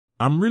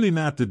I'm really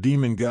not the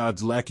demon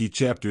god's lackey.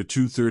 Chapter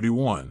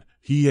 231.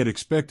 He had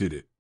expected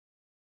it.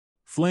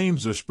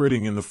 Flames are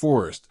spreading in the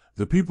forest,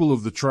 the people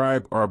of the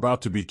tribe are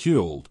about to be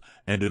killed,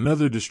 and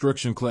another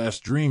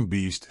destruction-class dream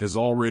beast has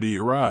already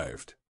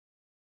arrived.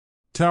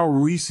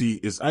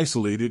 Taoruisi is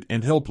isolated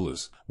and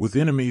helpless, with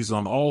enemies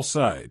on all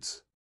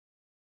sides.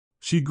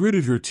 She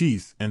gritted her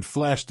teeth and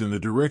flashed in the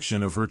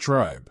direction of her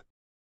tribe.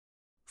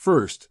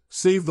 First,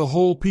 save the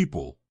whole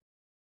people.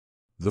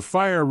 The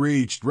fire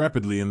raged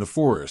rapidly in the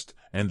forest,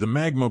 and the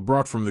magma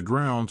brought from the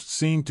ground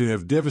seemed to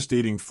have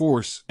devastating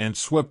force and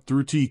swept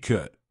through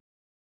T-Cut.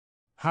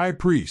 High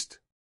Priest.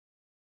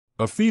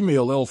 A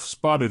female elf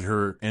spotted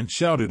her and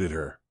shouted at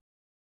her.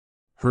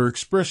 Her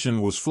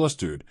expression was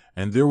flustered,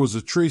 and there was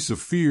a trace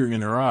of fear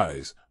in her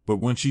eyes,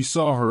 but when she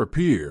saw her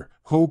appear,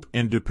 hope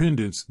and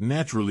dependence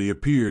naturally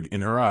appeared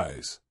in her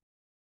eyes.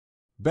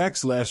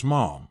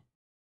 Mom.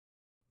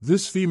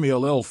 This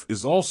female elf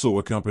is also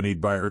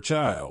accompanied by her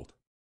child.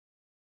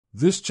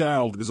 This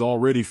child is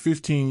already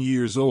 15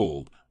 years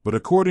old, but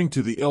according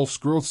to the elf's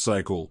growth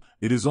cycle,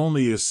 it is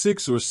only a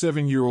 6 or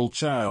 7-year-old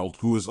child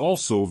who is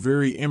also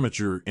very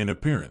immature in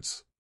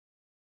appearance.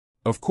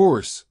 Of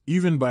course,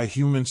 even by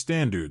human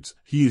standards,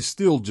 he is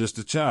still just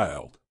a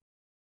child.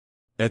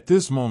 At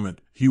this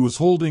moment, he was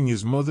holding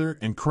his mother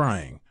and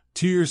crying,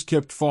 tears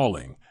kept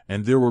falling,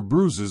 and there were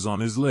bruises on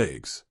his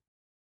legs.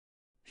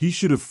 He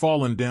should have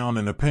fallen down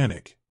in a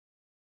panic.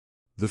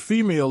 The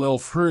female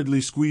elf hurriedly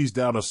squeezed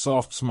out a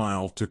soft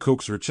smile to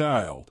coax her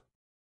child.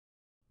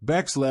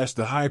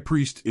 The High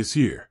Priest is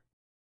here.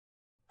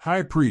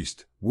 High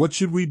Priest, what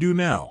should we do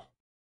now?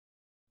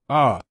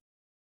 Ah!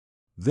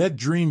 That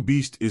dream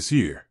beast is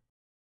here.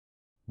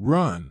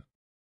 Run!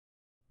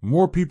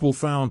 More people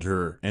found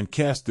her and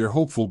cast their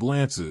hopeful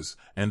glances,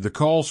 and the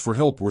calls for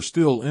help were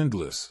still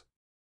endless.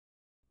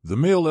 The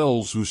male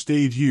elves who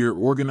stayed here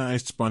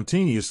organized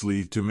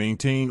spontaneously to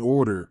maintain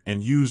order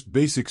and used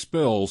basic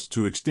spells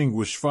to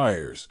extinguish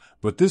fires,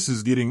 but this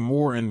is getting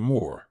more and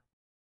more.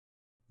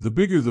 The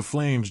bigger the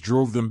flames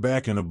drove them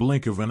back in a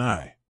blink of an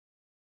eye.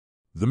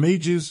 The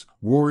mages,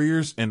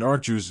 warriors, and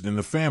archers in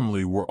the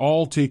family were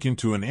all taken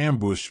to an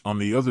ambush on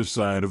the other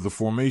side of the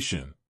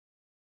formation.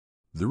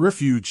 The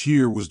refuge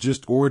here was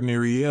just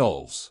ordinary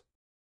elves.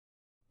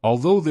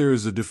 Although there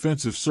is a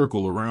defensive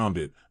circle around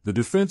it, the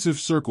defensive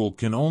circle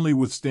can only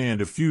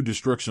withstand a few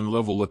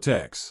destruction-level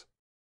attacks.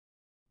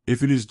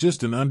 If it is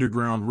just an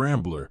underground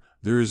rambler,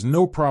 there is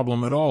no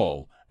problem at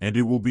all, and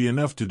it will be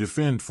enough to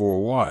defend for a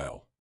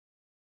while.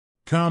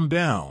 Calm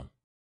down.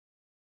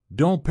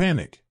 Don't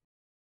panic.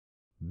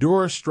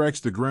 Dora strikes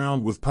the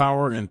ground with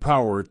power and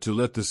power to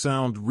let the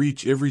sound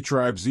reach every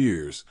tribe's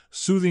ears,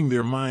 soothing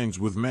their minds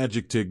with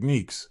magic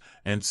techniques,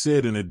 and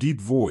said in a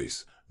deep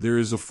voice, "There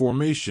is a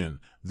formation.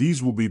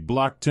 These will be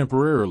blocked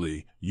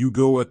temporarily. You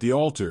go at the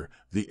altar.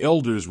 The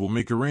elders will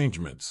make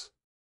arrangements."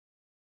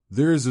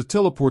 There is a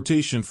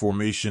teleportation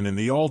formation in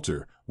the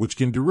altar, which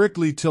can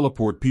directly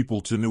teleport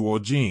people to New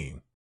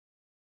Orleans.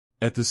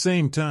 At the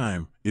same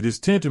time, it is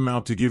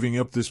tantamount to giving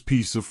up this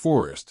piece of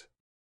forest.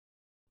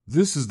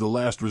 This is the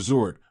last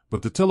resort,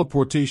 but the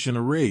teleportation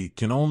array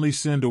can only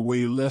send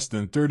away less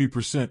than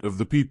 30% of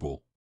the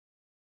people.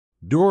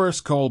 Doris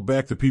called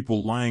back the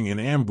people lying in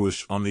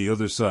ambush on the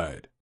other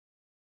side.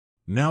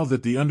 Now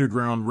that the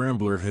underground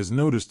rambler has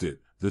noticed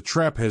it, the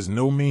trap has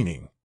no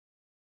meaning.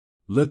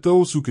 Let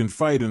those who can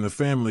fight in the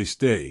family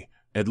stay,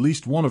 at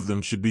least one of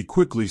them should be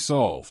quickly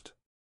solved.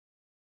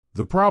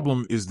 The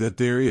problem is that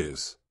there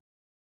is.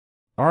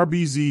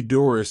 RBZ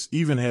Doris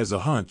even has a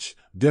hunch,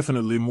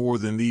 definitely more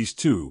than these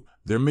two,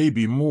 there may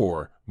be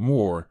more,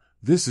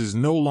 this is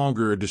no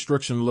longer a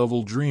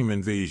destruction-level dream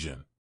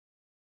invasion.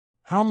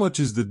 How much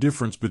is the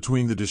difference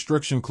between the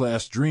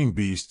destruction-class dream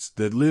beasts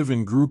that live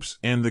in groups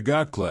and the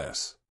god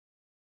class?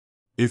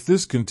 If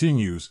this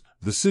continues,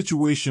 the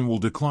situation will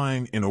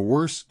decline in a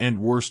worse and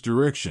worse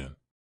direction.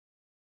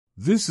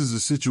 This is a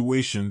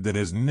situation that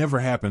has never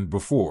happened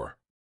before.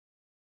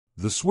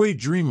 The Sway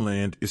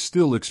Dreamland is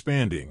still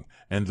expanding,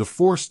 and the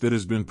force that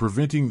has been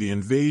preventing the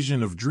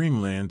invasion of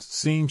Dreamland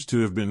seems to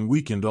have been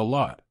weakened a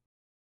lot.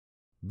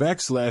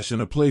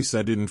 In a place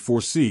I didn't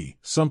foresee,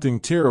 something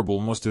terrible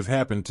must have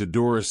happened to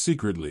Doris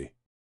secretly.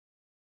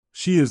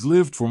 She has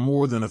lived for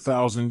more than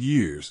 1,000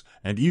 years,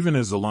 and even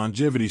as a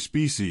longevity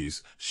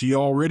species, she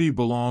already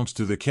belongs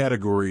to the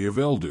category of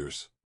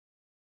elders.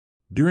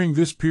 During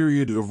this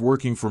period of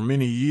working for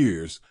many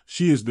years,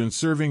 she has been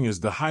serving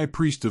as the high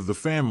priest of the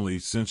family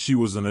since she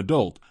was an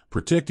adult,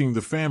 protecting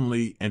the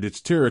family and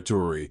its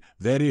territory,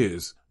 that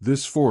is,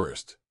 this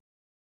forest.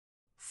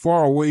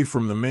 Far away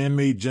from the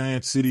man-made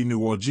giant city New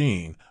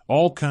Orleans,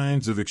 all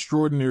kinds of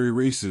extraordinary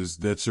races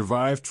that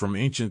survived from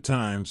ancient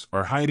times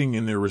are hiding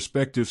in their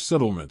respective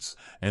settlements,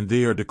 and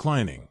they are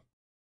declining.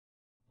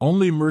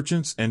 Only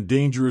merchants and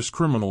dangerous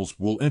criminals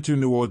will enter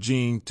New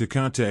Orleans to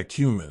contact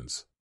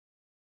humans.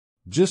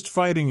 Just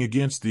fighting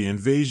against the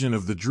invasion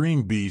of the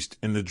Dream Beast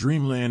in the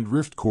Dreamland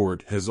Rift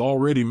Court has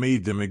already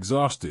made them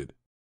exhausted.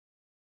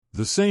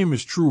 The same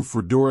is true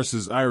for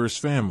Doris's Iris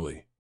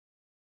family.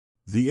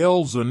 The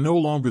elves are no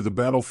longer the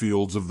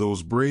battlefields of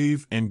those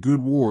brave and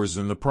good wars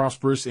in the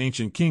prosperous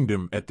ancient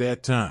kingdom at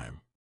that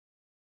time.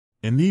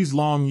 In these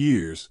long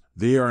years,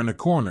 they are in a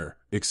corner.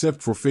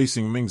 Except for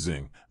facing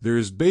Mingxing, there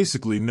is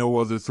basically no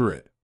other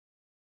threat.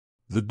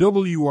 The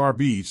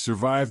WRB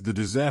survived the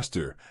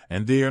disaster,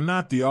 and they are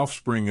not the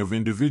offspring of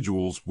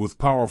individuals with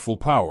powerful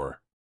power.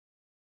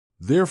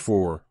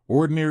 Therefore,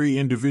 ordinary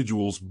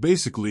individuals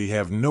basically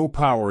have no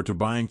power to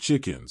bind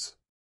chickens.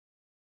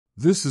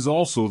 This is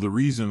also the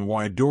reason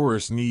why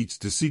Doris needs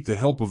to seek the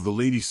help of the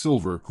Lady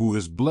Silver who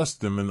has blessed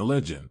them in the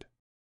legend.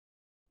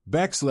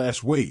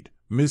 Wait,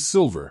 Miss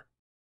Silver.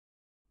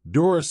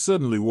 Doris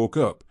suddenly woke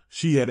up.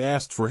 She had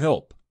asked for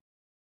help.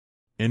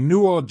 In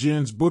Nuo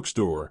Jin's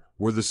bookstore,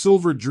 where the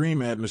Silver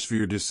Dream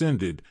atmosphere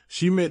descended,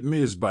 she met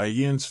Ms. Bai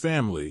Yin's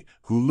family,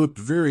 who looked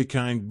very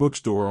kind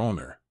bookstore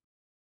owner.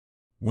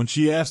 When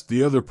she asked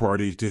the other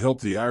party to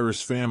help the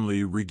Iris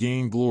family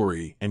regain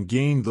glory and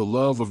gain the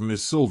love of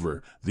Miss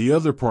Silver, the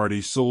other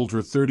party sold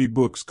her 30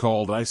 books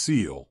called I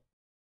Seal.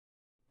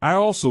 I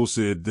also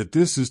said that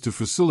this is to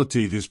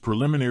facilitate his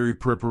preliminary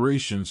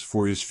preparations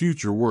for his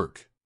future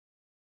work.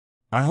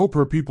 I hope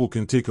her people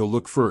can take a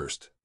look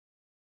first.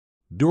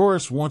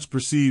 Doris once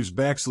perceives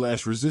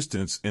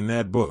 /resistance in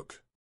that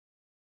book.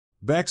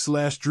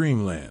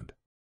 Dreamland.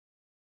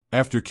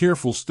 After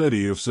careful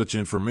study of such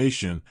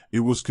information,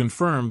 it was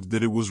confirmed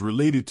that it was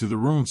related to the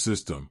rune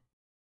system.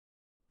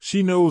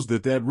 She knows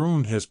that that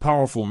rune has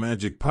powerful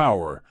magic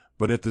power,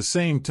 but at the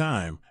same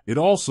time, it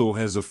also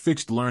has a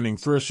fixed learning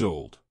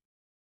threshold.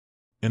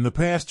 In the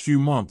past few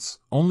months,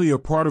 only a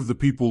part of the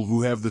people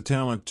who have the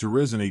talent to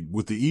resonate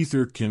with the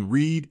ether can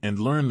read and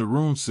learn the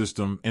rune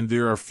system, and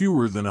there are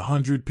fewer than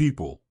 100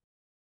 people.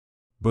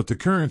 But the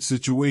current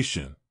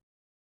situation.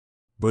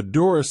 But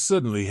Doris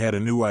suddenly had a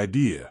new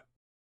idea.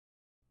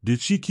 Did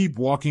she keep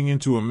walking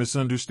into a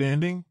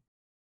misunderstanding?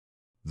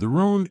 The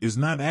rune is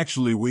not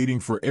actually waiting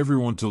for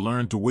everyone to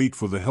learn to wait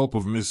for the help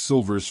of Miss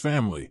Silver's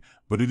family,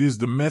 but it is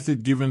the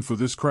method given for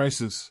this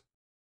crisis.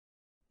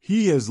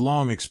 He has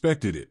long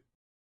expected it.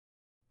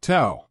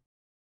 Tao.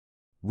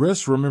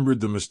 Ress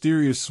remembered the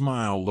mysterious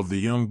smile of the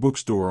young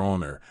bookstore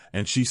owner,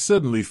 and she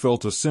suddenly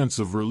felt a sense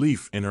of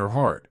relief in her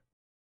heart.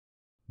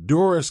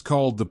 Doris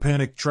called the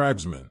panicked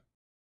tribesman.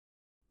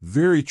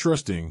 Very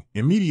trusting,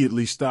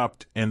 immediately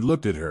stopped and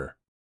looked at her.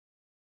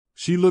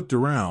 She looked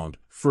around,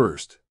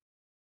 first.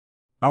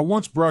 I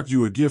once brought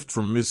you a gift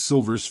from Miss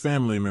Silver's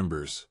family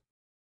members.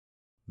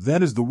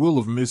 That is the will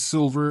of Miss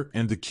Silver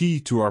and the key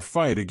to our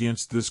fight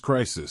against this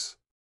crisis.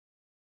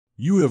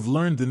 You have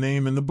learned the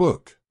name in the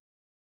book.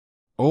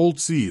 Old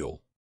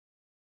Seal.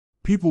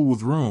 People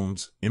with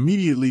runes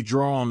immediately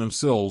draw on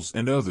themselves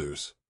and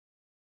others.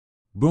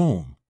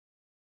 Boom.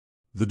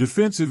 The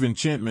defensive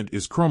enchantment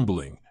is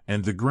crumbling,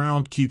 and the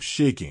ground keeps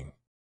shaking.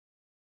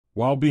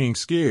 While being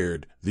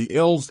scared, the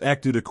elves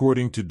acted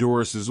according to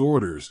Doris's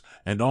orders,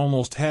 and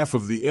almost half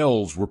of the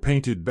elves were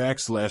painted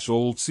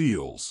 /old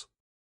seals.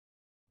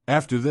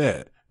 After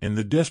that, in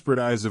the desperate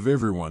eyes of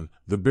everyone,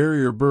 the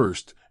barrier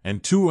burst,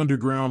 and 2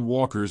 underground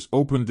walkers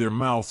opened their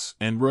mouths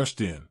and rushed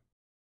in.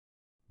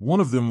 One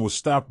of them was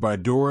stopped by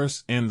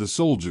Doris and the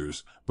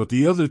soldiers, but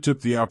the other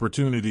took the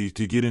opportunity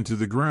to get into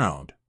the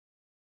ground.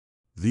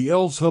 The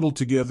elves huddled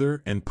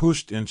together and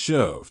pushed and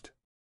shoved.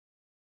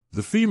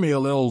 The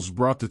female elves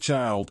brought the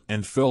child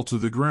and fell to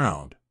the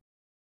ground.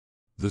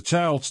 The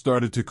child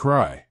started to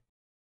cry.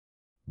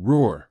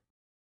 Roar.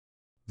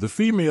 The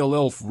female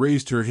elf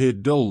raised her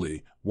head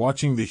dully,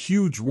 watching the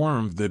huge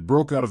worm that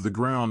broke out of the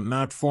ground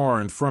not far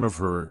in front of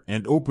her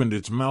and opened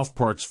its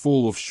mouthparts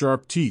full of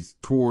sharp teeth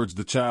towards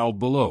the child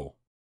below.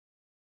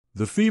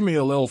 The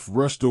female elf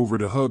rushed over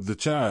to hug the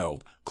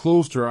child,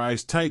 closed her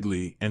eyes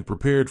tightly, and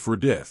prepared for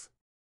death.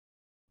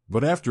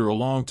 But after a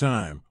long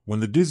time, when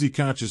the dizzy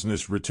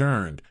consciousness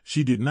returned,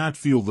 she did not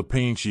feel the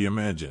pain she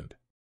imagined.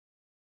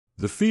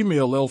 The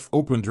female elf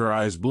opened her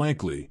eyes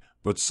blankly,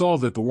 but saw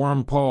that the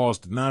worm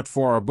paused not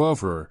far above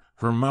her,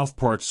 her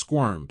mouthparts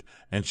squirmed,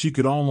 and she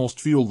could almost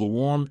feel the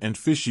warm and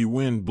fishy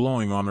wind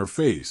blowing on her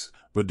face,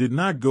 but did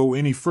not go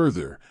any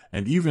further,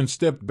 and even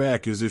stepped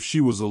back as if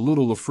she was a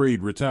little afraid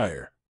to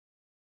retire.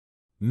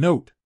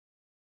 Note: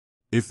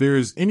 if there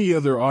is any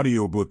other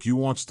audiobook you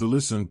want to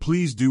listen,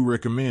 please do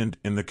recommend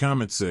in the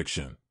comment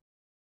section.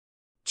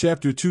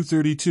 Chapter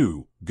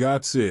 232,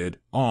 God Said,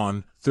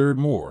 on, Third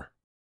More.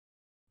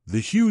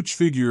 The huge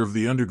figure of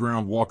the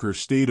underground walker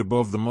stayed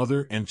above the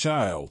mother and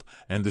child,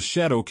 and the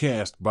shadow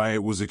cast by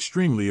it was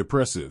extremely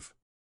oppressive.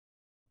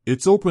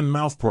 Its open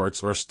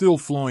mouthparts are still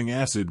flowing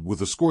acid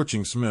with a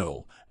scorching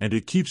smell, and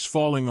it keeps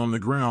falling on the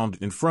ground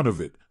in front of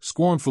it,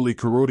 scornfully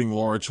corroding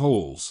large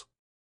holes.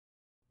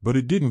 But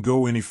it didn't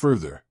go any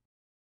further.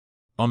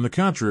 On the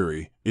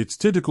contrary, its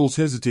tentacles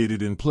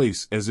hesitated in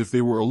place as if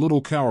they were a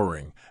little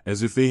cowering,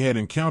 as if they had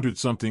encountered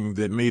something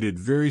that made it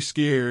very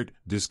scared,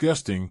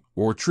 disgusting,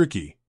 or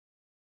tricky.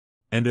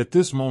 And at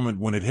this moment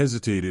when it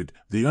hesitated,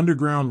 the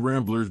underground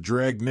rambler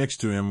dragged next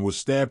to him was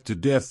stabbed to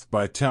death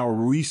by Tao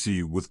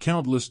Ruisi with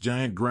countless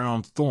giant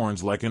ground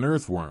thorns like an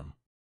earthworm.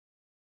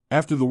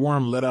 After the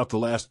worm let out the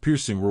last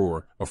piercing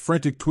roar, a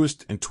frantic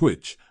twist and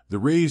twitch, the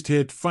raised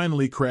head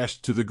finally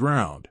crashed to the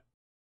ground.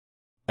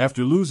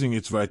 After losing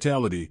its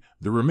vitality,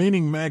 the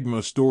remaining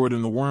magma stored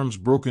in the worm's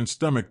broken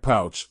stomach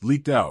pouch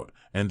leaked out,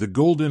 and the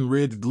golden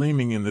red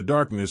gleaming in the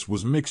darkness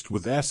was mixed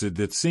with acid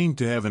that seemed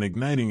to have an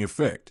igniting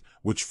effect,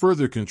 which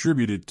further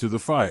contributed to the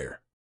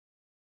fire.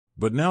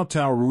 But now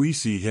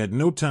Taoruisi had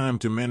no time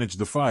to manage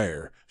the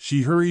fire.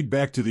 She hurried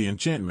back to the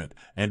enchantment,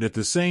 and at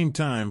the same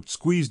time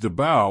squeezed a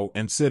bow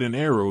and set an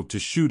arrow to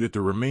shoot at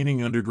the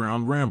remaining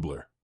underground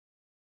rambler.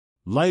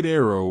 Light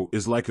arrow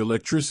is like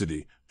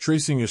electricity,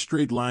 tracing a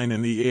straight line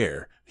in the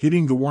air,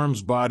 hitting the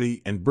worm's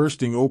body and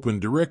bursting open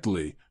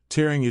directly,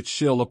 tearing its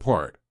shell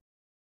apart.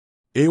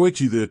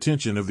 Aoichi, the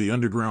attention of the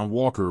underground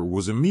walker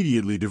was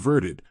immediately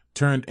diverted,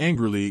 turned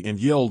angrily and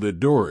yelled at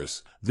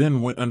Doris,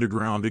 then went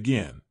underground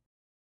again.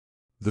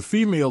 The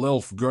female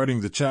elf guarding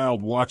the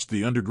child watched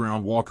the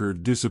underground walker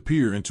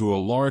disappear into a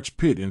large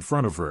pit in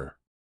front of her.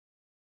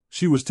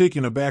 She was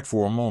taken aback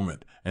for a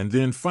moment, and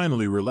then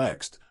finally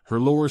relaxed. Her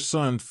lower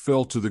son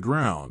fell to the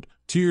ground,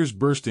 tears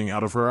bursting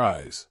out of her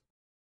eyes.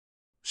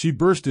 She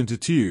burst into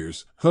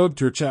tears, hugged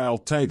her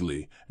child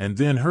tightly, and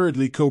then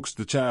hurriedly coaxed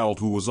the child,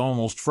 who was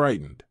almost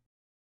frightened.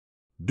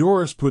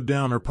 Doris put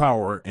down her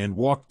power and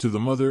walked to the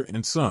mother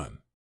and son.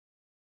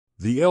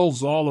 The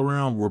elves all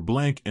around were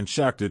blank and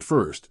shocked at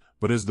first,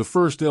 but as the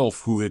first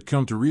elf who had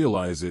come to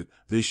realize it,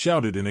 they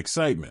shouted in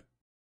excitement.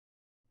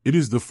 "It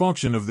is the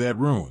function of that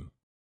rune.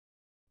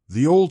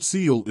 The old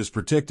seal is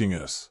protecting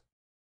us."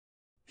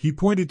 He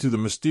pointed to the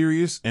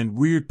mysterious and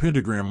weird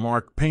pentagram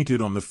mark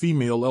painted on the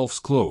female elf's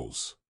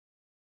clothes.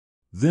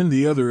 Then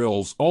the other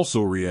elves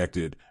also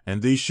reacted,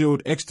 and they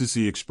showed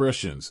ecstasy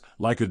expressions,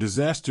 like a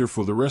disaster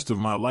for the rest of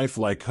my life,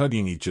 like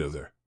hugging each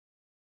other.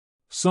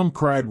 Some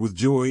cried with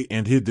joy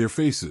and hid their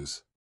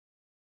faces.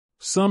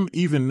 Some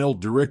even knelt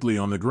directly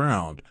on the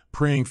ground,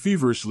 praying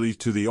feverishly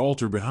to the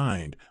altar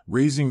behind,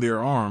 raising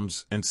their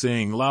arms and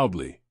saying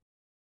loudly,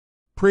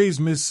 "Praise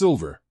Miss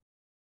Silver.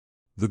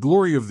 The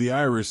glory of the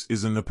iris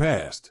is in the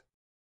past.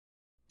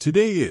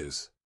 Today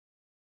is.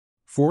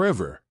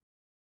 Forever."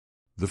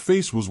 The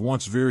face was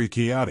once very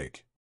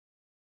chaotic.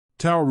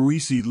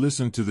 Taoruisi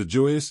listened to the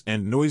joyous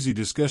and noisy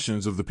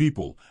discussions of the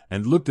people,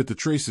 and looked at the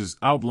traces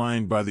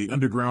outlined by the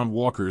underground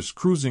walkers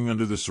cruising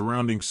under the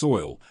surrounding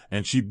soil,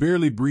 and she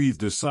barely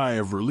breathed a sigh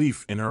of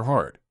relief in her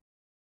heart.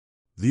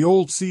 The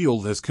old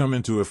seal has come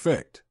into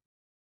effect.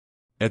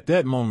 At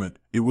that moment,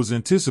 it was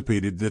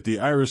anticipated that the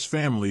Iris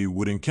family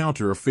would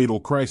encounter a fatal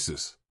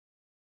crisis.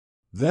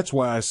 That's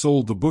why I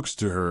sold the books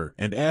to her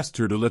and asked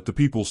her to let the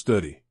people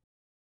study.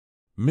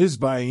 Ms.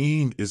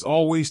 Bain is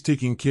always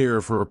taking care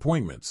of her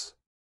appointments.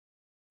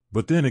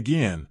 But then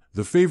again,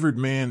 the favored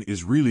man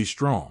is really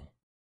strong.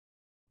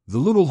 The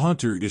little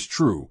hunter is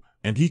true,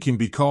 and he can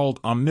be called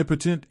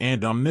omnipotent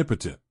and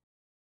omnipotent.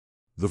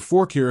 The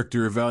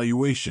 4-character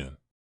evaluation.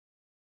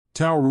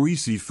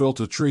 Taoruisi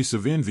felt a trace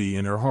of envy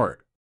in her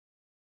heart.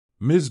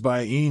 Ms.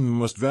 Bain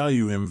must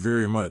value him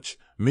very much.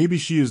 Maybe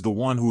she is the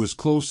one who is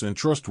close and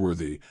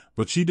trustworthy,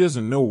 but she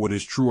doesn't know what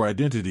his true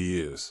identity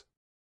is.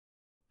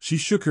 She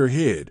shook her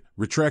head,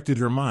 retracted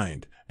her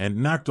mind, and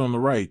knocked on the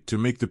right to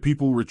make the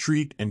people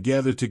retreat and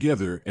gather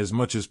together as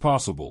much as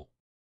possible.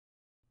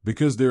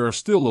 Because there are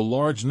still a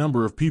large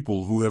number of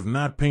people who have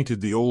not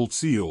painted the old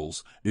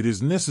seals, it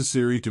is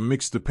necessary to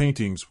mix the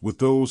paintings with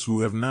those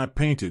who have not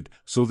painted,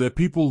 so that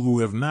people who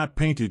have not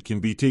painted can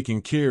be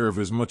taken care of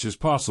as much as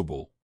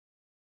possible.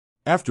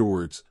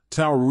 Afterwards,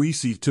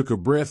 Taoruisi took a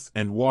breath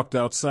and walked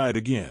outside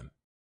again.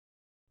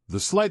 The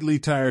slightly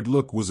tired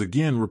look was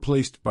again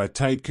replaced by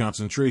tight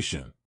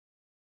concentration.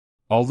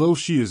 Although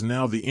she is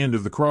now the end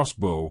of the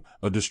crossbow,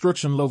 a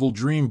destruction-level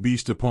dream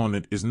beast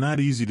opponent is not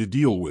easy to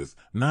deal with,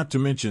 not to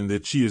mention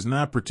that she is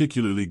not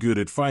particularly good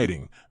at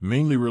fighting,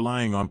 mainly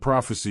relying on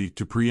prophecy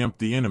to preempt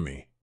the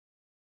enemy.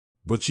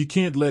 But she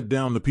can't let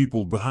down the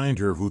people behind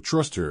her who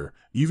trust her,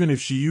 even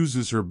if she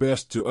uses her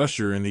best to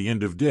usher in the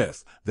end of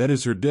death. That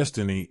is her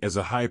destiny as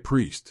a high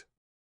priest.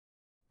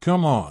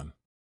 Come on.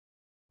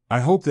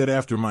 I hope that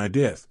after my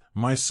death,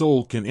 my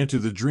soul can enter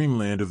the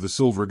dreamland of the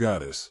Silver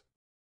Goddess.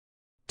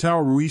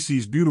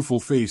 Taoruisi's beautiful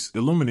face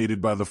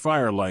illuminated by the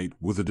firelight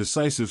with a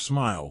decisive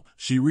smile,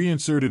 she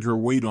reinserted her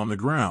weight on the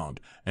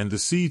ground, and the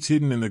seeds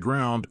hidden in the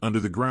ground under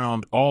the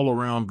ground all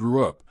around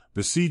grew up,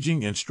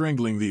 besieging and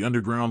strangling the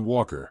underground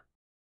walker.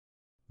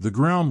 The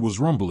ground was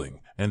rumbling,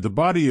 and the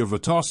body of a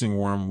tossing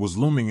worm was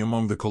looming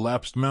among the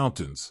collapsed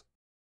mountains.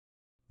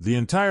 The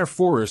entire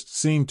forest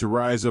seemed to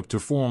rise up to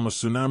form a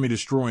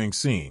tsunami-destroying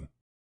scene.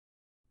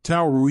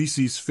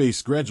 Taoruisi's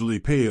face gradually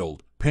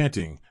paled,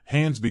 panting,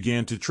 hands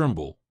began to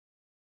tremble.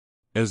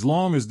 As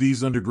long as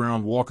these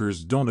underground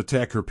walkers don't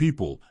attack her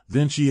people,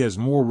 then she has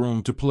more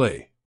room to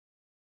play.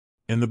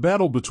 In the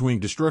battle between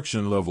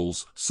destruction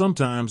levels,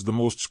 sometimes the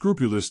most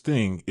scrupulous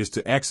thing is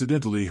to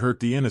accidentally hurt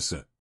the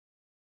innocent.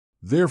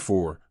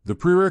 Therefore, the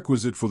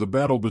prerequisite for the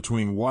battle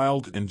between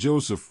Wild and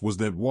Joseph was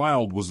that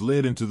Wild was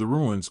led into the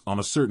ruins on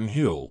a certain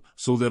hill,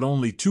 so that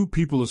only 2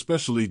 people,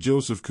 especially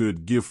Joseph,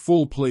 could give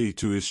full play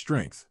to his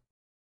strength.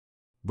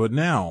 But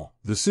now,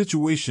 the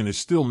situation is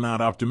still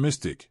not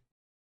optimistic.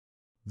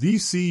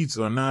 These seeds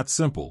are not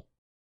simple.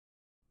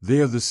 They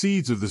are the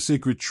seeds of the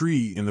sacred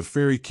tree in the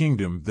fairy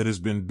kingdom that has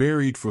been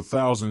buried for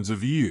thousands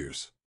of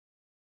years.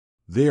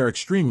 They are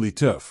extremely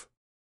tough.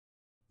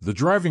 The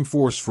driving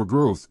force for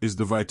growth is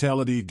the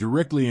vitality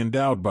directly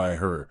endowed by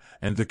her,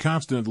 and the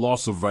constant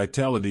loss of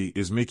vitality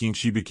is making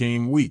she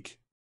became weak.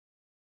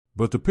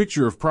 But the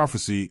picture of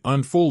prophecy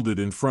unfolded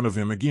in front of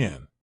him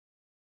again.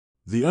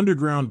 The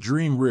underground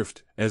dream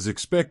rift, as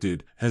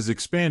expected, has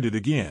expanded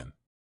again.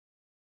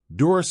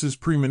 Doris's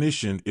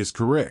premonition is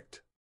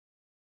correct.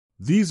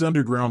 These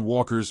underground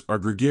walkers are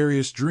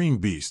gregarious dream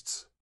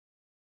beasts.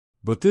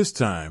 But this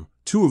time,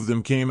 two of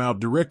them came out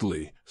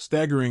directly,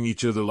 staggering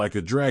each other like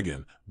a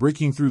dragon,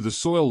 breaking through the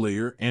soil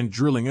layer and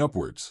drilling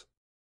upwards.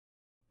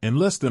 In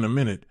less than a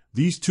minute,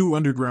 these two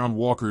underground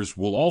walkers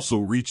will also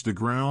reach the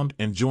ground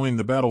and join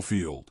the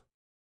battlefield.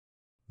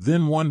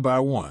 Then one by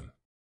one.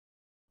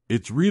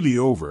 It's really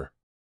over.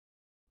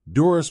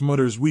 Doris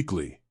mutters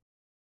weakly.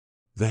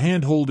 The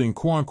hand holding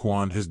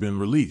Quan has been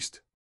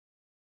released.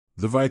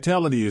 The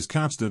vitality is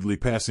constantly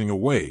passing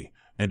away,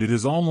 and it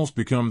has almost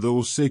become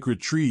those sacred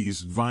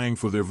trees vying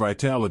for their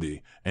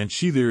vitality, and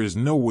there is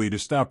no way to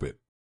stop it.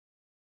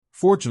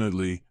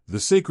 Fortunately, the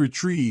sacred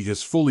tree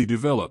has fully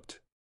developed.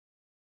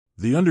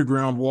 The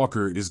underground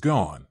walker is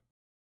gone.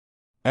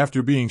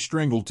 After being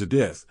strangled to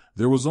death,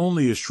 there was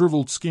only a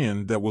shriveled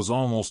skin that was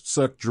almost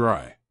sucked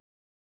dry.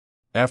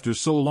 After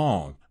so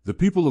long, the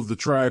people of the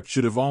tribe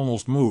should have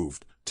almost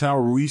moved.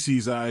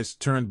 Taoruisi's eyes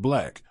turned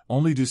black,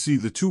 only to see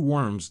the two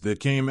worms that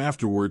came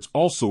afterwards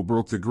also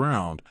broke the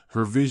ground.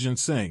 Her vision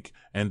sank,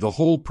 and the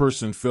whole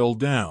person fell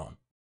down.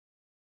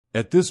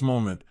 At this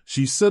moment,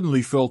 she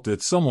suddenly felt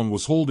that someone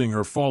was holding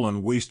her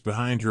fallen waist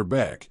behind her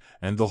back,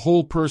 and the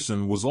whole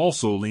person was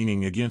also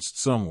leaning against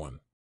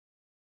someone.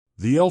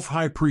 The elf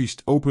high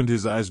priest opened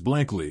his eyes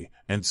blankly,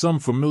 and some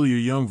familiar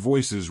young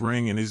voices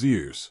rang in his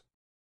ears.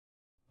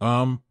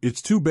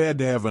 It's too bad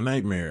to have a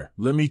nightmare.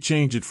 Let me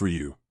change it for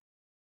you.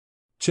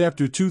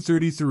 Chapter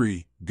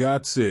 233,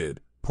 God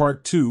Said,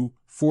 Part 2,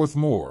 Fourth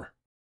More.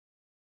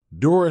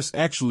 Doris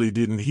actually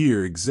didn't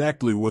hear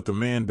exactly what the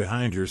man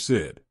behind her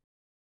said.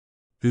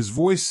 His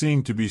voice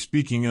seemed to be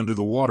speaking under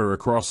the water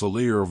across a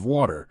layer of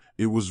water.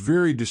 It was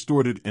very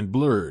distorted and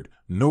blurred.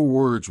 No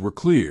words were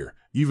clear,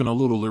 even a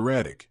little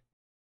erratic.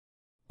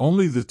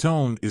 Only the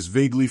tone is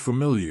vaguely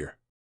familiar.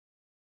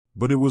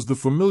 But it was the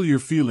familiar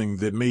feeling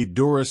that made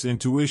Doris'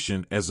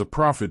 intuition as a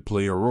prophet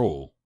play a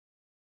role.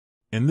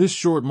 In this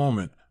short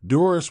moment,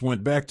 Doris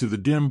went back to the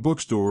dim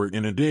bookstore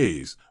in a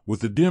daze, with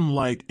the dim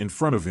light in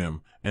front of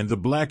him, and the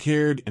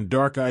black-haired and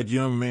dark-eyed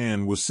young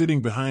man was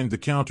sitting behind the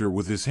counter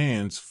with his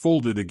hands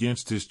folded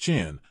against his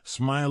chin,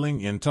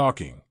 smiling and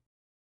talking.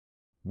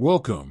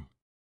 Welcome.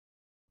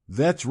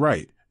 That's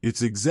right,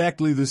 it's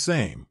exactly the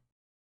same.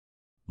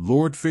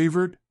 Lord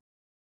Favored?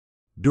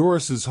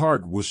 Doris's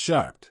heart was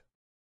shocked.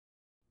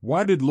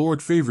 Why did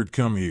Lord Favored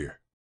come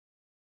here?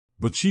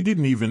 But she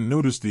didn't even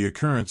notice the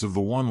occurrence of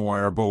the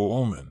one-wire bow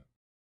omen.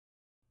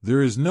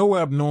 There is no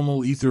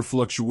abnormal ether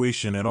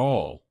fluctuation at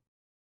all.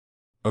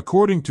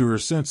 According to her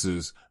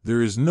senses,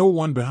 there is no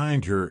one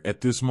behind her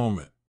at this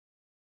moment.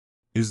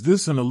 Is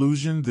this an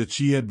illusion that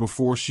she had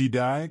before she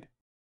died?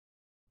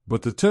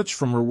 But the touch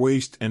from her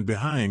waist and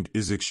behind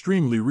is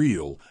extremely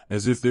real,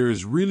 as if there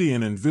is really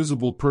an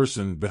invisible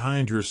person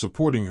behind her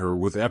supporting her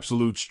with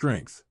absolute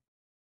strength.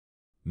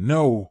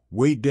 No,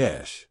 wait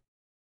dash.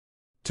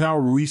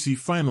 Taoruisi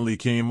finally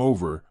came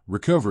over,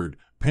 recovered,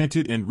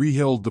 panted and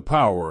reheld the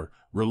power,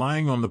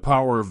 relying on the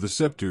power of the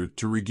scepter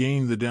to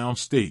regain the down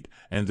state,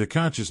 and the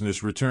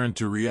consciousness returned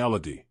to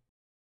reality.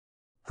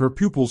 Her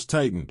pupils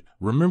tightened,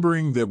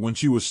 remembering that when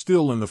she was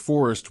still in the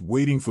forest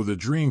waiting for the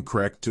dream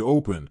crack to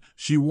open,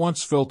 she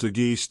once felt a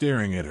gaze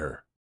staring at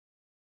her.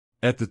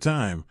 At the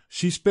time,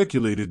 she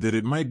speculated that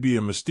it might be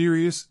a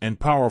mysterious and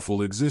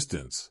powerful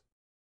existence.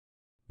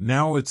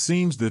 Now it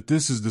seems that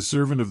this is the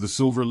servant of the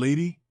Silver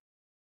Lady?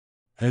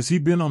 Has he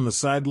been on the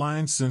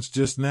sidelines since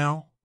just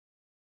now?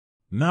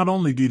 Not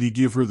only did he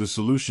give her the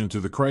solution to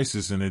the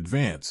crisis in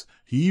advance,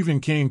 he even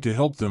came to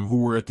help them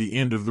who were at the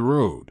end of the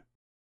road.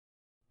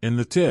 In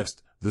the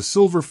test, the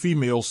silver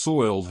female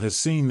soiled has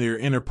seen their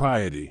inner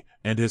piety,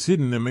 and has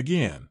hidden them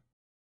again.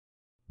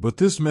 But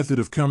this method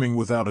of coming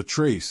without a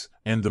trace,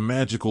 and the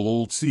magical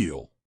old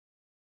seal.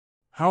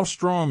 How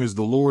strong is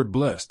the Lord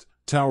blessed?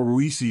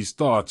 Taoruisi's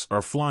thoughts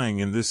are flying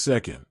in this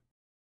second.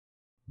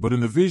 But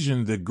in the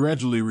vision that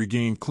gradually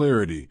regained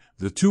clarity,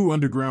 the two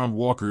underground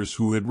walkers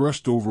who had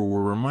rushed over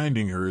were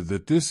reminding her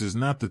that this is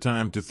not the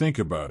time to think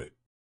about it.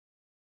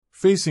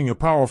 Facing a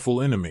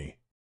powerful enemy.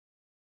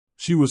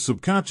 She was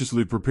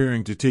subconsciously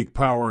preparing to take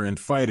power and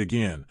fight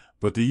again,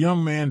 but the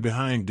young man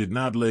behind did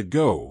not let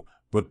go,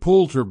 but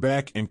pulled her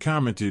back and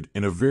commented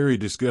in a very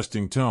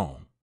disgusting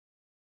tone.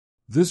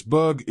 This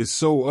bug is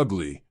so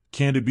ugly,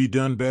 can't it be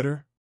done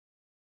better?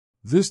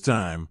 This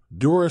time,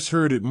 Doris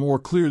heard it more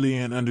clearly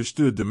and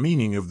understood the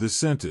meaning of this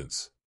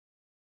sentence.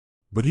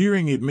 But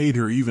hearing it made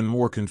her even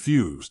more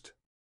confused.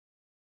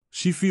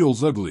 She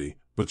feels ugly,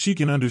 but she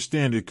can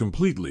understand it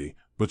completely,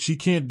 but she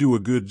can't do a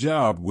good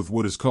job with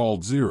what is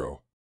called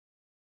zero.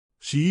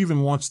 She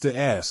even wants to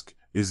ask,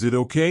 is it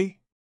okay?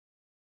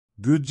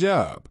 Good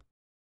job.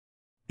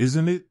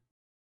 Isn't it?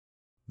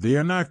 They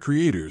are not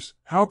creators.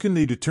 How can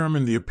they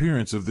determine the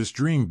appearance of this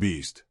dream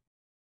beast?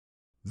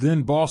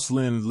 Then Boss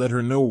Lin let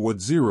her know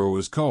what zero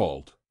is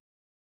called.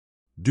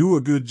 Do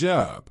a good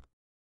job.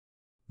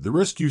 The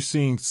rescue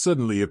scene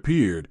suddenly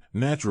appeared.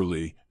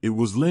 Naturally, it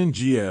was Lin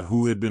Jie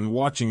who had been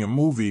watching a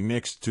movie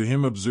next to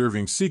him,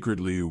 observing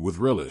secretly with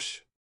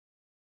relish.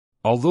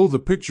 Although the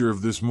picture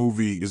of this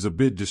movie is a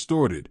bit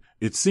distorted,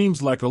 it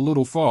seems like a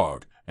little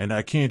fog, and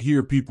I can't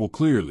hear people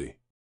clearly.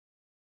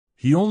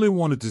 He only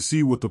wanted to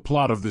see what the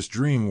plot of this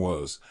dream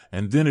was,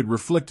 and then it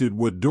reflected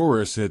what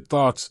Doris had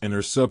thoughts in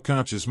her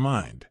subconscious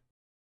mind.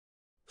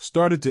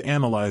 Started to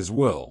analyze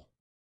well.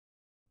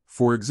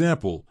 For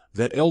example,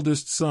 that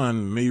eldest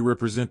son may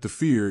represent the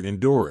fear in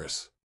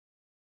Doris.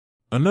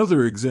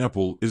 Another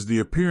example is the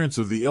appearance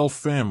of the elf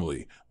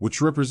family,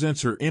 which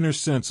represents her inner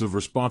sense of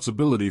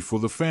responsibility for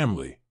the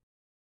family.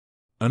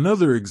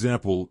 Another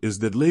example is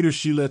that later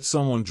she let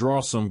someone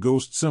draw some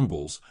ghost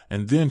symbols,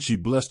 and then she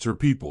blessed her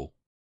people.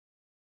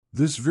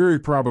 This very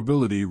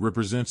probability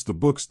represents the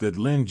books that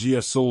Lin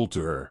Jie sold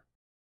to her.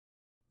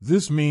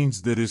 This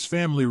means that his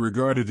family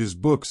regarded his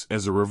books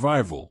as a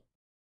revival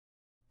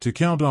to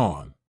count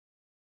on.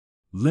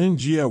 Lin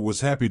Jie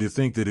was happy to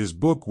think that his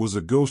book was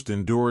a ghost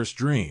in Doris'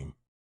 dream.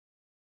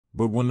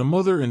 But when the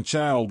mother and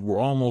child were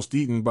almost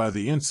eaten by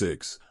the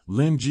insects,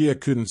 Lin Jie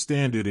couldn't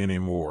stand it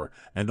anymore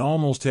and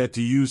almost had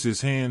to use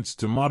his hands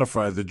to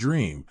modify the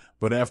dream,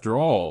 but after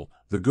all,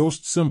 the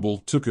ghost symbol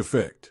took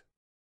effect.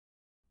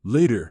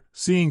 Later,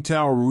 seeing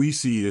Tao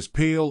Ruisi as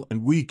pale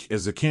and weak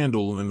as a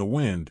candle in the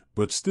wind,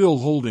 but still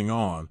holding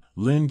on,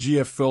 Lin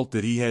Jie felt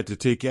that he had to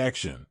take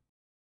action.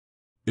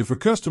 If a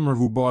customer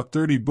who bought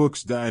 30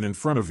 books died in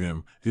front of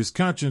him, his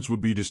conscience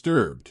would be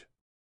disturbed.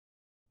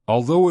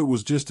 Although it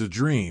was just a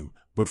dream,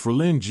 but for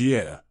Lin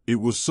Jie, it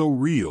was so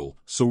real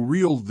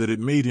that it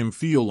made him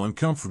feel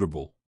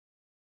uncomfortable.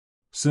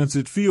 Since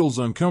it feels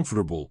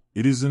uncomfortable,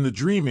 it is in the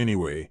dream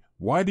anyway,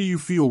 why do you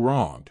feel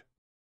wronged?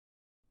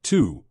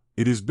 2.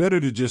 It is better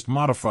to just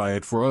modify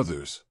it for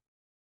others.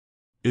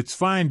 It's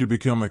fine to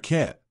become a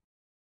cat.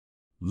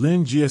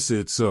 Lin Jie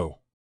said so.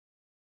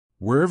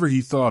 Wherever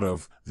he thought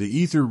of, the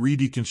ether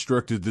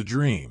redeconstructed the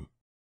dream.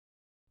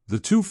 The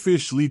two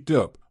fish leaped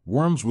up,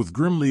 worms with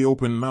grimly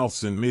open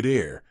mouths in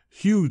midair,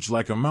 huge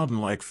like a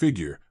mountain-like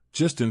figure,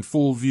 just in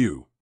full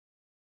view.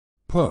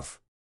 Puff.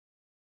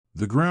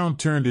 The ground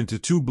turned into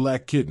two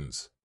black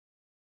kittens.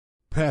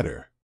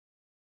 Patter.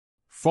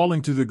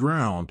 Falling to the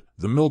ground,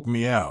 the milk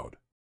meowed.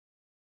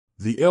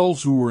 The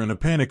elves who were in a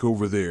panic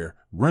over there,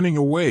 running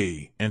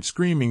away and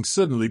screaming,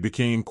 suddenly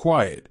became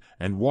quiet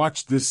and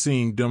watched this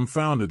scene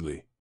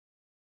dumbfoundedly.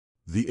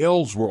 The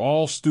elves were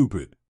all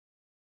stupid.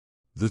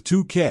 The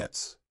two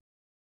cats.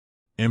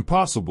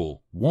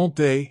 Impossible, won't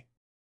they?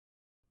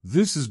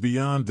 This is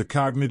beyond the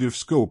cognitive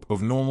scope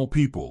of normal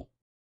people.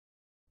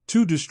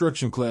 Two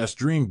destruction-class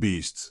dream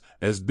beasts,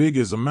 as big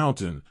as a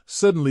mountain,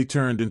 suddenly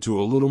turned into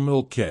a little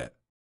milk cat.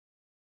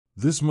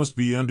 This must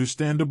be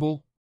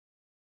understandable?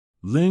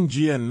 Lin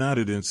Jie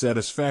nodded in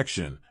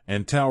satisfaction,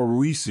 and Tao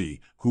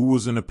Ruisi, who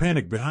was in a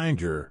panic behind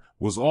her,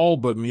 was all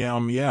but meow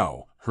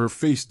meow, her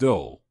face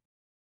dull.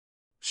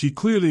 She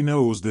clearly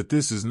knows that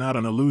this is not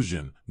an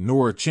illusion,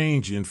 nor a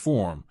change in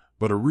form,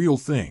 but a real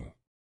thing.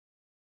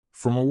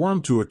 From a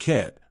worm to a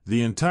cat,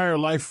 the entire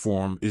life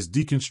form is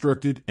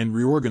deconstructed and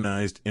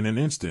reorganized in an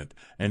instant,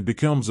 and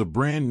becomes a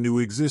brand new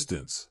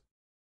existence.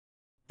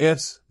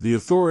 The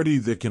authority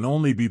that can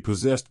only be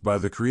possessed by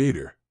the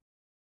Creator.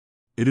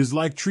 It is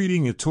like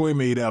treating a toy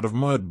made out of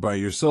mud by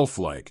yourself.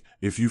 Like,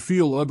 if you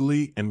feel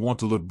ugly and want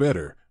to look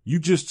better, you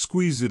just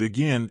squeeze it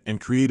again and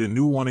create a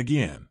new one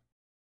again.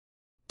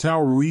 Tao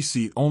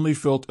Ruisi only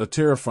felt a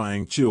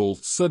terrifying chill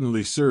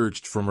suddenly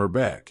surged from her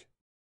back.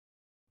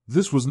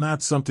 This was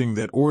not something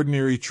that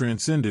ordinary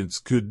transcendence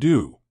could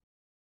do.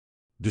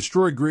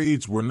 Destroy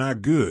grades were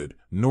not good,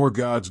 nor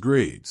God's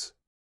grades.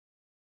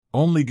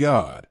 Only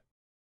God.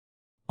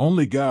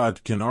 Only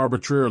God can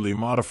arbitrarily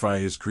modify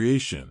his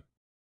creation.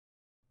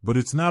 But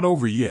it's not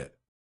over yet.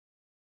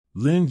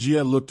 Lin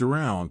Jie looked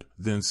around,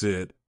 then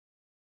said,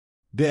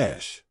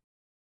 "Dash."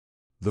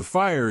 The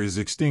fire is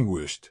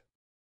extinguished.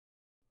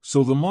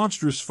 So the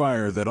monstrous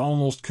fire that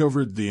almost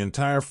covered the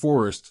entire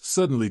forest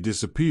suddenly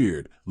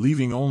disappeared,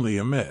 leaving only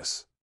a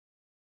mess.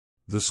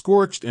 The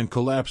scorched and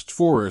collapsed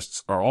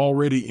forests are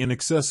already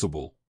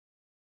inaccessible.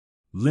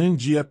 Lin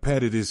Jie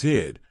patted his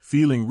head,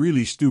 feeling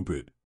really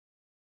stupid.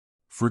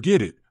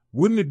 Forget it,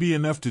 wouldn't it be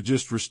enough to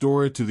just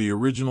restore it to the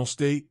original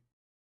state?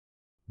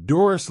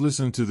 Doris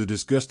listened to the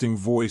disgusting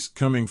voice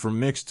coming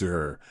from next to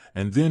her,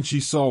 and then she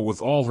saw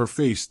with all her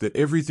face that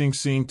everything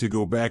seemed to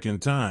go back in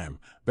time,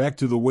 back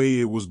to the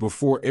way it was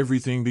before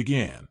everything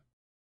began.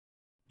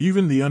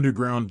 Even the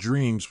underground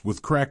dreams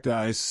with cracked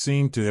eyes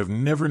seemed to have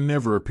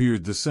never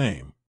appeared the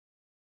same.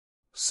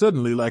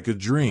 Suddenly, like a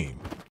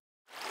dream.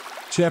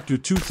 Chapter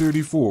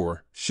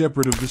 234,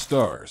 Shepherd of the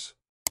Stars.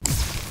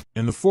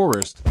 In the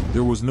forest,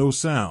 there was no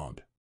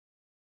sound.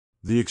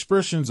 The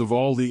expressions of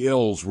all the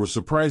elves were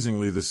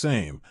surprisingly the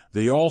same.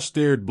 They all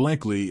stared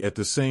blankly at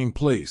the same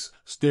place,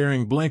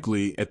 staring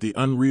blankly at the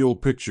unreal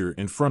picture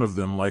in front of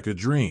them like a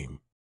dream.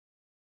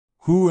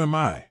 Who am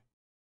I?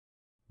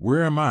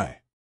 Where am I?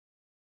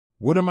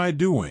 What am I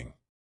doing?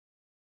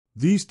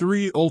 These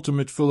three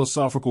ultimate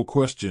philosophical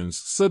questions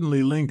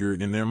suddenly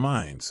lingered in their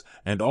minds,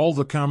 and all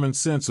the common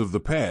sense of the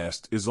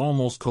past is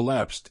almost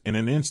collapsed in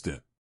an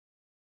instant.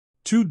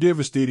 Two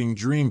devastating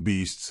dream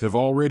beasts have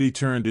already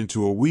turned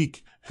into a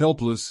weak,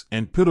 helpless,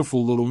 and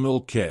pitiful little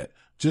milk cat,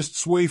 just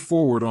sway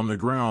forward on the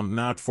ground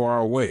not far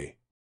away.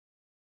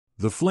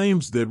 The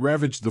flames that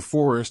ravaged the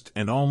forest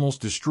and almost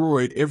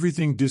destroyed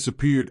everything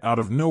disappeared out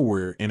of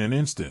nowhere in an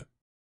instant.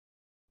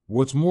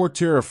 What's more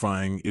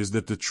terrifying is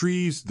that the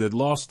trees that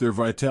lost their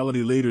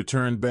vitality later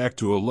turned back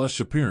to a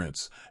lush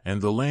appearance, and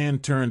the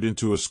land turned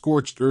into a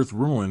scorched earth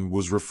ruin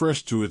was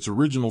refreshed to its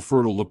original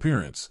fertile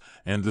appearance,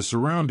 and the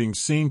surroundings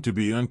seemed to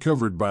be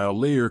uncovered by a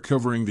layer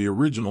covering the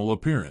original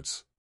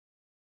appearance.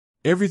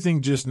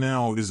 Everything just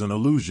now is an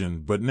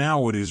illusion, but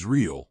now it is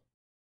real.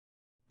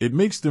 It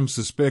makes them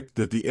suspect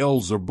that the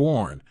elves are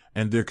born,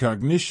 and their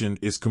cognition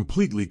is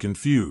completely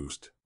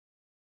confused.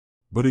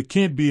 But it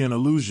can't be an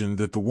illusion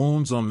that the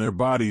wounds on their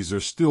bodies are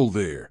still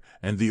there,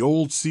 and the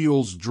old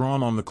seals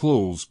drawn on the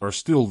clothes are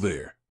still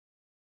there.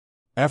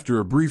 After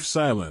a brief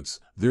silence,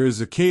 there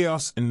is a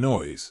chaos and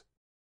noise.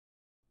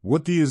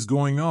 What is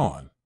going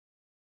on?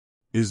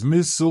 Is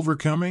Ms. Silver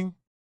coming?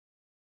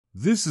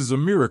 This is a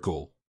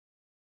miracle.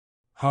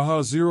 Ha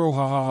ha zero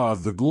ha ha ha,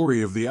 the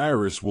glory of the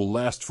iris will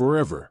last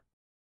forever.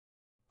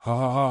 Ha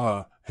ha ha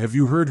ha, have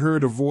you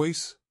heard a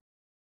voice?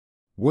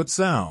 What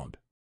sound?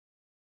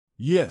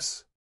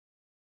 Yes.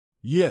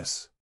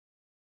 Yes.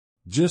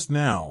 Just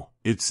now,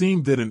 it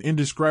seemed that an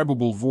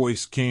indescribable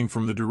voice came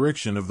from the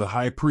direction of the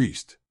high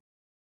priest.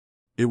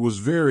 It was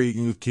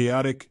very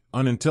chaotic,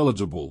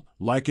 unintelligible,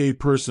 like a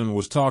person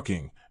was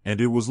talking, and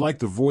it was like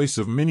the voice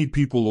of many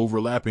people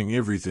overlapping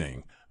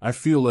everything. I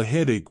feel a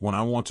headache when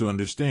I want to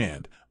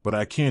understand, but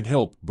I can't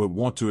help but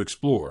want to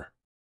explore.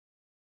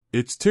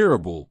 It's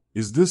terrible.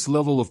 Is this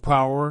level of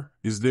power?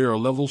 Is there a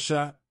level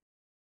shot?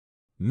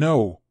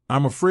 No,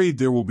 I'm afraid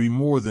there will be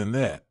more than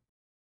that.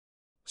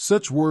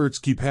 Such words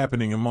keep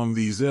happening among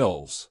these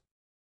elves.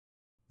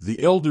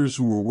 The elders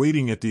who were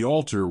waiting at the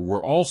altar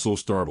were also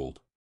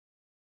startled.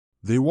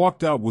 They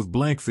walked out with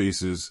blank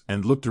faces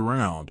and looked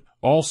around,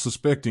 all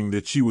suspecting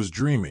that she was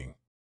dreaming.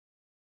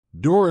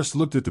 Doris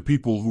looked at the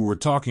people who were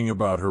talking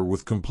about her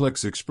with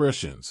complex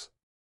expressions.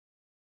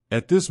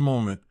 At this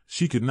moment,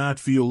 she could not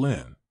feel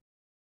Lin.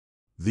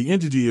 The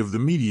entity of the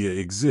media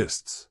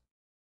exists.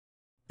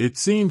 It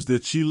seems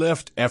that she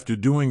left after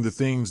doing the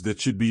things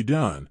that should be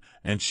done,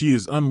 and she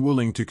is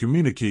unwilling to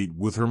communicate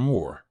with her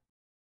more.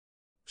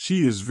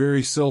 She is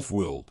very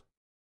self-willed.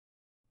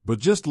 But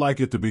just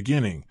like at the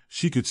beginning,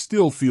 she could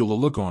still feel a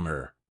look on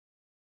her.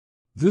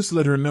 This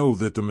let her know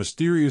that the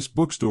mysterious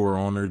bookstore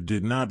owner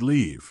did not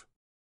leave.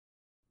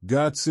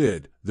 God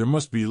said, "There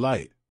must be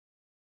light."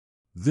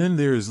 Then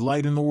there is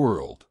light in the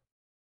world.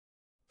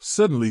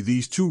 Suddenly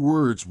these two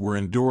words were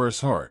in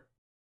Doris' heart.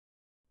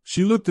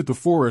 She looked at the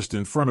forest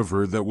in front of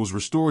her that was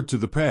restored to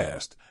the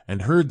past,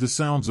 and heard the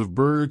sounds of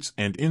birds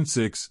and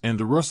insects and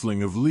the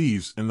rustling of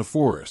leaves in the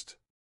forest.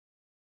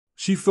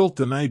 She felt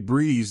the night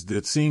breeze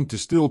that seemed to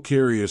still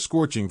carry a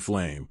scorching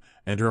flame,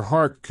 and her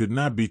heart could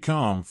not be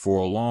calm for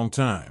a long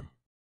time.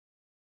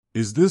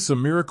 Is this a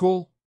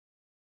miracle?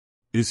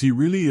 Is he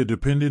really a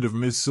dependent of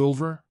Miss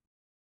Silver?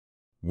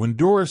 When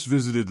Doris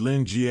visited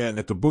Lin Jie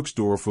at the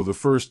bookstore for the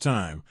first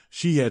time,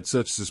 she had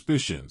such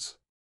suspicions.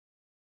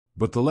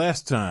 But the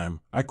last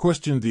time, I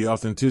questioned the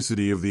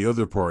authenticity of the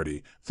other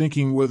party,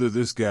 thinking whether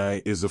this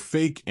guy is a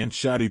fake and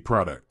shoddy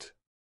product.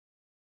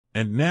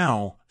 And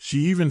now, she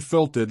even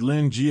felt that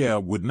Lin Jie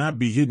would not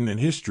be hidden in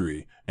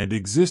history, and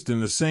exist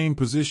in the same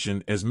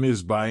position as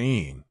Ms.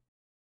 Bain.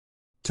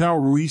 Tao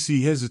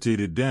Ruisi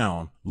hesitated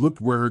down, looked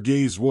where her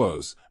gaze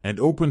was, and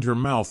opened her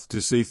mouth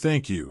to say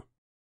thank you.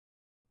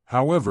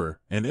 However,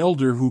 an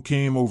elder who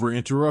came over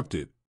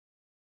interrupted.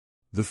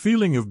 The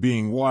feeling of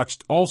being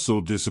watched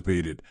also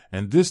dissipated,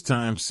 and this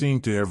time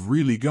seemed to have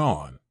really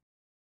gone.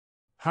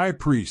 High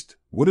Priest,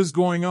 what is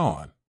going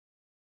on?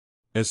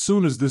 As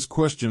soon as this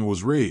question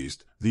was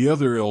raised, the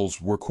other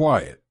elves were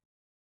quiet.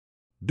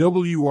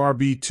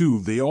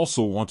 WRB2, they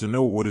also want to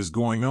know what is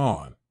going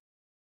on.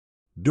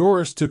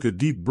 Doris took a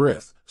deep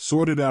breath,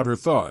 sorted out her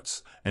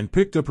thoughts, and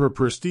picked up her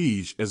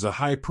prestige as a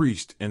high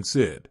priest and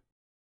said,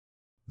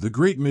 "The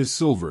great Miss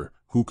Silver,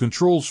 who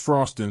controls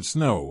frost and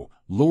snow,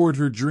 lowered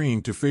her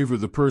dream to favor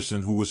the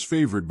person who was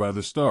favored by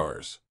the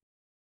stars.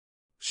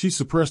 She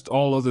suppressed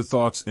all other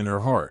thoughts in her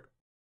heart.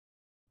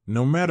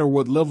 No matter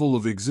what level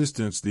of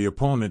existence the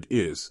opponent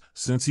is,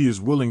 since he is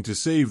willing to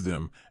save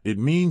them, it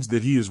means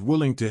that he is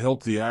willing to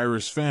help the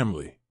Iris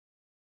family.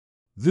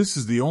 This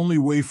is the only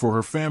way for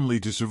her family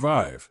to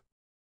survive.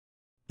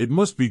 It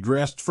must be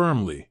grasped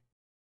firmly.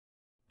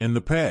 In the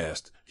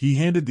past, he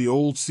handed the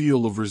old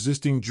seal of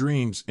resisting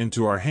dreams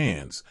into our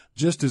hands,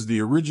 just as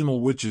the original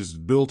witches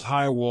built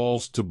high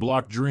walls to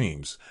block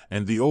dreams,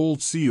 and the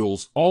old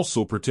seals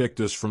also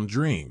protect us from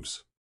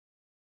dreams.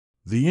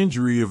 The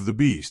injury of the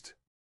beast.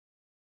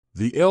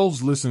 The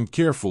elves listened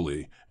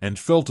carefully, and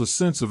felt a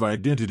sense of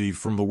identity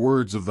from the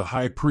words of the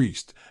high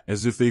priest,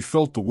 as if they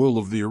felt the will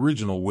of the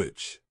original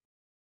witch.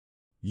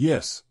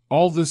 Yes,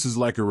 all this is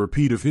like a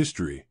repeat of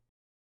history.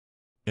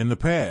 In the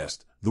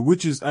past, the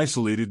witches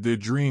isolated their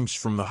dreams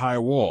from the high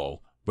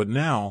wall, but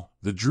now,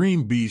 the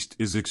dream beast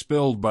is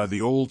expelled by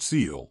the old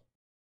seal.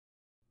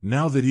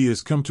 Now that he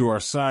has come to our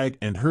side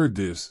and heard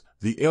this,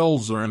 the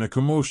elves are in a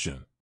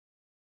commotion.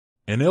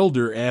 An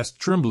elder asked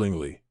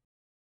tremblingly,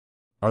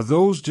 "Are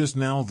those just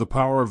now the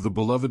power of the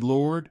beloved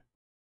Lord?"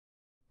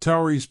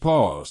 Tauris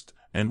paused,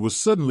 and was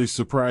suddenly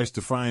surprised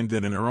to find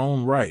that in her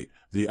own right,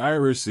 the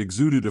iris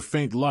exuded a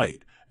faint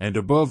light, and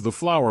above the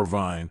flower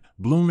vine,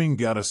 blooming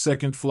got a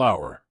second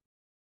flower.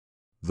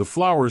 The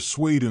flowers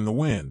swayed in the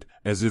wind,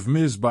 as if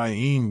Ms.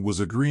 Bain was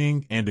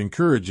agreeing and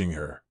encouraging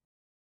her.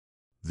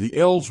 The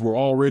elves were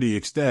already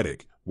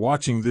ecstatic,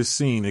 watching this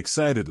scene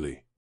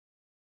excitedly.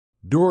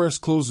 Doris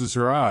closes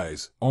her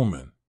eyes,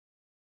 omen.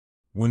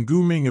 When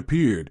Gu Ming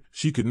appeared,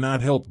 she could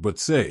not help but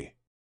say,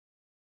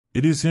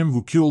 "It is him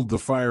who killed the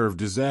fire of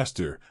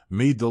disaster,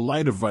 made the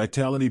light of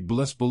vitality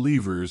bless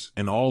believers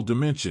in all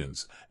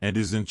dimensions, and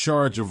is in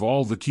charge of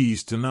all the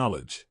keys to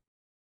knowledge.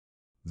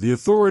 The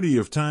authority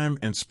of time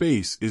and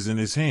space is in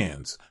his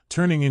hands,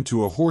 turning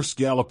into a horse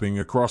galloping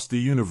across the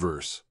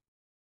universe.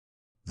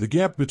 The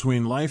gap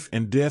between life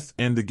and death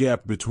and the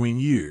gap between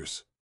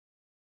years.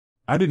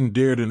 I didn't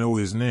dare to know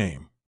his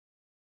name.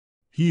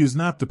 He is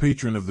not the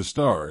patron of the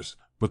stars,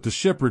 but the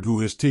shepherd who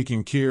has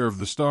taken care of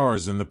the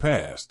stars in the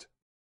past."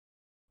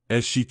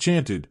 As she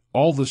chanted,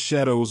 all the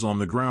shadows on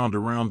the ground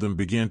around them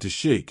began to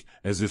shake,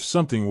 as if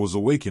something was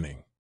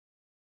awakening.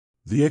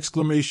 The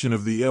exclamation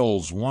of the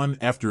elves one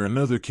after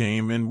another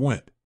came and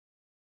went.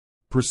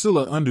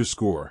 Priscilla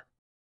 _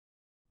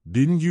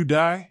 "Didn't you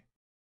die?"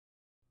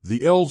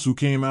 The elves who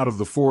came out of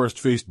the forest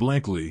faced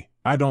blankly.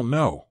 "I don't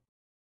know.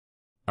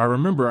 I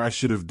remember I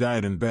should have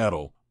died in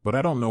battle, but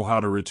I don't know how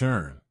to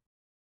return."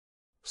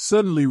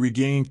 Suddenly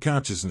regained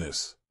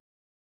consciousness.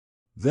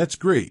 "That's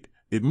great.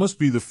 It must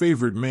be the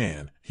favored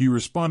man," he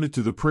responded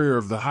to the prayer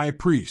of the high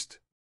priest.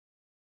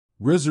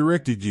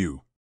 "Resurrected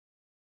you."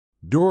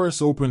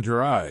 Doris opened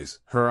her eyes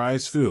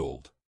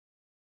filled.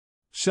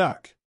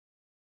 Shock.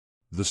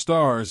 The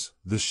stars,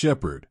 the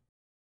shepherd.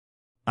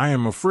 I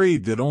am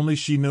afraid that only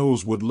she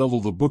knows what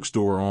level the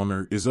bookstore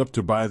owner is up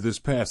to by this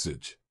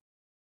passage.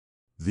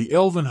 The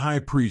elven high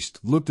priest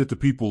looked at the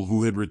people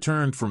who had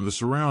returned from the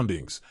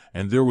surroundings,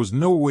 and there was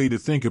no way to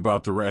think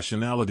about the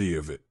rationality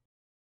of it.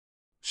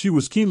 She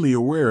was keenly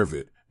aware of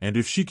it, and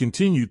if she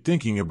continued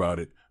thinking about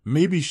it,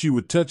 maybe she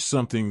would touch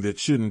something that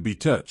shouldn't be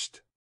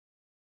touched.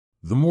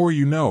 The more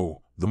you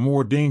know, the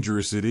more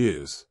dangerous it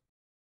is.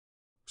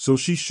 So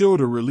she showed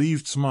a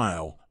relieved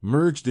smile,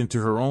 merged into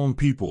her own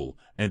people,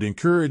 and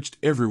encouraged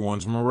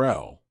everyone's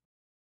morale.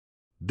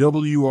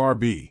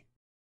 WRB.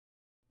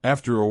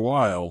 After a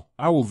while,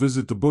 I will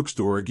visit the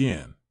bookstore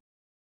again.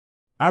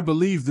 I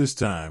believe this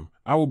time,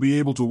 I will be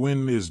able to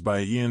win Ms.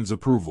 Bayen's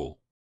approval.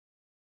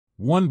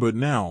 But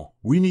now,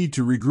 we need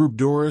to regroup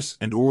Doris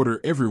and order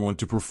everyone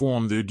to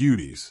perform their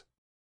duties.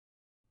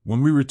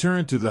 When we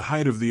returned to the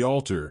height of the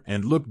altar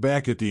and looked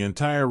back at the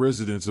entire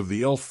residence of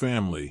the elf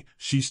family,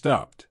 she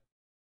stopped.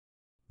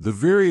 The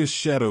various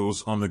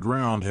shadows on the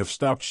ground have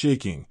stopped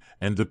shaking,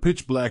 and the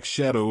pitch-black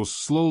shadows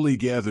slowly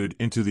gathered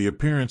into the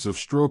appearance of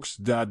strokes.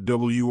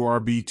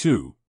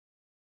 WRB2.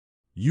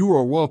 You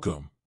are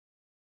welcome.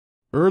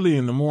 Early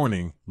in the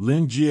morning,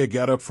 Lin Jie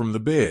got out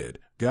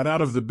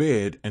of the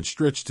bed and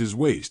stretched his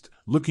waist,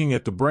 looking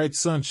at the bright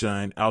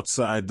sunshine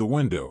outside the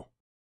window.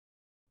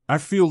 I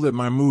feel that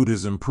my mood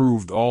has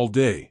improved all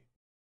day.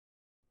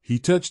 He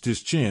touched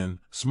his chin,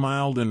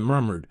 smiled and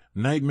murmured,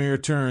 "Nightmare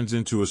turns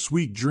into a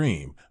sweet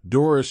dream.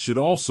 Doris should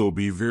also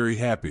be very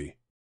happy."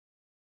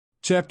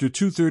 Chapter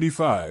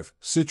 235,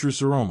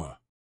 Citrus Aroma.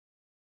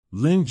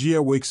 Lin Jie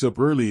wakes up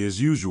early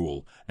as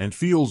usual, and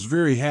feels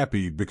very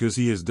happy because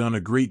he has done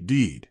a great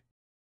deed.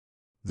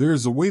 There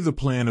is a way the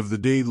plan of the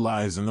day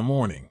lies in the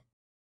morning.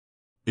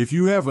 If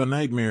you have a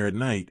nightmare at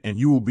night and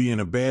you will be in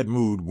a bad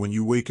mood when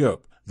you wake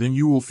up, then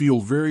you will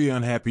feel very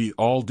unhappy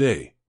all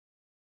day.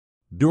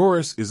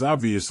 Doris is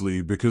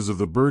obviously, because of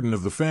the burden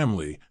of the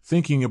family,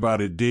 thinking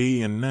about it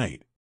day and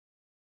night.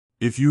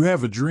 If you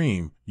have a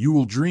dream, you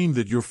will dream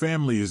that your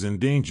family is in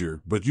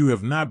danger, but you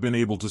have not been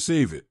able to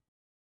save it.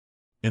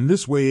 In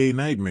this way, a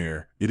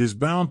nightmare, it is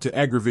bound to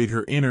aggravate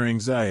her inner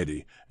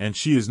anxiety, and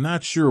she is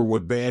not sure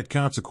what bad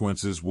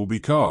consequences will be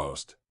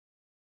caused.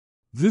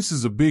 This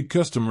is a big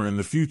customer in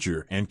the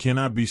future and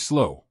cannot be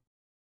slow.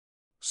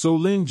 So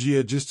Lin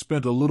Jie just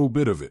spent a little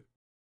bit of it.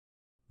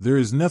 There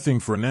is nothing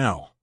for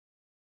now.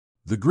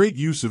 The great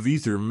use of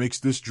ether makes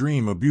this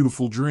dream a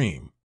beautiful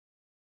dream.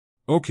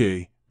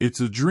 Okay,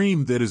 it's a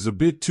dream that is a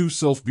bit too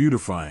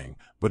self-beautifying,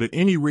 but at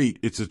any rate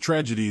it's a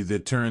tragedy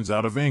that turns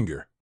out of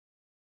anger.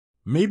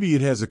 Maybe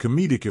it has a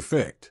comedic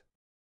effect.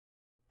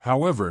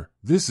 However,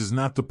 this is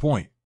not the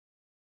point.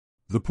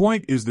 The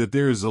point is that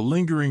there is a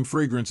lingering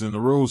fragrance in the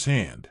rose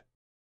hand.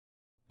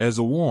 As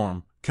a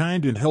warm,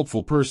 kind and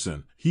helpful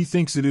person, he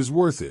thinks it is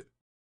worth it.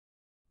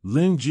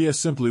 Lin Jie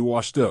simply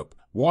washed up,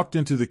 walked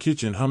into the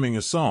kitchen humming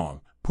a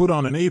song, put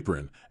on an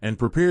apron, and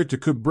prepared to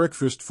cook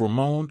breakfast for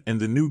Moan and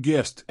the new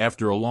guest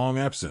after a long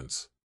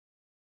absence.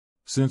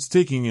 Since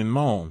taking in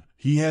Moan,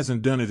 he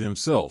hasn't done it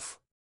himself.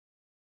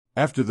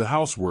 After the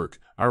housework,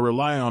 I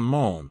rely on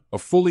Moan, a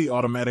fully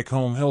automatic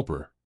home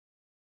helper.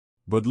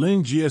 But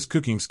Lin Jie's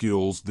cooking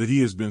skills that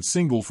he has been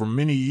single for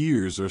many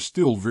years are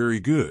still very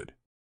good.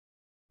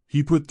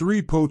 He put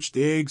 3 poached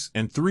eggs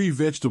and 3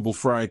 vegetable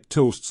fried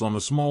toasts on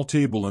a small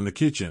table in the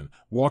kitchen,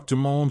 walked to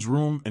Moan's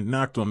room and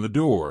knocked on the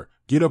door.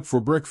 Get up for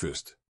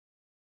breakfast.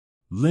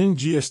 Lin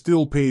Jie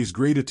still pays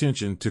great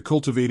attention to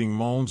cultivating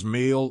Moan's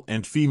male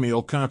and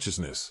female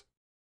consciousness.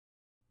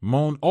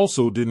 Moan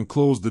also didn't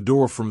close the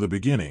door from the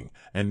beginning,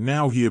 and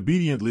now he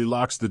obediently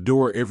locks the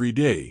door every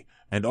day,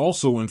 and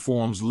also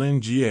informs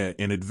Lin Jie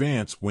in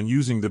advance when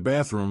using the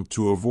bathroom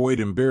to avoid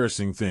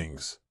embarrassing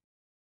things.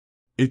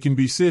 It can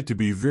be said to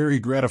be very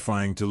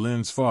gratifying to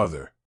Lin's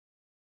father.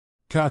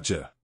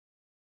 Gotcha.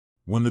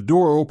 When the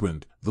door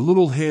opened, the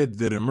little head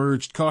that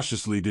emerged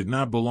cautiously did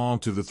not belong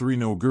to the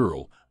 3-no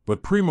girl,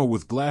 but Prima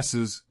with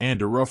glasses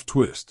and a rough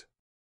twist.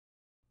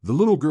 The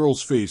little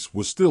girl's face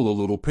was still a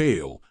little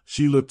pale,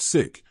 she looked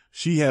sick,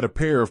 she had a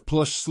pair of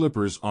plush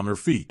slippers on her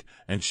feet,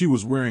 and she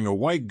was wearing a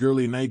white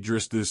girly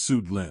nightdress that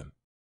suited Lin.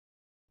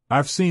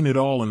 I've seen it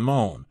all in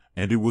Moan,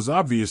 and it was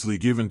obviously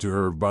given to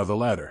her by the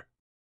latter.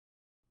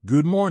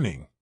 Good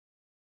morning.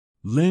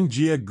 Lin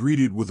Jie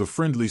greeted with a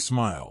friendly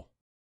smile.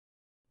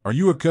 Are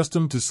you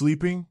accustomed to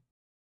sleeping?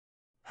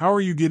 How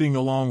are you getting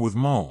along with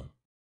Moan?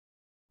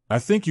 I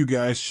think you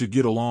guys should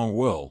get along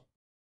well.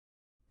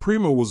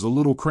 Prima was a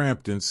little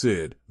cramped and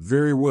said,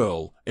 very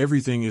well,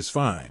 everything is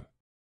fine.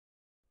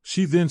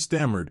 She then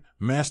stammered,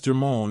 Master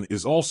Moan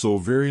is also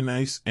very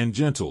nice and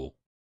gentle.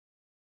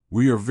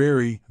 We are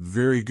very,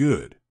 very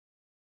good.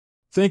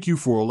 Thank you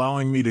for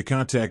allowing me to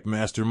contact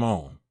Master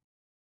Moan.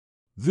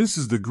 This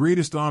is the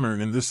greatest honor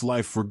in this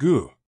life for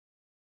Gu.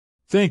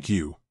 Thank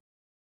you.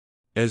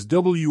 As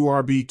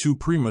WRB2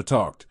 Prima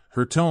talked,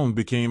 her tone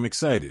became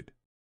excited.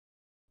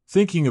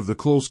 Thinking of the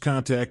close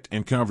contact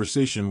and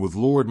conversation with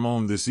Lord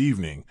Moan this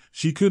evening,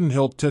 she couldn't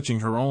help touching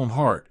her own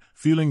heart,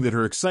 feeling that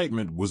her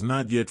excitement was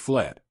not yet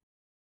flat.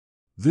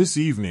 This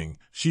evening,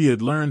 she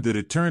had learned that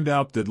it turned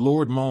out that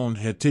Lord Moan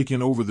had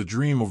taken over the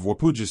dream of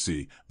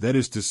Wapujasi, that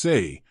is to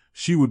say,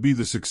 she would be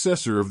the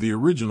successor of the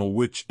original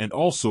witch and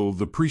also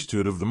the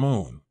priesthood of the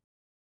moon.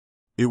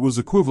 It was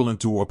equivalent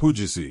to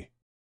Wapujasi.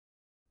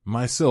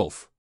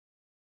 Myself.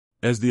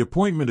 As the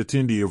appointment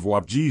attendee of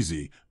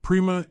Wapjizi,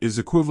 Prima is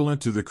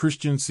equivalent to the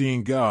Christian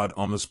seeing God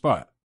on the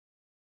spot.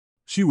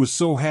 She was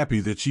so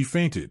happy that she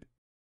fainted.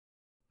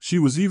 She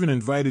was even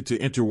invited to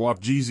enter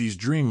Wapjizi's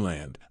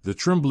dreamland, the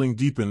trembling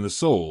deep in the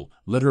soul,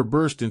 let her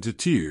burst into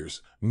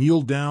tears,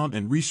 kneel down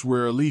and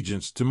re-swear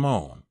allegiance to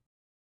Moan.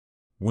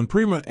 When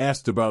Prima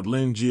asked about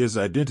Lin Jie's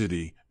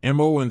identity,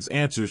 Moan's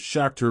answer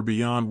shocked her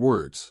beyond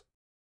words.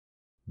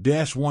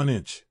 -1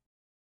 inch.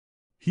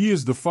 He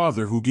is the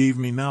father who gave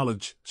me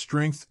knowledge,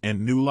 strength,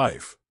 and new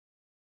life.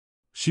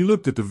 She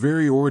looked at the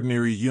very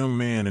ordinary young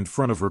man in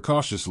front of her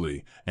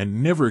cautiously,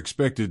 and never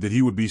expected that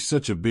he would be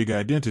such a big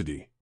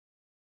identity.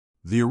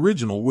 The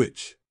original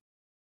witch.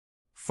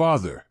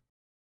 Father.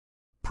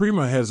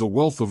 Prima has a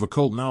wealth of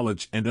occult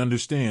knowledge and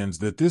understands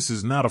that this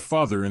is not a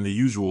father in the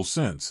usual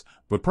sense,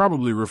 but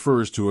probably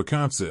refers to a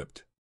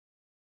concept.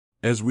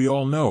 As we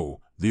all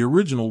know, the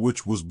original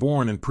witch was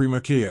born in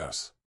Prima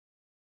chaos.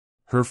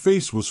 Her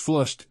face was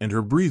flushed and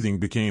her breathing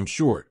became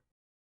short.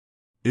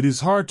 It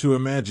is hard to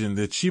imagine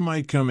that she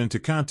might come into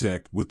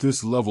contact with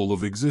this level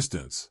of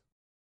existence.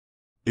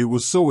 It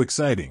was so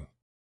exciting.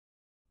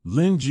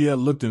 Lin Jie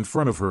looked in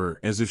front of her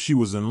as if she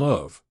was in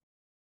love.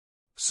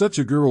 Such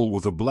a girl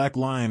with a black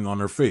line on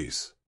her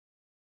face.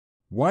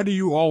 Why do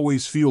you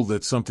always feel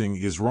that something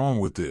is wrong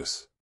with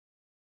this?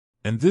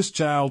 And this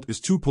child is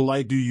too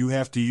polite. Do you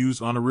have to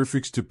use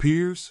honorifics to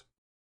peers?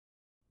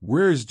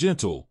 Where is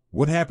gentle?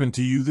 What happened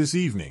to you this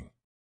evening?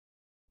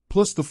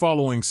 Plus the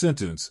following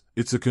sentence,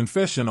 it's a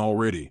confession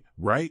already,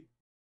 right?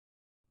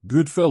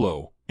 Good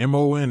fellow,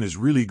 Mon is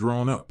really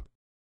grown up.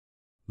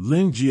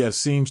 Lin Jie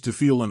seems to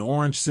feel an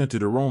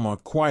orange-scented aroma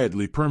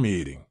quietly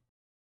permeating.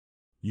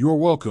 You're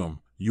welcome,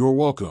 you're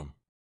welcome.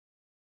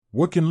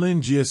 What can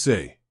Lin Jie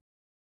say?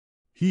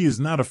 He is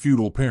not a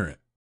feudal parent.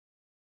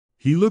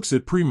 He looks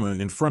at Prima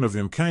in front of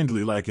him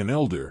kindly like an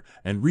elder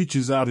and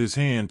reaches out his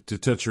hand to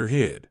touch her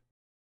head.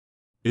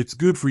 It's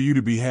good for you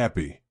to be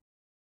happy.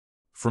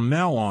 From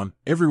now on,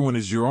 everyone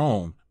is your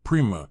own,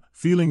 Prima,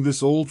 feeling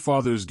this old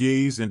father's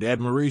gaze and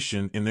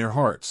admiration in their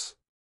hearts.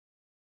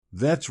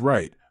 That's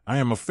right, I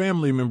am a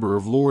family member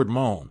of Lord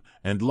Moan,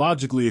 and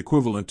logically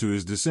equivalent to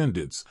his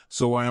descendants,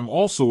 so I am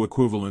also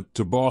equivalent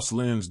to Boss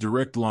Lin's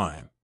direct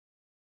line.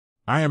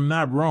 I am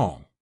not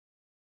wrong.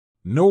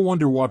 No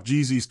wonder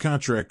Wapjizi's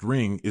contract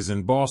ring is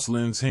in Boss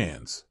Lin's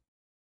hands.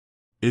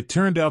 It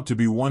turned out to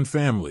be one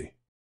family.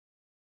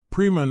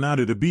 Prima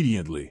nodded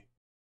obediently.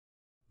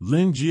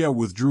 Lin Jie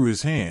withdrew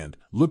his hand,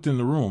 looked in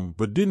the room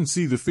but didn't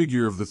see the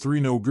figure of the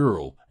 3-no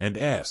girl, and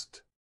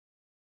asked,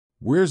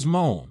 "Where's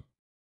Moan?"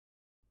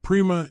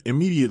 Prima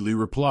immediately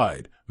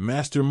replied,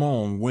 "Master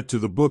Moan went to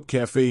the book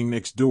cafe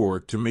next door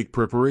to make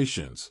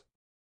preparations.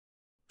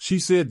 She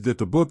said that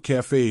the book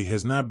cafe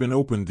has not been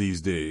opened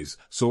these days,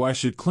 so I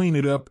should clean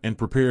it up and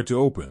prepare to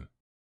open.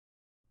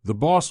 The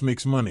boss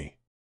makes money."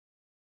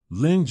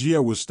 Lin Jie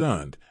was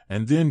stunned,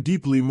 and then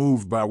deeply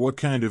moved by what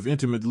kind of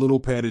intimate little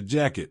padded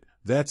jacket,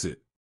 that's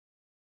it.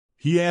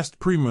 He asked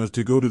Prima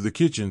to go to the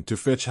kitchen to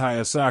fetch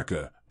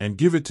Hayasaka, and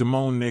give it to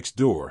Moan next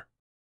door.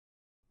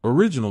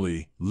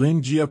 Originally,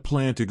 Lin Jie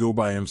planned to go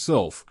by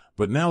himself,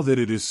 but now that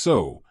it is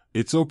so,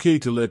 it's okay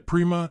to let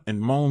Prima and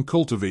Moan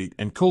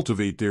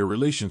cultivate their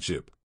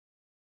relationship.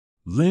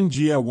 Lin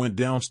Jie went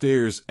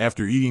downstairs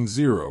after eating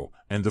 0,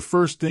 and the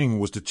first thing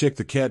was to check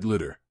the cat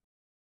litter.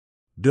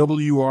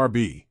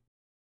 WRB.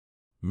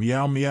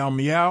 Meow meow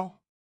meow.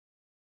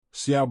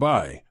 Xiao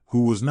Bai,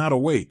 who was not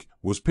awake,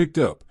 was picked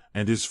up,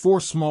 and his 4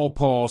 small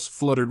paws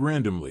fluttered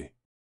randomly.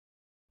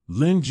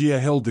 Lin Jie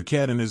held the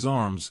cat in his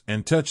arms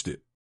and touched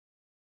it.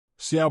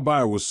 Xiao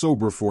Bai was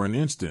sober for an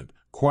instant,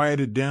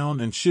 quieted down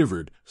and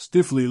shivered,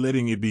 stiffly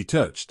letting it be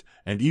touched,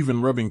 and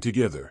even rubbing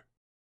together.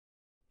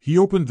 He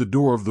opened the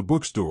door of the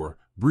bookstore,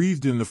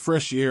 breathed in the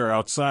fresh air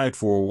outside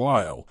for a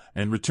while,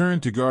 and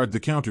returned to guard the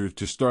counter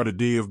to start a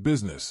day of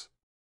business.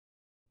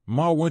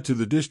 Ma went to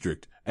the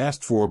district,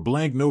 asked for a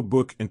blank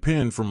notebook and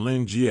pen from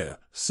Lin Jie,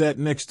 sat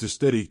next to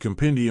steady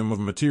compendium of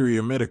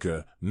materia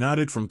medica,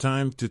 nodded from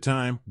time to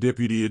time,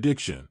 deputy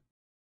addiction.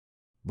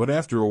 But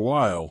after a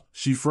while,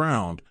 she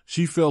frowned,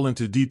 she fell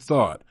into deep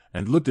thought,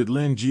 and looked at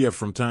Lin Jie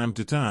from time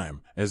to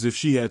time, as if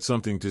she had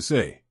something to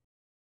say.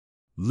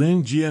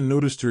 Lin Jie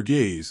noticed her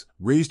gaze,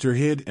 raised her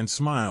head and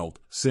smiled,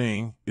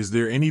 saying, "Is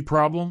there any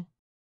problem?"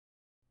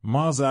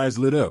 Ma's eyes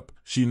lit up,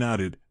 she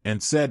nodded,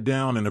 and sat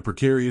down in a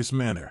precarious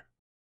manner.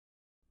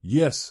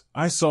 "Yes,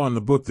 I saw in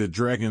the book that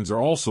dragons are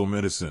also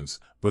medicines,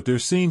 but there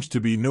seems to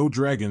be no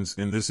dragons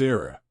in this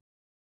era."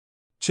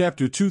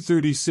 Chapter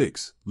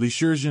 236,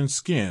 Lishurgian's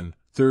Skin,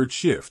 Third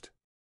Shift.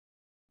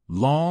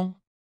 Long?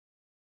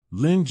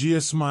 Lin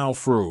Jie's smile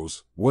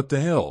froze. What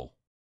the hell?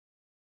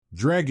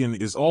 Dragon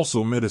is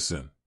also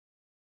medicine.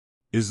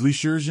 Is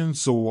Lishurgian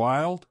so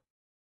wild?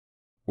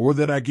 Or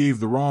that I gave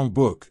the wrong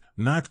book,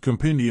 not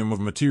Compendium of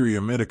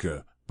Materia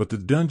Medica, but the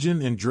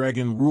Dungeon and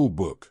Dragon Rule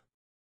Book.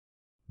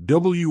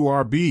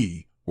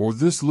 WRB, or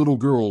this little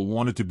girl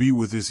wanted to be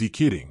with, is he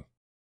kidding?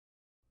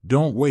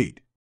 Don't wait.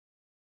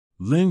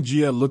 Lin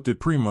Jie looked at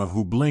Prima,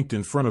 who blinked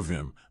in front of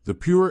him. The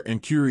pure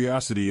and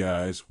curiosity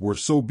eyes were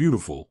so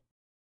beautiful.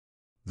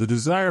 The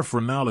desire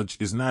for knowledge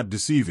is not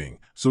deceiving,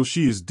 so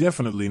she is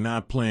definitely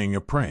not playing a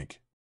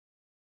prank.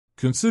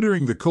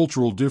 Considering the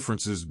cultural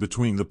differences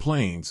between the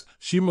planes,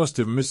 she must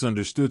have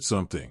misunderstood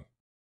something.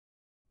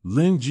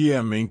 Lin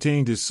Jie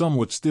maintained his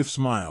somewhat stiff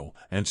smile,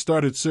 and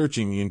started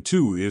searching in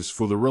 2is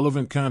for the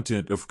relevant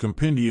content of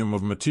Compendium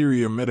of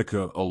Materia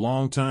Medica a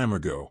long time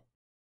ago.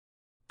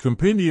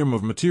 Compendium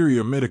of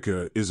Materia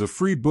Medica is a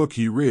free book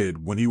he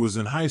read when he was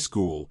in high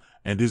school,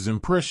 and his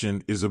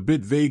impression is a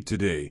bit vague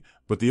today,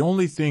 but the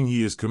only thing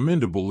he is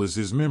commendable is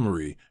his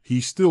memory. He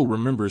still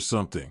remembers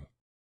something.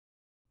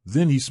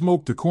 Then he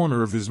smoked the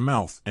corner of his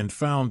mouth and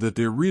found that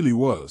there really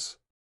was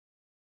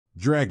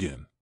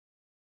dragon.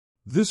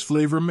 This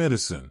flavor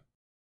medicine.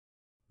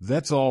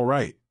 That's all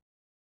right.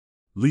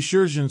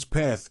 Lishurgian's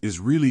path is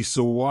really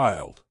so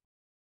wild.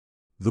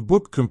 The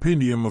book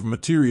Compendium of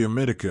Materia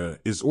Medica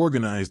is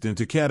organized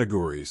into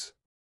categories.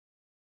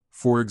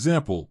 For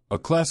example, a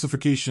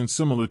classification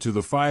similar to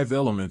the 5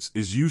 elements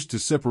is used to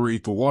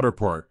separate the water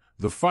part,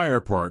 the fire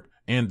part,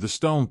 and the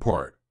stone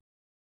part.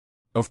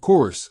 Of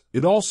course,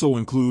 it also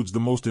includes the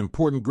most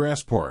important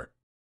grass part.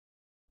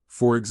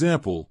 For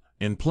example,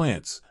 in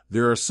plants,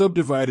 there are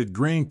subdivided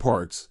grain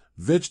parts,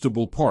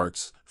 vegetable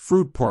parts,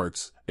 fruit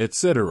parts,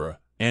 etc.,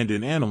 and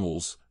in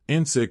animals,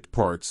 insect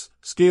parts,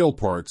 scale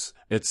parts,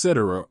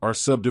 etc. are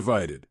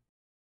subdivided.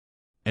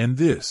 And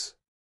this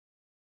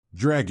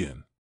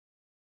dragon,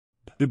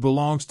 it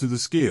belongs to the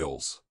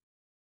scales.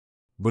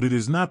 But it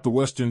is not the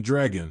Western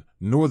dragon,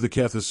 nor the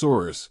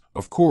Cathosaurus.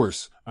 Of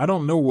course, I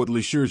don't know what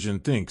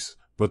Lishurgian thinks,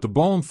 but the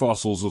bone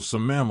fossils of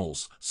some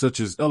mammals,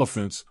 such as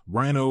elephants,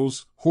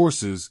 rhinos,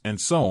 horses,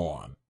 and so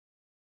on.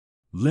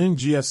 Lin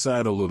Jie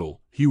sighed a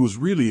little. He was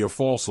really a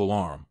false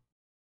alarm.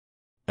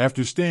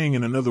 After staying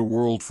in another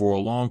world for a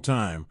long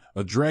time,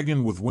 a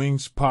dragon with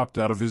wings popped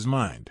out of his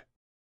mind.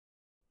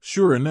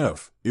 Sure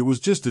enough, it was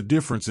just a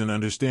difference in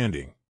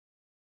understanding.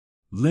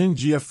 Lin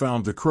Jie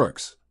found the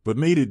crux, but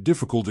made it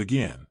difficult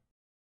again.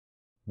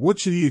 What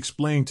should he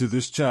explain to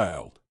this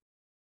child?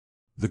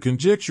 The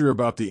conjecture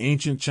about the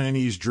ancient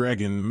Chinese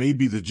dragon may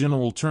be the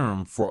general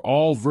term for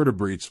all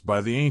vertebrates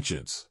by the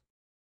ancients.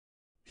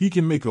 He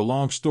can make a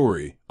long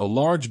story, a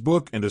large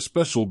book and a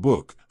special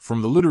book,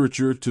 from the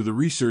literature to the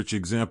research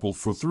example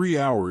for 3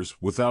 hours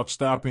without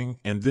stopping,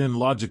 and then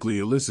logically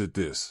elicit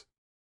this.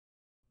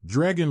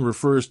 Dragon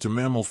refers to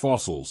mammal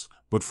fossils,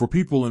 but for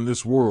people in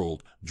this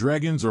world,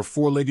 dragons are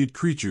four-legged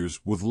creatures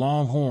with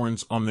long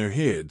horns on their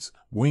heads,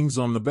 wings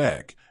on the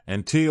back,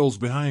 and tails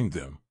behind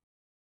them.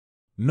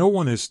 No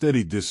one has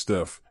studied this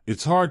stuff,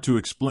 it's hard to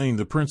explain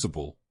the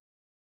principle.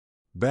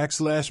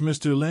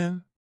 Mr.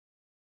 Lin?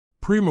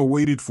 Prima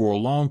waited for a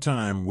long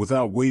time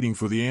without waiting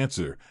for the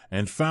answer,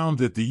 and found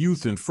that the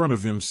youth in front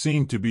of him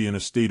seemed to be in a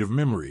state of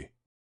memory.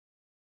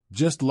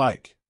 Just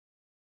like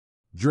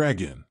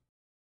dragon.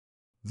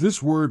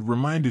 This word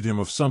reminded him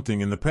of something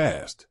in the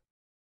past.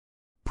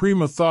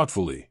 Prima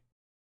thoughtfully.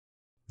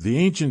 The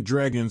ancient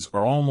dragons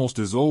are almost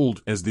as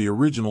old as the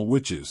original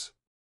witches.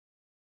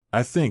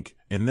 I think,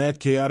 in that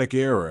chaotic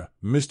era,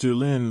 Mr.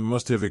 Lin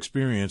must have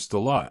experienced a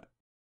lot.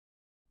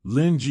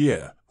 Lin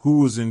Jie, who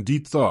was in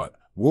deep thought,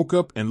 woke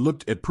up and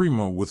looked at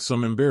Prima with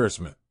some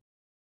embarrassment.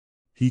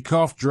 He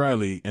coughed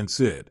dryly and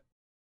said,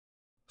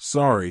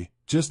 "Sorry,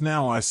 just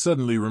now I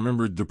suddenly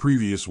remembered the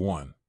previous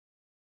one."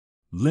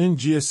 Lin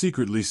Jie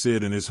secretly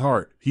said in his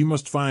heart he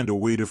must find a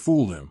way to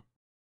fool him.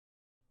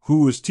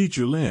 Who is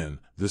Teacher Lin,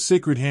 the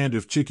sacred hand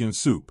of chicken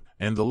soup,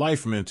 and the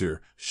life mentor,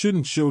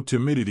 shouldn't show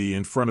timidity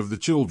in front of the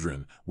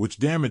children, which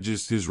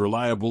damages his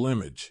reliable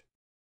image.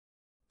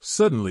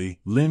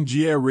 Suddenly, Lin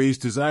Jie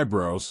raised his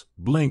eyebrows,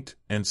 blinked,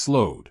 and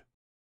slowed.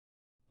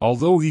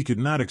 Although he could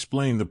not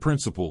explain the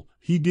principle,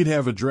 he did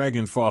have a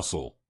dragon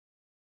fossil.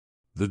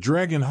 The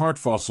dragon heart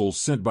fossil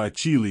sent by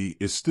Chile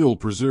is still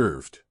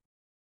preserved.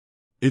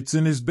 It's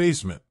in his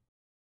basement.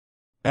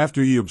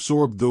 After he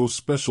absorbed those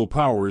special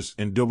powers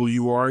in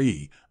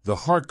WRE, the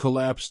heart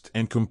collapsed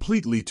and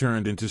completely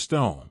turned into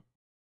stone.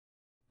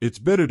 It's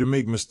better to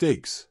make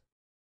mistakes.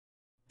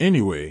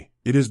 Anyway,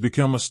 it has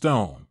become a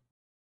stone.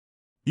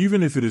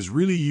 Even if it is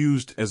really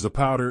used as a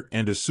powder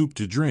and a soup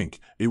to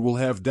drink, it will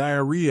have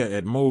diarrhea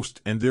at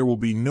most and there will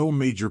be no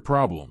major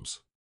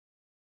problems.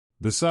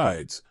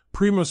 Besides,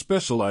 Prima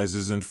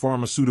specializes in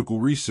pharmaceutical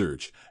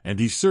research, and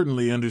he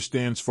certainly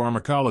understands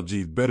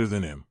pharmacology better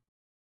than him.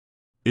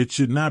 It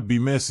should not be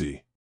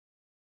messy.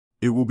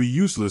 It will be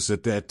useless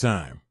at that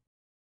time.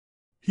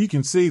 He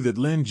can say that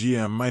Lin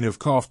Jie might have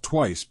coughed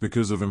twice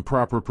because of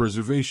improper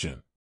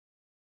preservation.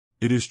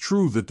 It is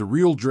true that the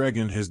real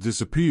dragon has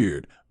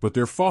disappeared, but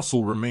their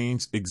fossil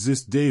remains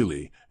exist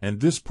daily,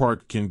 and this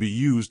part can be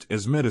used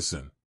as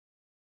medicine.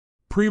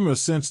 Prima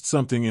sensed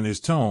something in his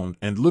tone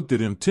and looked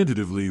at him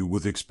tentatively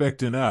with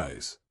expectant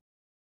eyes.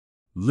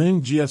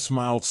 Lin Jie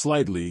smiled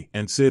slightly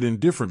and said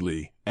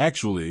indifferently,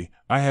 "Actually,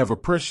 I have a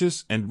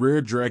precious and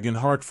rare dragon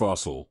heart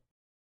fossil.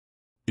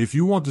 If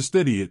you want to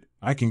study it,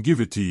 I can give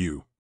it to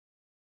you.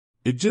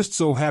 It just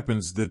so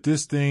happens that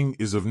this thing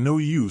is of no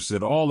use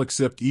at all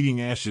except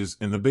eating ashes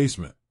in the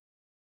basement.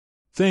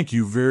 Thank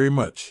you very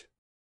much.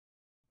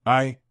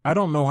 I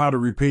don't know how to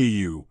repay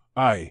you,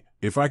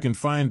 if I can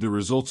find the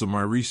results of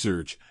my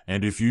research,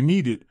 and if you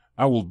need it,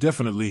 I will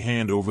definitely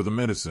hand over the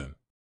medicine."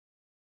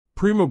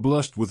 Prima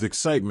blushed with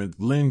excitement.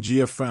 Lin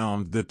Jie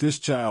found that this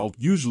child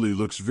usually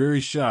looks very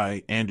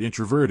shy and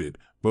introverted,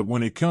 but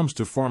when it comes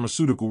to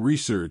pharmaceutical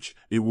research,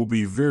 it will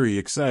be very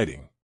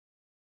exciting.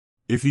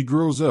 If he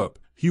grows up,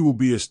 he will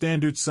be a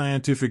standard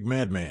scientific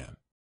madman.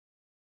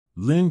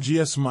 Lin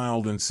Jie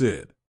smiled and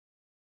said,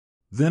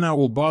 "Then I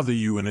will bother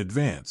you in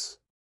advance."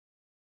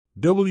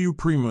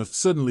 Prima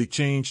suddenly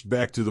changed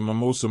back to the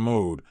mimosa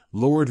mode,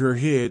 lowered her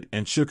head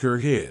and shook her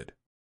head.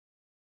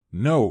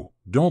 "No,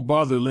 don't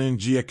bother," Lin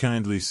Jie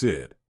kindly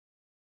said.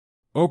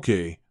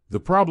 "Okay, the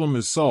problem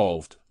is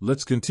solved,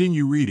 let's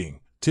continue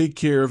reading, take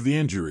care of the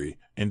injury,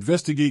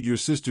 investigate your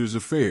sister's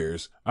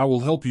affairs, I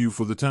will help you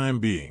for the time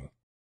being."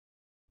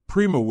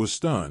 Prima was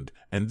stunned,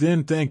 and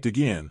then thanked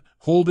again,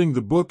 holding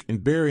the book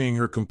and burying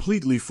her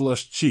completely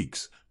flushed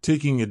cheeks,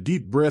 taking a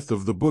deep breath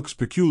of the book's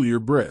peculiar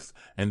breath,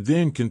 and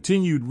then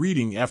continued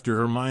reading after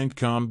her mind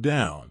calmed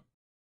down.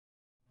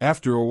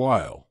 After a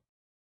while,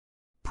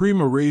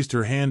 Prima raised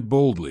her hand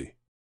boldly.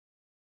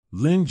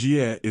 "Lin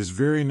Jie is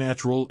very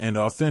natural and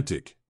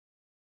authentic.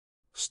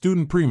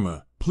 Student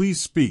Prima, please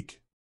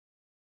speak."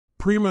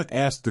 Prima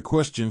asked the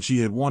question she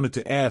had wanted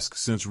to ask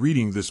since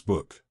reading this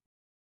book.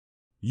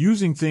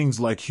 Using things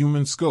like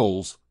human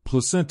skulls,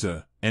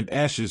 placenta, and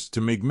ashes to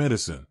make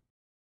medicine.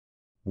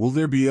 Will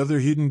there be other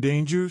hidden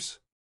dangers?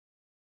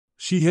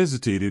 She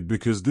hesitated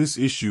because this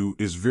issue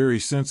is very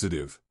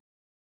sensitive.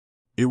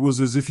 It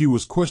was as if he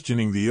was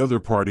questioning the other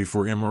party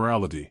for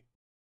immorality.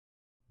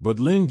 But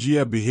Lin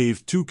Jie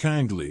behaved too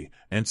kindly,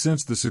 and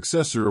since the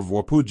successor of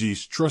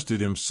Wapujis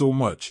trusted him so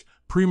much,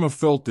 Prima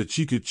felt that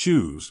she could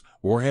choose,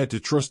 or had to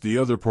trust the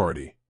other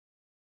party.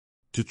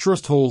 To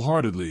trust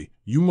wholeheartedly,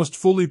 you must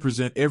fully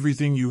present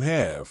everything you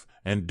have,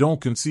 and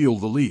don't conceal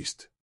the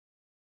least.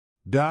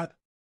 Lin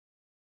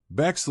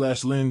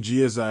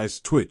Jie's eyes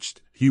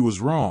twitched. He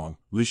was wrong.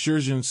 Li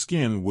Shizhen's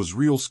skin was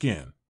real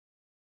skin.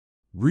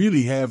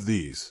 Really have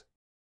these.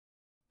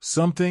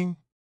 Something?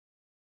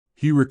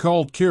 He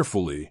recalled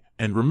carefully,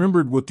 and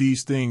remembered what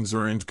these things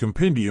are in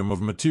Compendium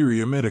of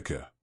Materia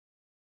Medica.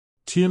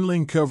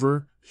 Tianling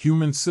cover,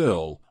 human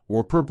cell,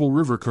 or purple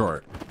river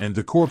cart, and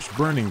the corpse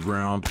burning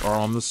ground are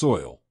on the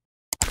soil.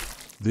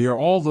 They are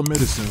all the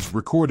medicines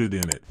recorded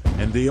in it,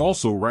 and they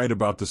also write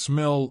about the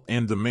smell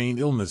and the main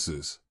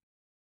illnesses.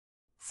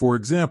 For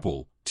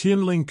example,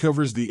 Tianling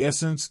covers the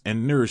essence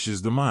and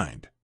nourishes the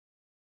mind.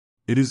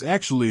 It is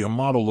actually a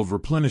model of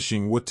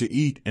replenishing what to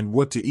eat and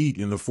what to eat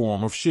in the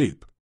form of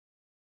shape.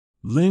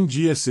 Lin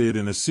Jie said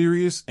in a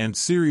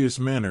serious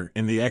manner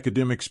in the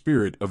academic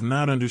spirit of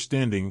not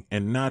understanding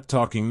and not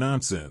talking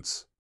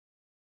nonsense.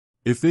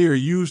 If they are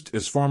used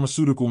as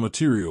pharmaceutical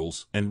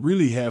materials and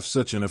really have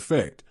such an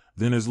effect,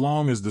 then as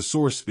long as the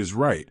source is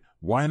right,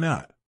 why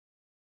not?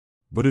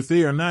 But if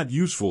they are not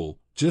useful,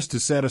 just to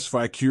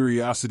satisfy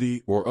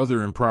curiosity or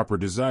other improper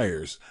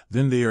desires,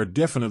 then they are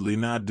definitely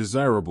not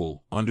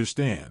desirable,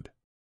 understand?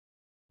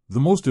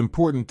 The most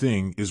important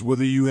thing is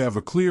whether you have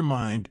a clear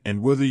mind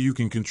and whether you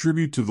can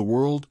contribute to the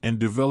world and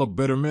develop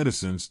better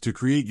medicines to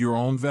create your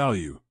own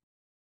value.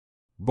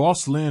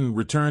 Boss Lin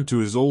returned to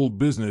his old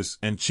business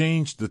and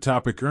changed the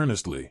topic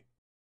earnestly.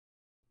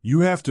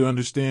 You have to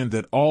understand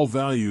that all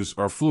values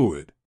are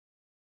fluid.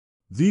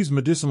 These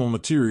medicinal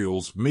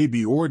materials may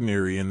be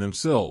ordinary in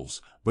themselves,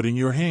 but in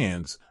your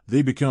hands,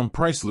 they become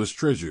priceless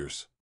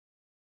treasures.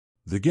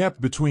 The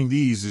gap between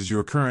these is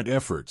your current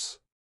efforts.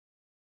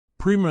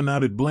 Prima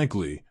nodded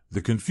blankly,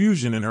 the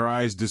confusion in her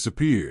eyes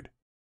disappeared.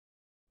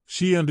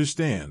 She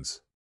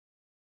understands.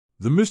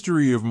 The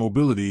mystery of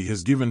mobility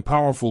has given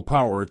powerful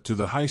power to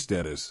the high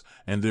status,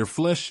 and their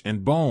flesh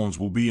and bones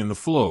will be in the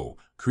flow,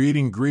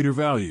 creating greater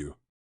value.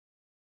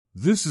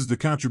 This is the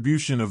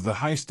contribution of the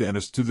high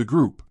status to the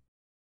group.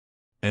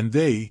 And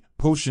they,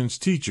 Potion's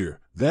teacher,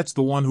 that's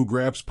the one who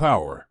grabs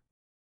power.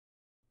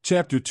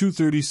 Chapter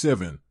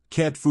 237,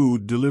 Cat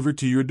Food Delivered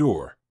to Your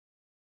Door.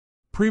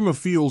 Prima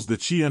feels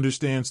that she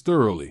understands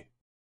thoroughly.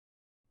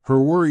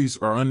 Her worries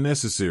are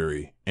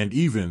unnecessary, and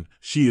even,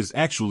 she is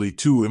actually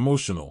too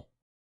emotional.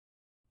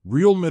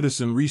 Real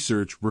medicine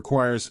research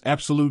requires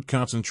absolute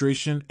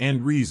concentration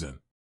and reason.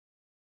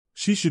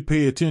 She should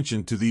pay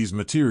attention to these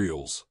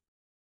materials.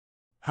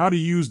 How to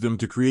use them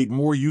to create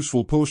more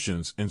useful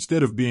potions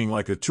instead of being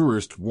like a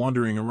tourist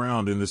wandering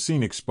around in the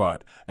scenic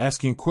spot,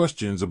 asking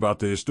questions about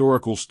the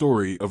historical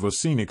story of a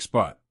scenic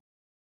spot.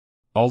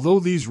 Although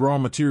these raw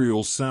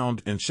materials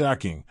sound and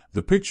shocking,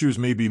 the pictures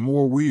may be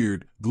more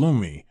weird,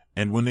 gloomy,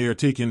 and when they are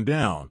taken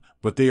down,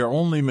 but they are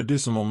only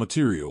medicinal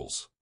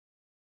materials.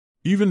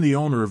 Even the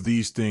owner of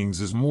these things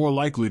is more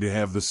likely to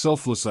have the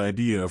selfless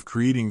idea of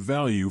creating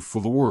value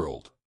for the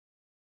world.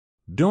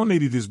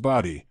 Donated his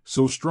body,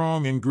 so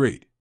strong and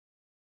great.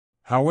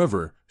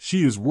 However,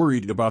 she is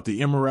worried about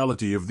the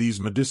immorality of these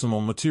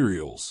medicinal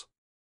materials.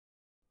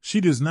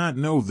 She does not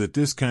know that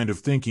this kind of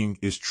thinking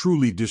is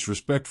truly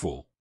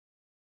disrespectful.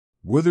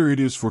 Whether it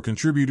is for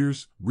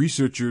contributors,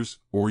 researchers,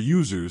 or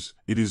users,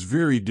 it is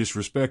very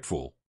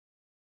disrespectful.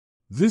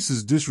 This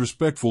is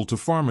disrespectful to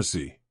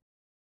pharmacy.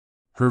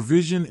 Her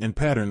vision and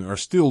pattern are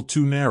still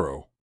too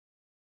narrow.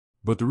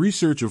 But the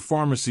research of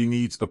pharmacy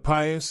needs a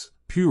pious,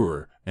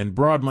 pure, and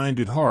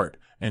broad-minded heart,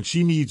 and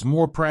she needs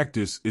more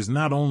practice is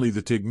not only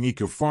the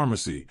technique of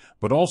pharmacy,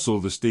 but also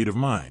the state of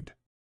mind.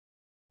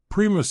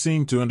 Prima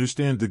seemed to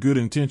understand the good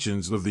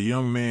intentions of the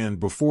young man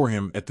before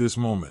him at this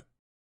moment.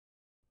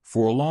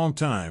 For a long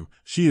time,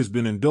 she has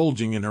been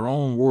indulging in her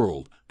own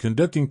world,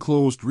 conducting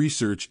closed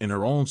research in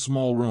her own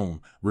small room,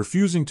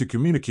 refusing to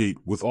communicate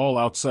with all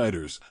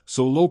outsiders,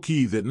 so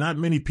low-key that not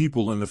many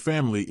people in the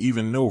family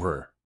even know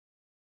her.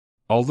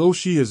 Although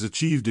she has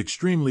achieved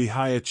extremely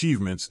high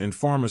achievements in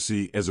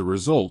pharmacy as a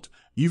result,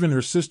 even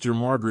her sister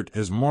Margaret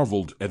has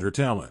marveled at her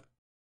talent,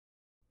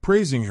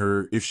 praising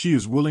her. If she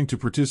is willing to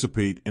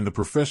participate in the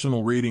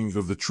professional rating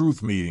of the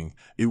truth meeting,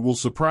 it will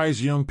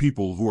surprise young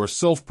people who are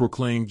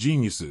self-proclaimed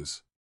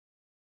geniuses.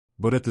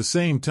 But at the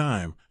same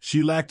time,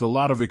 she lacked a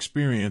lot of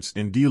experience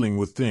in dealing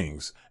with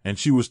things, and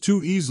she was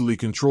too easily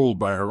controlled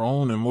by her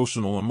own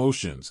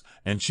emotions,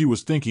 and she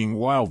was thinking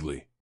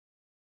wildly.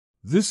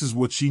 This is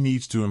what she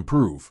needs to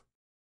improve.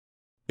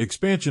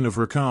 Expansion of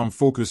her calm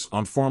focus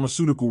on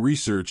pharmaceutical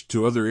research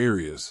to other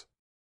areas.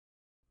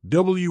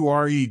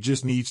 WRE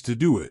just needs to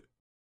do it.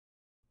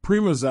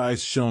 Prima's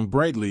eyes shone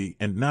brightly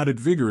and nodded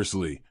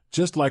vigorously,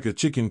 just like a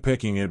chicken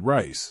pecking at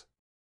rice.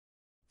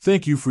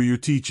 Thank you for your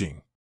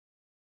teaching.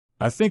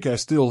 I think I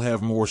still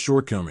have more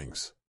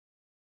shortcomings.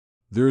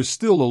 There is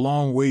still a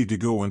long way to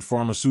go in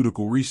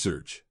pharmaceutical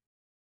research.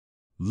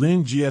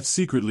 Lin Jie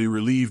secretly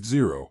relieved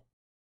Zero.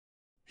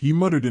 He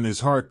muttered in his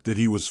heart that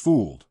he was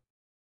fooled.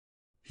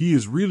 He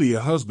is really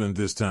a husband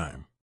this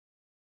time.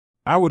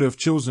 I would have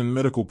chosen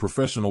medical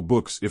professional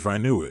books if I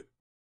knew it.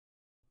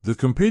 The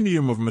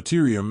Compendium of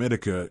Materia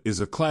Medica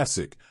is a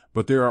classic,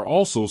 but there are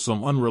also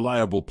some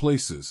unreliable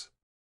places.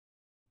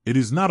 It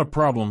is not a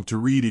problem to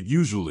read it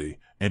usually,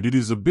 and it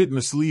is a bit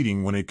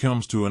misleading when it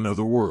comes to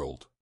another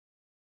world.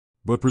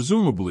 But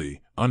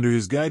presumably, under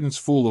his guidance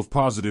full of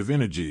positive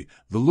energy,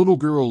 the little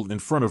girl in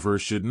front of her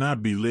should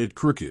not be led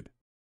crooked.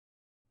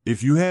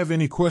 If you have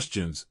any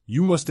questions,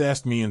 you must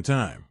ask me in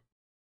time.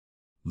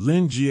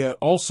 Lin Jie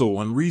also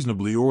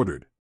unreasonably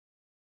ordered.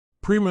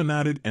 Prima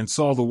nodded and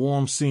saw the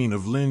warm scene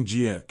of Lin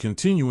Jie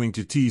continuing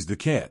to tease the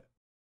cat.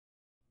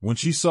 When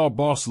she saw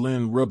Boss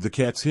Lin rub the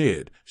cat's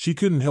head, she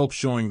couldn't help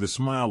showing the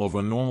smile of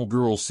a normal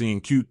girl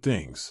seeing cute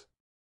things.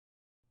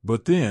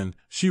 But then,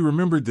 she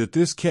remembered that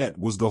this cat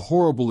was the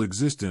horrible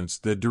existence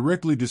that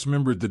directly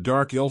dismembered the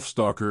dark elf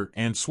stalker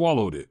and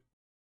swallowed it.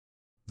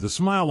 The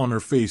smile on her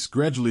face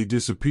gradually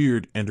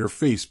disappeared and her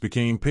face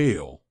became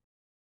pale.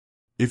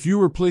 If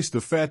you replace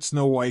the fat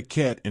snow-white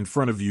cat in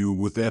front of you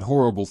with that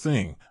horrible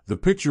thing, the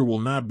picture will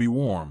not be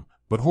warm,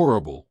 but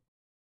horrible.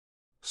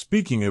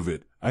 Speaking of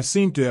it, I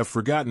seem to have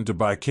forgotten to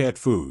buy cat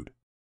food.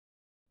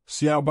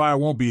 Xiao Bai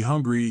won't be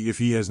hungry if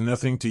he has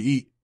nothing to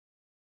eat.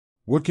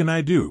 What can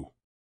I do?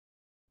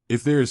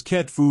 If there is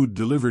cat food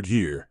delivered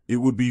here, it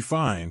would be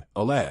fine,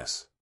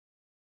 alas.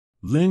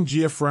 Lin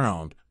Jie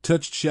frowned,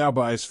 touched Xiao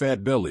Bai's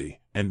fat belly,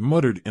 and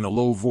muttered in a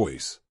low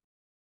voice.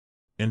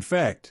 In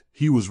fact,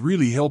 he was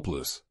really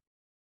helpless.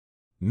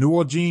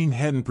 Nuojin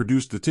hadn't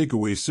produced the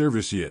takeaway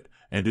service yet,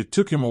 and it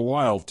took him a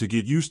while to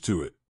get used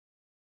to it.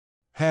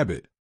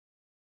 Habit.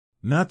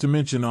 Not to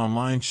mention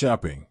online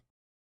shopping.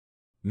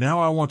 Now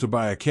I want to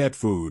buy a cat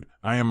food.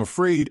 I am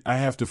afraid I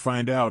have to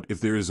find out if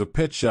there is a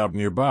pet shop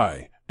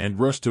nearby, and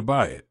rush to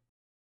buy it.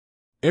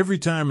 Every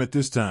time at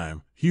this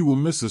time, he will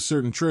miss a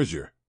certain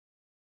treasure.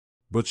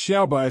 But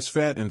Xiao Bai's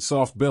fat and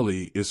soft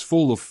belly is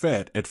full of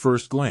fat at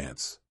first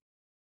glance.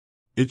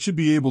 It should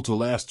be able to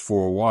last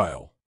for a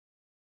while.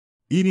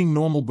 Eating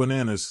normal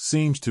bananas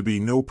seems to be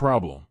no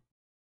problem.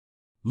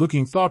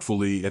 Looking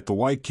thoughtfully at the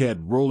white cat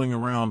rolling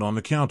around on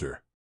the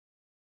counter.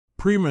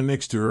 Prima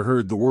next to her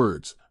heard the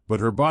words, but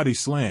her body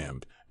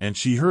slammed, and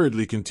she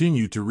hurriedly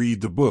continued to read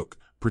the book,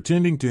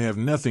 pretending to have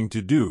nothing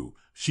to do.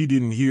 She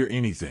didn't hear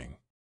anything.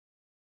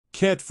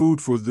 Cat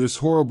food for this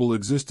horrible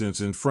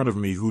existence in front of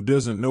me who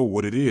doesn't know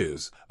what it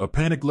is. A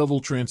panic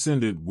level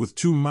transcended with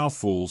 2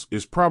 mouthfuls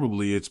is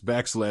probably its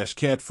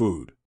 /cat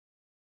food.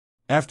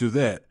 After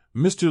that,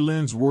 Mr.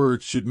 Lin's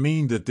words should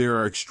mean that there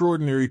are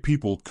extraordinary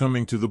people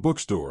coming to the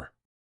bookstore.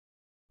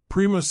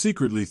 Prima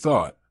secretly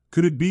thought,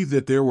 could it be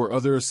that there were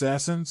other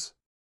assassins?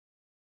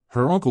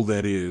 Her uncle,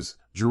 that is,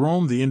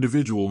 Jerome the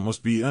individual,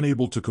 must be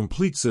unable to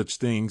complete such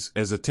things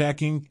as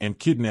attacking and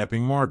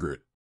kidnapping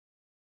Margaret.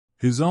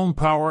 His own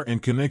power and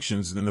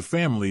connections in the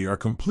family are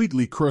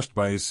completely crushed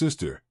by his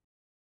sister.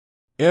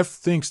 F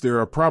thinks there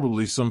are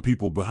probably some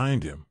people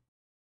behind him.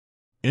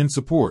 In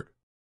support.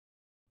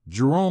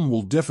 Jerome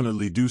will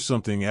definitely do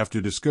something after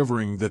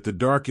discovering that the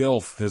Dark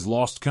Elf has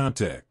lost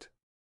contact.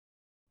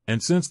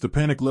 And since the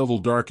panic-level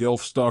Dark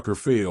Elf stalker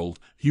failed,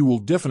 he will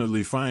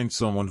definitely find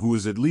someone who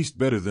is at least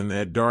better than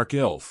that Dark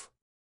Elf.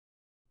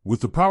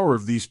 With the power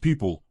of these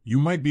people, you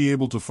might be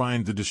able to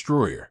find the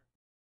destroyer.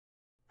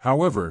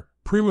 However,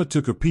 Prima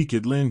took a peek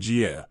at Lin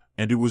Jie,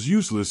 and it was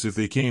useless if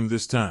they came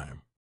this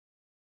time.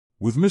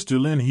 With Mr.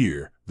 Lin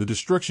here, the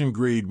destruction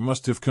grade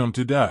must have come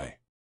to die.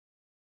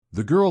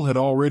 The girl had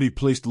already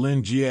placed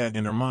Lin Jie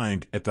in her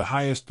mind at the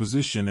highest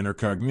position in her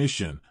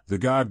cognition, the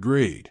God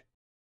grade.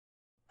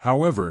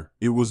 However,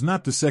 it was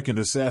not the second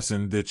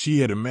assassin that she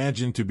had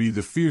imagined to be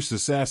the fierce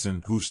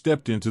assassin who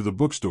stepped into the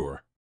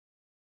bookstore,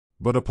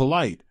 but a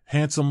polite,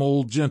 handsome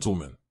old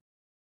gentleman.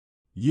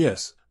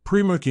 Yes,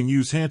 Prima can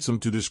use handsome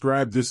to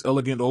describe this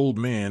elegant old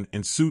man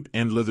in suit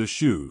and leather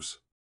shoes.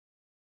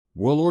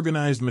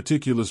 Well-organized,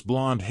 meticulous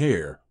blonde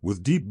hair,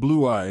 with deep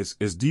blue eyes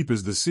as deep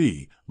as the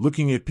sea,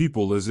 looking at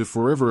people as if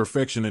forever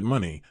affectionate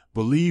money.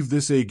 Believe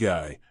this a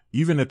guy,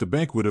 even at the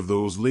banquet of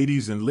those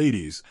ladies and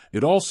ladies,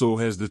 it also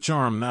has the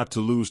charm not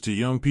to lose to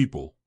young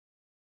people.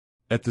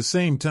 At the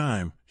same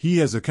time, he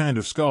has a kind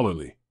of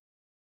scholarly,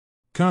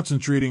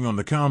 concentrating on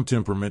the calm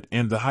temperament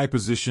and the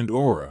high-positioned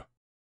aura.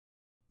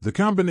 The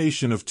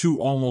combination of 2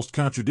 almost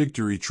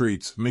contradictory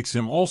traits makes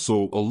him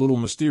also a little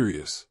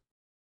mysterious.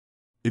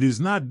 It is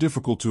not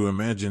difficult to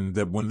imagine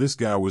that when this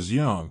guy was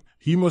young,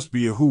 he must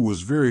be a who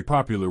was very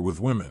popular with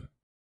women.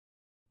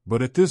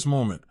 But at this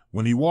moment,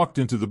 when he walked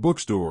into the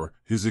bookstore,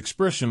 his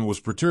expression was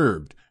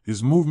perturbed,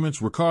 his movements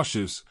were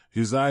cautious,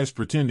 his eyes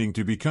pretending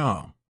to be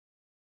calm.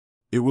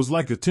 It was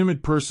like a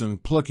timid person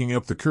plucking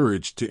up the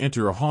courage to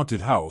enter a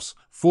haunted house,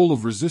 full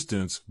of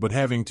resistance but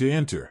having to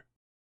enter.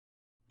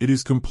 It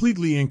is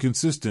completely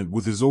inconsistent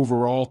with his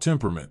overall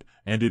temperament,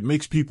 and it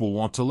makes people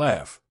want to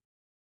laugh.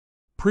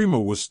 Prima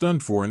was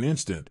stunned for an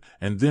instant,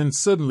 and then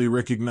suddenly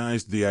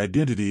recognized the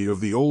identity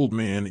of the old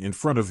man in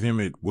front of him.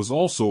 It was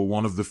also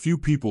one of the few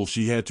people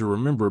she had to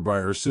remember by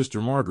her sister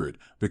Margaret,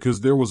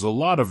 because there was a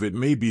lot of it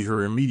may be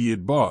her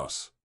immediate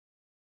boss.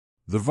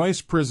 The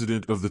vice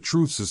president of the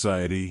Truth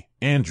Society,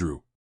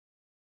 Andrew.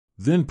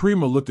 Then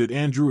Prima looked at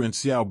Andrew and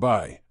Xiao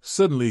Bai.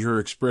 Suddenly her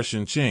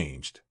expression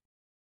changed.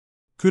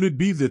 Could it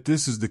be that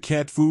this is the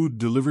cat food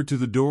delivered to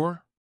the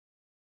door?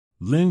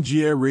 Lin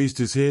Jie raised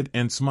his head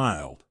and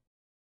smiled.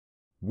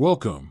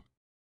 Welcome.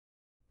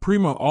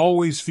 Prima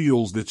always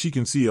feels that she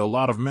can see a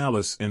lot of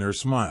malice in her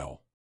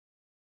smile.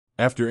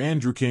 After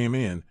Andrew came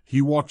in,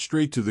 he walked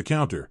straight to the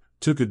counter,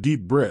 took a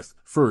deep breath.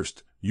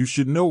 First, you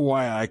should know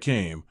why I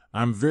came.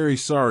 I'm very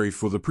sorry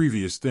for the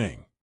previous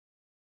thing.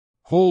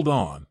 Hold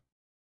on.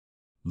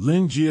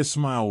 Lin Jie's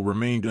smile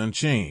remained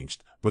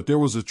unchanged, but there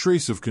was a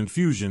trace of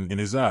confusion in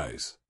his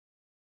eyes.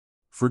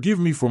 Forgive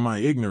me for my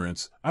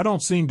ignorance, I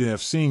don't seem to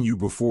have seen you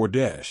before.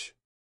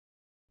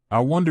 I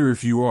wonder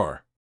if you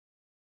are.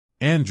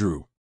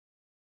 Andrew.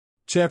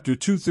 Chapter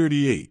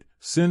 238,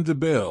 Send the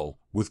Bell,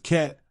 with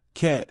cat,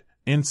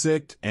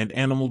 insect, and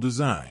animal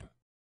design.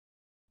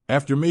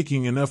 After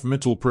making enough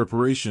mental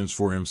preparations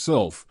for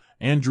himself,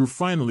 Andrew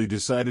finally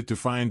decided to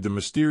find the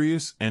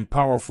mysterious and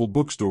powerful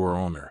bookstore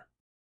owner.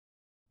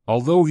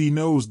 Although he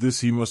knows this,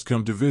 he must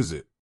come to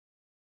visit.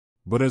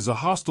 But as a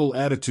hostile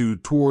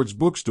attitude towards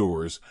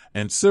bookstores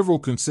and several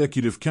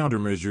consecutive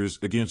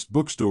countermeasures against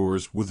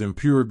bookstores with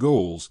impure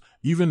goals,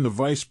 even the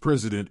vice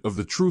president of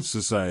the Truth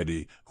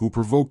Society, who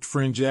provoked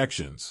fringe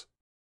actions.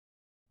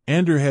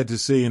 Andrew had to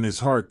say in his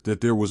heart that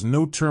there was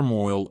no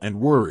turmoil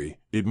and worry,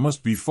 it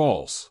must be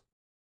false.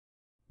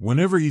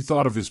 Whenever he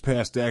thought of his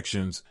past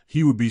actions,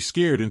 he would be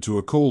scared into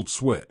a cold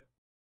sweat.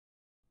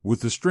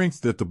 With the strength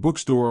that the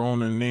bookstore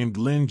owner named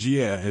Lin Jie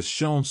has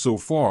shown so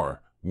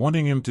far,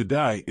 wanting him to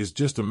die is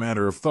just a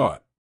matter of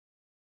thought.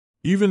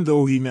 Even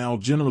though he now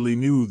generally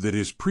knew that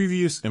his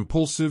previous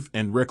impulsive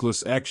and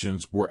reckless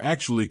actions were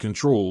actually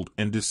controlled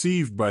and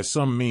deceived by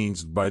some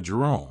means by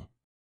Jerome.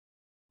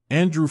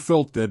 Andrew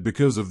felt that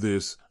because of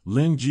this,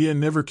 Lin Jie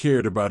never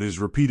cared about his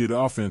repeated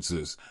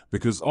offenses,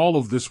 because all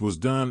of this was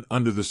done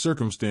under the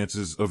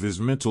circumstances of his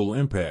mental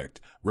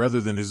impact,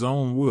 rather than his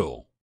own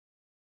will.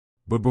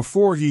 But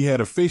before he had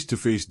a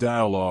face-to-face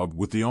dialogue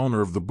with the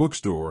owner of the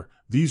bookstore,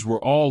 these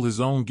were all his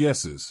own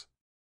guesses.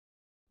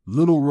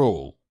 Little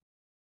roll.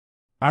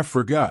 I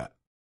forgot.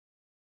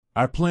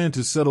 I plan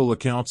to settle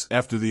accounts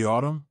after the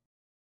autumn?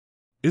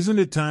 Isn't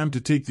it time to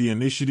take the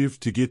initiative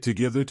to get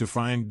together to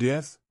find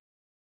death?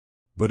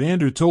 But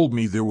Andrew told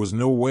me there was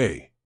no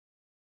way.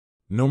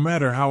 No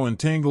matter how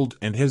entangled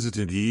and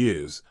hesitant he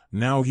is,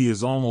 now he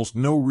has almost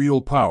no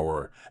real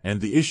power,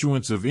 and the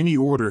issuance of any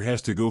order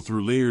has to go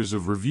through layers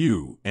of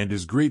review and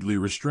is greatly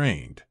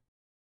restrained.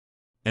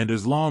 And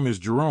as long as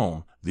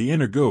Jerome, the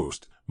inner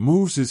ghost,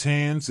 moves his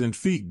hands and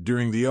feet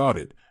during the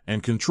audit,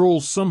 and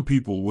controls some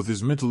people with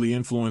his mentally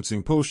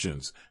influencing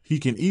potions, he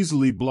can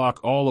easily block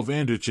all of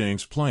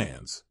Anderchang's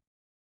plans.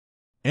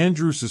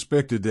 Andrew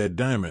suspected that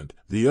Diamond,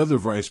 the other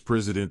vice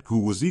president who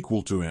was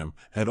equal to him,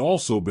 had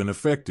also been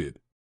affected.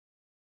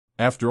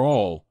 After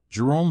all,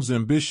 Jerome's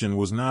ambition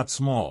was not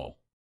small.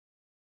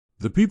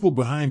 The people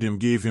behind him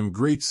gave him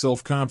great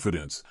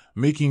self-confidence,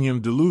 making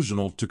him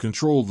delusional to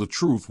control the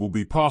truth will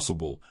be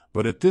possible,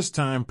 but at this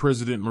time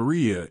President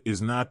Maria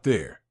is not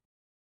there.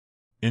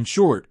 In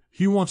short,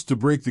 he wants to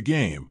break the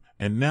game,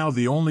 and now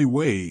the only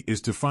way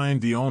is to find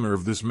the owner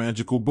of this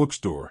magical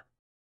bookstore.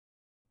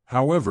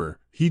 However,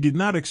 he did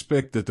not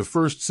expect that the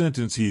first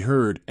sentence he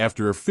heard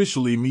after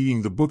officially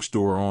meeting the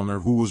bookstore owner,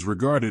 who was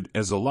regarded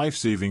as a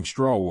life-saving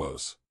straw,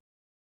 was,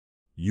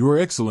 "Your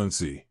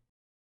Excellency."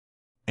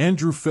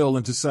 Andrew fell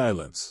into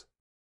silence.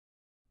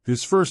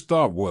 His first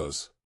thought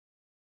was,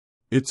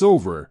 "It's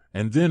over,"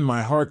 and then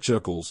my heart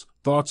chuckles,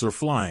 thoughts are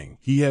flying,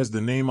 he has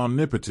the name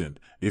omnipotent,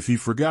 if he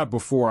forgot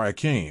before I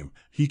came,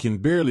 he can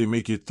barely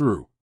make it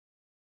through.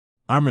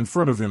 I'm in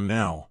front of him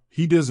now,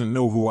 he doesn't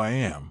know who I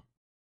am.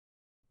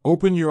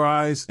 Open your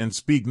eyes and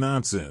speak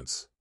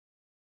nonsense.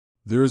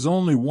 There is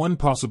only one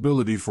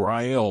possibility for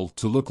IL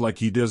to look like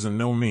he doesn't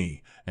know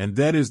me, and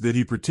that is that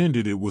he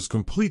pretended it was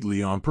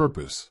completely on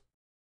purpose.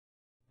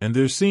 And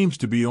there seems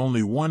to be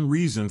only one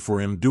reason for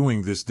him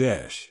doing this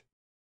dash.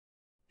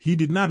 He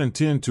did not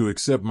intend to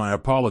accept my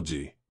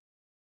apology.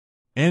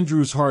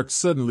 Andrew's heart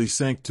suddenly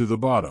sank to the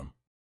bottom.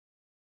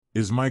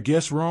 Is my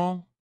guess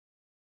wrong?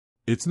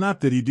 It's not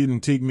that he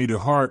didn't take me to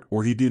heart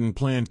or he didn't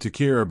plan to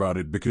care about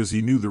it because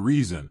he knew the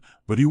reason,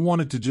 but he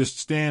wanted to just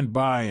stand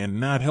by and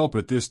not help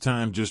at this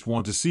time, just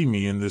want to see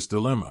me in this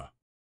dilemma.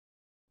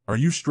 Are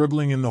you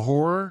struggling in the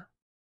horror?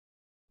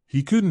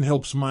 He couldn't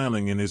help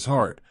smiling in his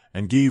heart,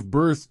 and gave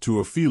birth to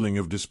a feeling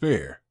of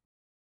despair.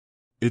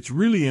 It's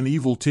really an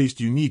evil taste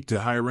unique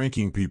to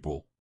high-ranking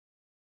people.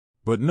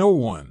 But no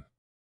one.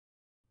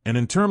 An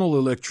internal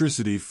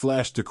electricity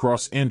flashed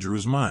across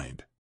Andrew's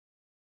mind.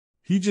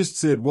 He just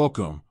said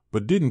welcome,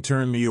 but didn't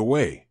turn me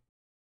away.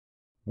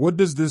 What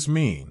does this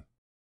mean?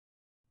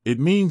 It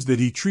means that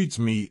he treats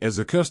me as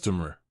a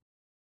customer.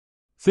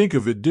 Think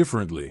of it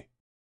differently.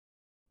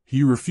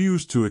 He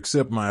refused to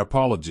accept my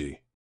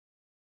apology.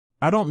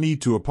 I don't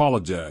need to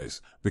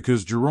apologize,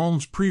 because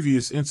Jerome's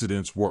previous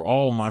incidents were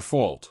all my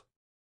fault.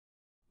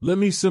 Let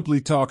me simply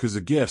talk as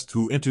a guest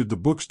who entered the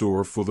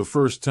bookstore for the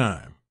first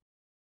time.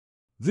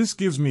 This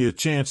gives me a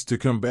chance to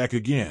come back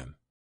again.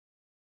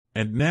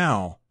 And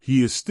now,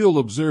 he is still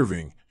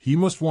observing, he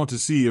must want to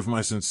see if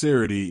my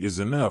sincerity is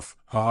enough,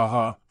 ha ha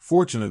ha.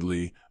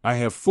 Fortunately, I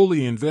have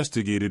fully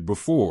investigated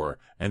before,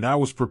 and I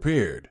was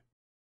prepared.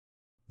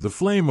 The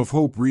flame of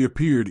hope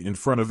reappeared in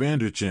front of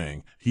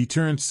Anderchang. He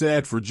turned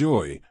sad for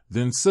joy,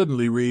 then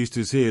suddenly raised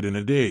his head in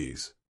a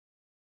daze.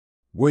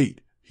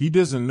 Wait, he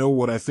doesn't know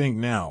what I think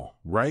now,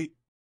 right?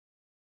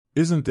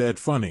 Isn't that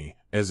funny?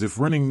 As if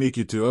running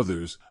naked to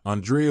others,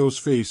 Andreo's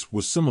face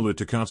was similar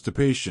to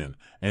constipation,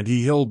 and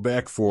he held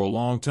back for a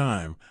long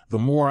time. The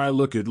more I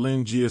look at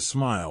Lin Jie's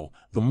smile,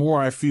 the more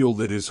I feel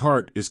that his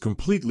heart is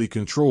completely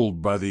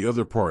controlled by the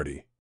other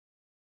party.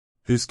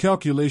 His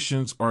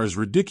calculations are as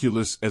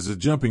ridiculous as a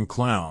jumping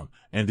clown,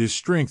 and his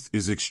strength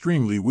is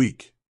extremely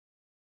weak.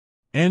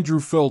 Andrew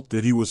felt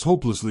that he was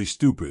hopelessly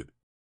stupid.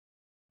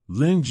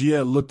 Lin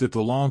Jie looked at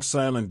the long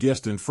silent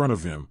guest in front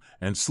of him,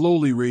 and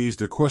slowly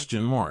raised a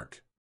question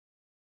mark.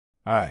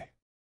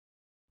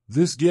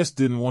 This guest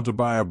didn't want to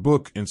buy a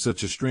book in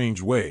such a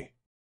strange way.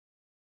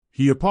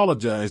 He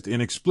apologized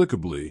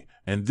inexplicably,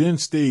 and then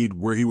stayed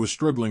where he was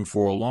struggling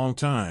for a long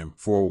time,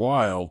 for a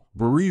while,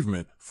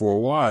 bereavement, for a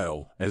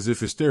while, as if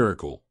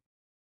hysterical.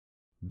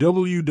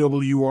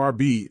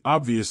 WWRB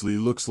obviously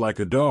looks like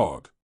a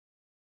dog.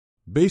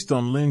 Based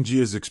on Lin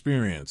Jie's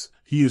experience,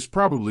 he is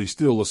probably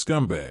still a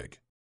scumbag.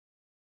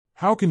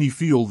 How can he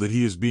feel that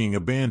he is being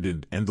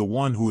abandoned and the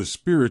one who is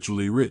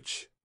spiritually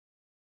rich?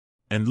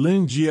 And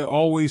Lin Jie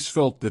always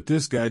felt that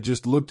this guy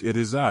just looked at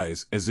his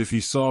eyes as if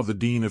he saw the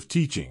dean of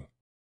teaching.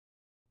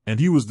 And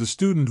he was the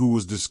student who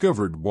was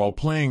discovered while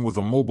playing with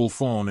a mobile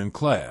phone in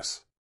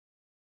class.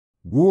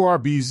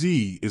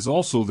 WRBZ is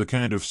also the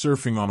kind of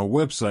surfing on a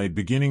website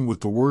beginning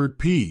with the word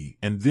P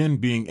and then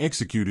being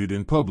executed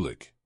in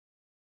public.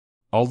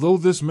 Although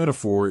this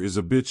metaphor is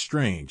a bit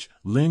strange,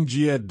 Lin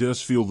Jie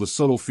does feel the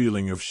subtle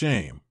feeling of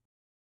shame.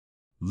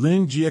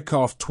 Lin Jie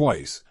coughed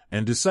twice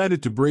and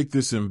decided to break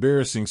this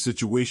embarrassing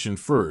situation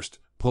first,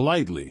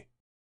 politely.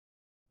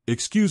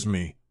 "Excuse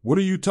me, what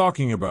are you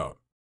talking about?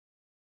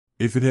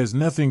 If it has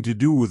nothing to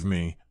do with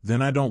me,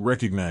 then I don't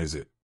recognize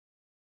it."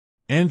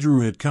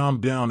 Andrew had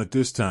calmed down at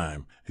this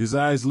time. His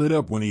eyes lit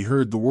up when he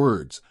heard the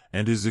words,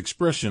 and his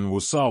expression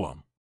was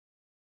solemn.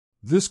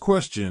 This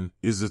question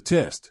is a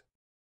test.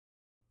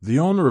 The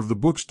owner of the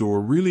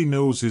bookstore really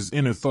knows his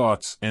inner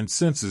thoughts and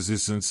senses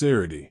his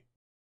sincerity.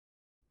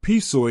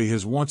 Pisoi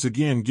has once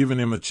again given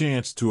him a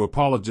chance to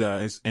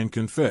apologize and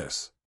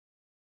confess.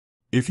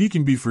 If he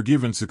can be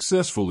forgiven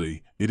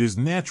successfully, it is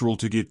natural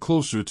to get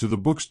closer to the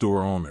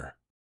bookstore owner.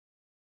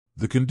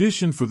 The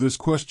condition for this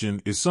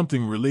question is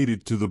something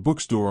related to the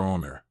bookstore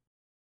owner.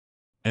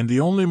 And the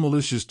only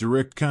malicious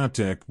direct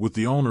contact with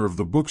the owner of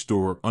the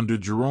bookstore under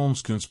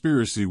Jerome's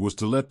conspiracy was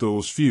to let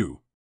those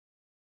few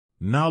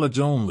knowledge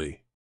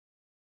only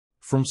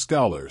from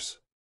scholars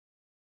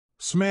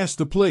smash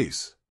the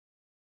place.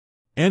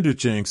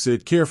 Anderchang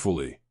said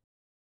carefully.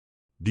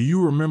 "Do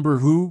you remember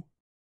who?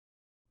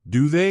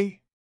 Do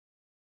they?"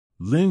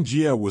 Lin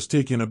Jie was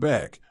taken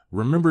aback,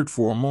 remembered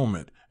for a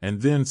moment,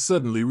 and then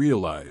suddenly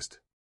realized.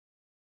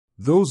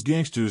 "Those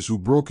gangsters who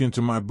broke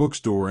into my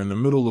bookstore in the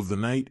middle of the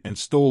night and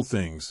stole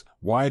things,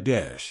 why ?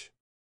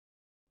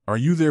 Are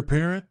you their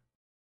parent?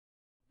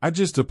 I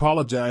just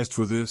apologized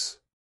for this."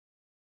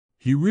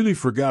 He really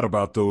forgot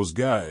about those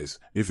guys.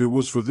 If it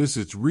was for this,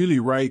 it's really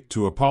right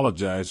to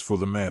apologize for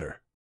the matter.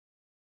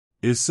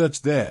 Is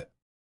such that.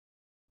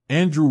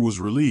 Andrew was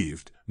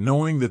relieved,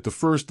 knowing that the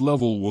first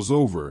level was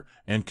over,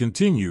 and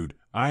continued,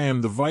 "I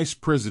am the vice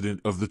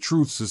president of the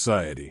Truth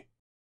Society.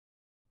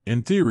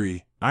 In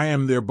theory, I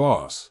am their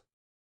boss.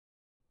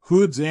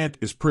 Hood's aunt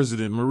is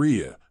President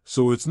Maria,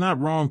 so it's not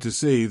wrong to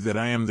say that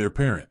I am their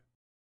parent."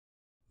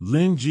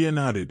 Lin Jie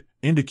nodded,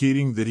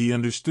 indicating that he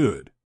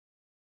understood.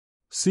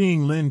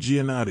 Seeing Lin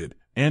Jie nodded,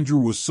 Andrew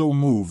was so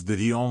moved that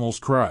he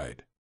almost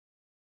cried.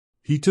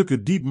 He took a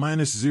deep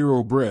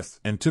 -0 breath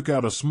and took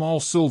out a small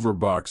silver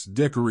box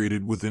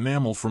decorated with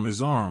enamel from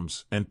his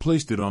arms and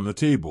placed it on the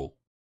table.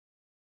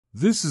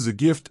 "This is a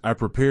gift I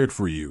prepared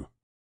for you.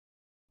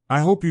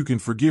 I hope you can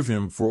forgive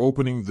him for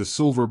opening the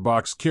silver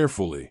box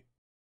carefully."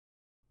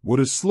 What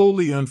is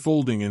slowly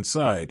unfolding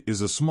inside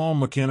is a small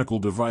mechanical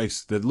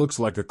device that looks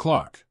like a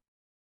clock.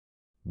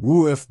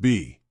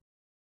 WooFB.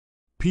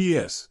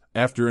 P.S.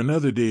 After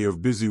another day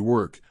of busy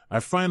work, I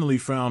finally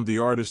found the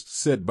artist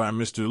set by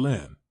Mr.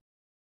 Lin.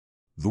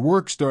 The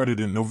work started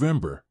in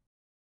November.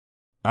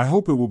 I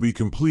hope it will be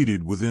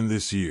completed within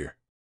this year.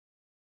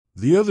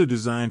 The other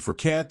design for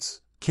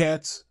cats,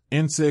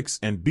 insects,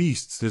 and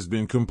beasts has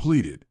been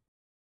completed.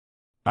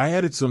 I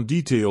added some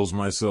details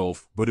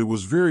myself, but it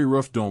was very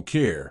rough. Don't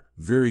care,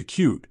 very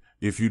cute.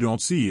 If you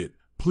don't see it,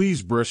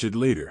 please brush it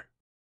later.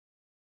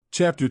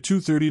 Chapter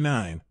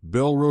 239,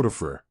 Belle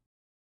Rotifer.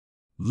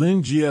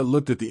 Lin Jie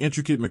looked at the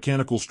intricate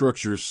mechanical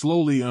structure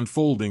slowly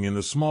unfolding in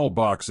the small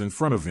box in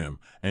front of him,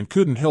 and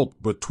couldn't help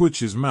but twitch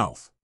his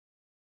mouth.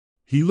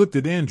 He looked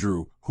at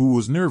Andrew, who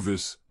was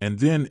nervous, and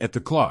then at the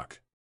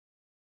clock.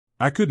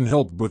 "I couldn't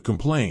help but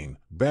complain,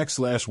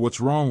 what's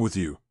wrong with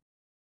you?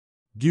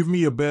 Give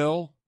me a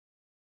bell?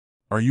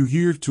 Are you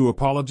here to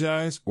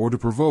apologize or to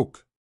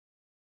provoke?"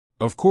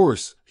 Of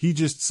course, he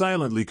just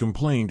silently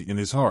complained in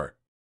his heart.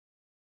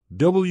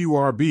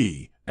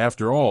 WRB,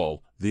 after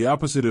all, the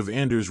opposite of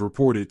Anders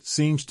reported,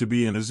 seems to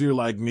be an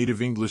Azir-like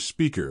native English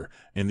speaker.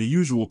 In the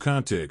usual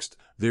context,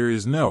 there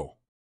is no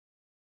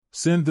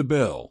send the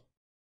bell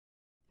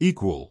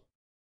equal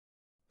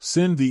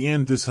send the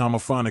end this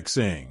homophonic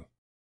saying.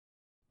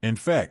 In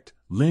fact,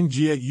 Lin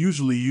Jie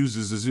usually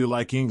uses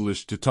Asia-like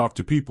English to talk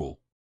to people.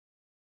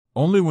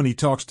 Only when he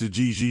talks to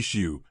Ji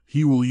Jishu,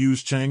 he will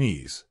use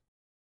Chinese.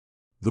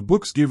 The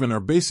books given are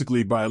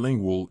basically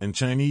bilingual in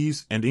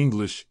Chinese and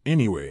English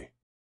anyway.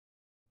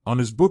 On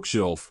his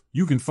bookshelf,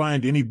 you can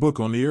find any book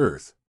on the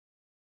earth.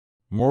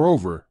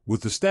 Moreover,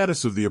 with the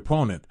status of the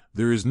opponent,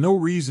 there is no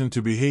reason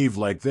to behave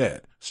like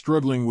that,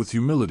 struggling with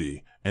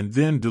humility, and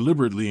then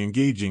deliberately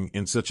engaging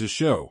in such a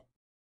show.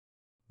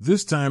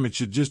 This time it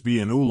should just be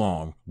an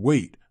oolong.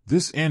 Wait,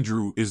 this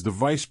Andrew is the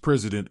vice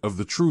president of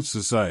the Truth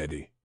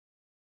Society.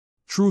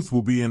 Truth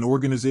will be an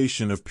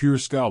organization of pure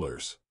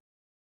scholars.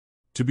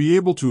 To be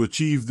able to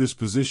achieve this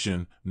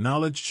position,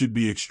 knowledge should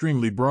be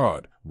extremely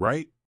broad,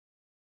 right?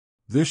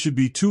 There should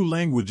be 2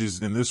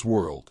 languages in this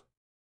world.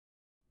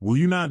 Will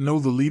you not know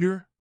the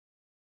leader?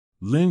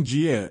 Lin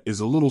Jie is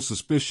a little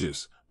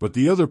suspicious, but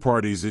the other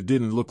parties it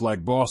didn't look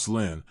like Boss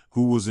Lin,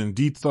 who was in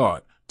deep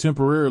thought,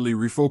 temporarily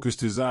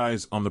refocused his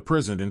eyes on the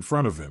present in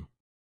front of him.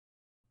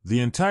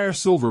 The entire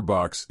silver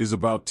box is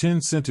about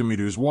 10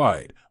 centimeters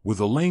wide, with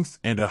a length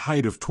and a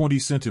height of 20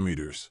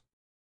 centimeters.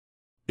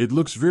 It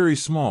looks very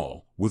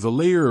small, with a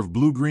layer of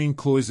blue-green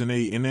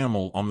cloisonné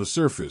enamel on the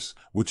surface,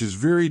 which is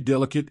very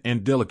delicate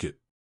and delicate.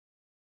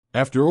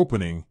 After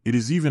opening, it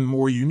is even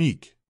more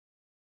unique.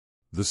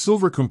 The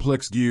silver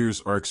complex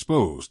gears are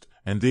exposed,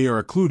 and they are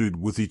occluded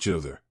with each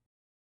other.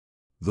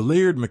 The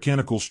layered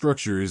mechanical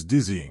structure is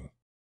dizzying.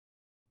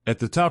 At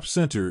the top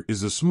center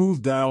is a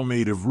smooth dial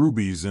made of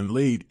rubies and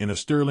laid in a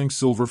sterling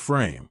silver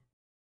frame.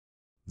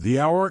 The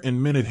hour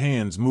and minute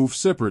hands move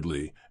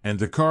separately, and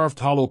the carved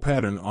hollow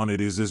pattern on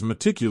it is as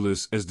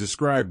meticulous as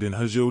described in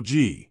Hezhou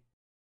Ji.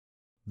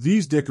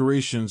 These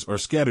decorations are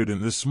scattered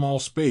in this small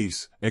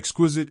space,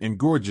 exquisite and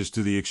gorgeous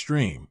to the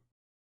extreme.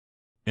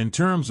 In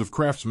terms of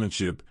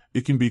craftsmanship,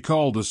 it can be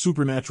called a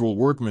supernatural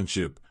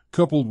workmanship,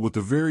 coupled with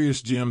the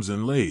various gems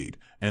inlaid,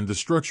 and the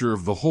structure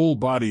of the whole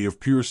body of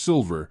pure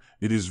silver.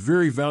 It is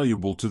very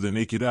valuable to the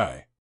naked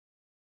eye.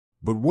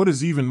 But what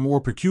is even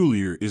more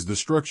peculiar is the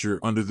structure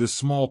under this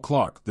small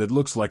clock that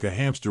looks like a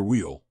hamster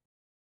wheel.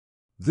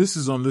 This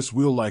is on this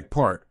wheel-like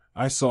part,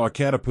 I saw a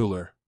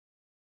caterpillar.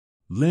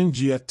 Lin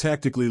Jie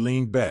tactically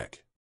leaned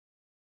back.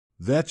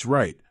 That's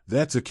right,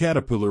 that's a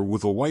caterpillar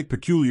with a white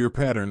peculiar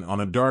pattern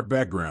on a dark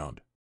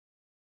background.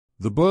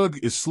 The bug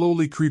is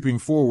slowly creeping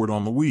forward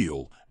on the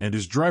wheel, and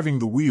is driving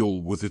the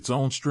wheel with its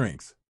own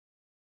strength.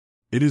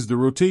 It is the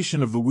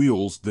rotation of the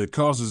wheels that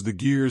causes the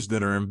gears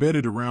that are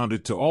embedded around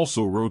it to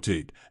also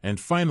rotate,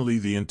 and finally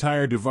the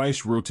entire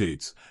device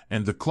rotates,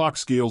 and the clock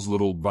scales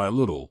little by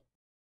little.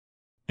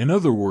 In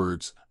other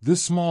words,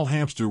 this small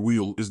hamster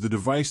wheel is the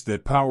device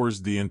that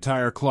powers the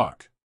entire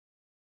clock.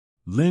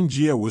 Lin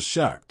Jie was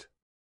shocked.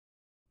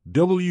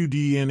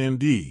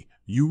 WDNMD,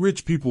 you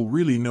rich people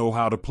really know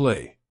how to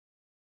play.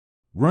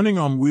 Running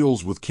on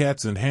wheels with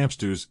cats and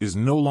hamsters is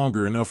no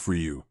longer enough for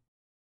you.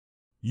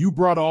 You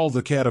brought all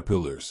the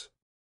caterpillars.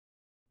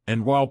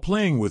 And while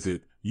playing with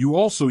it, you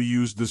also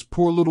used this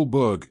poor little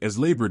bug as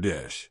labor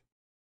dash.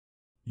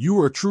 You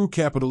are true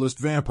capitalist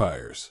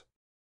vampires.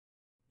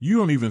 You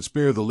don't even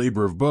spare the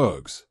labor of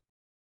bugs.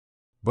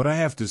 But I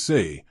have to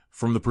say,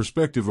 from the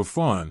perspective of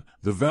fun,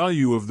 the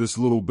value of this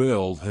little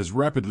bell has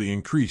rapidly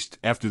increased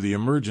after the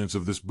emergence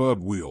of this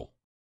bug wheel.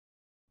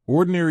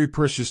 Ordinary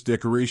precious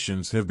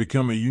decorations have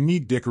become a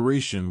unique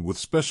decoration with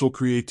special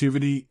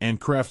creativity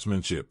and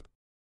craftsmanship.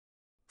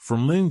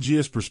 From Lin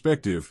Jie's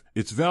perspective,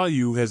 its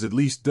value has at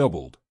least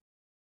doubled.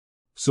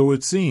 So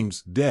it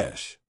seems,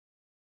 dash.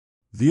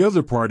 The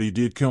other party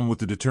did come with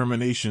the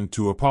determination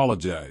to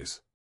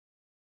apologize.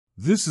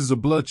 This is a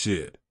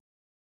bloodshed.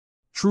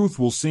 Truth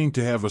will seem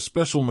to have a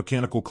special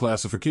mechanical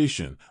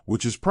classification,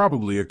 which is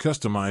probably a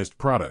customized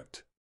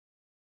product.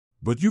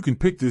 But you can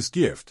pick this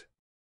gift.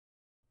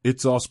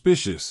 It's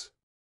auspicious.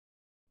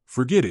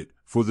 Forget it,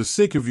 for the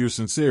sake of your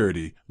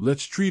sincerity,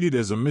 let's treat it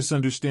as a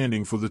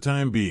misunderstanding for the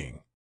time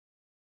being.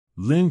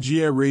 Lin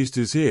Jie raised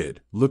his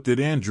head, looked at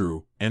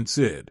Andrew, and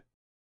said,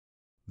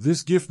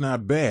 "This gift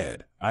not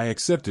bad, I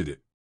accepted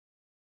it."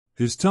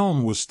 His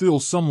tone was still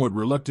somewhat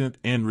reluctant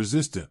and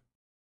resistant.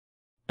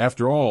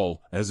 After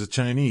all, as a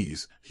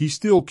Chinese, he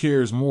still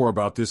cares more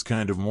about this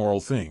kind of moral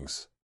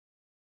things.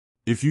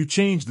 If you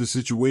change the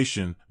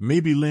situation,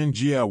 maybe Lin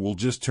Jie will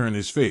just turn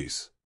his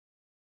face.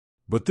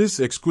 But this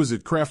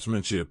exquisite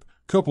craftsmanship,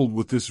 coupled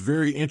with this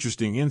very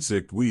interesting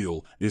insect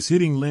wheel, is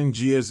hitting Lin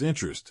Jie's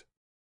interest.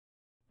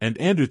 And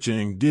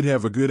Andercheng did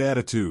have a good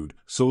attitude,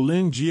 so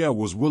Lin Jie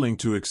was willing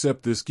to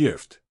accept this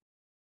gift.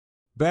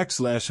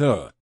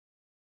 /huh.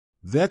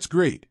 That's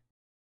great.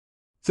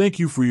 Thank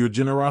you for your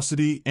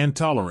generosity and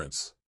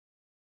tolerance.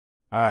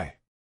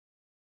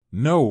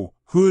 No,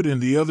 Hood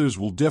and the others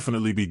will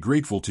definitely be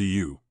grateful to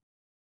you.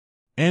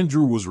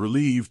 Andrew was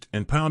relieved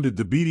and pounded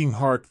the beating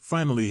heart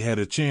finally had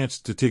a chance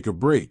to take a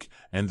break,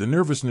 and the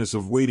nervousness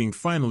of waiting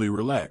finally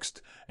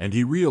relaxed, and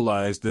he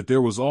realized that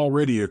there was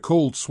already a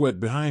cold sweat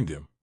behind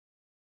him.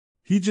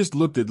 He just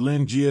looked at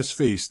Lin Jie's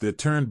face that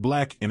turned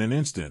black in an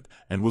instant,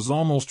 and was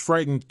almost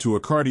frightened to a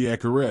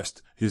cardiac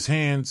arrest. His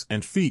hands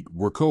and feet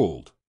were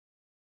cold.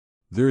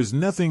 There is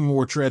nothing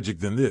more tragic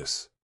than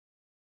this.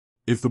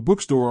 If the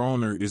bookstore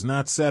owner is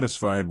not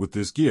satisfied with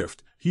this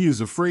gift, he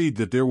is afraid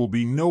that there will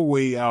be no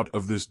way out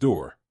of this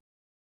door.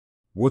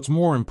 What's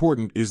more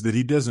important is that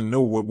he doesn't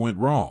know what went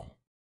wrong.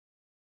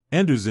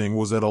 Andersing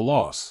was at a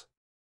loss.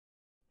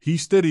 He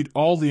studied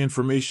all the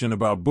information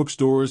about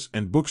bookstores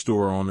and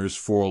bookstore owners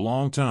for a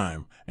long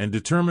time and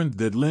determined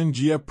that Lin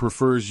Jie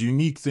prefers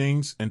unique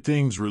things and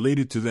things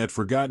related to that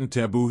forgotten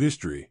taboo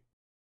history.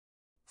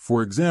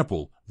 For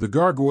example, the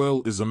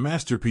gargoyle is a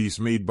masterpiece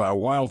made by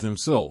Wilde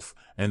himself,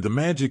 and the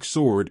magic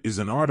sword is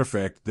an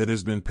artifact that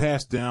has been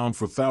passed down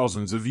for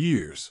thousands of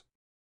years.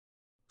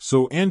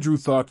 So Andrew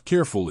thought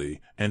carefully,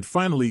 and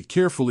finally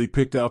carefully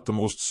picked out the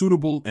most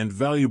suitable and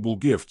valuable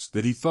gifts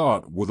that he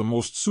thought were the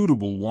most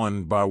suitable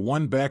one by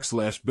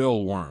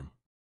 /bellworm.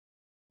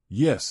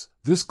 Yes,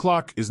 this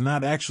clock is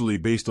not actually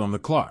based on the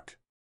clock.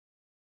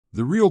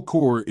 The real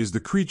core is the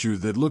creature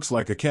that looks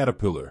like a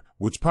caterpillar,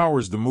 which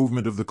powers the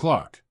movement of the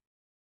clock.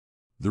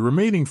 The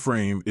remaining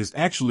frame is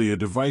actually a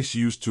device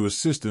used to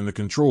assist in the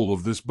control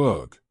of this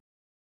bug.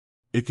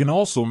 It can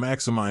also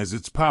maximize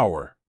its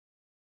power.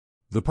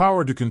 The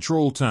power to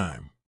control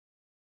time.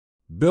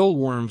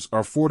 Bellworms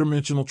are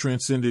four-dimensional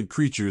transcendent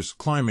creatures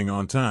climbing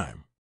on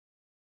time.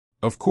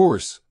 Of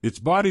course, its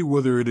body,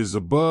 whether it is a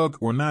bug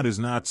or not, is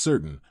not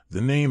certain.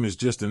 The name is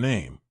just a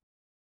name.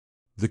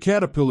 The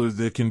caterpillar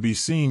that can be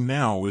seen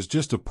now is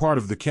just a part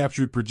of the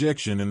captured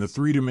projection in the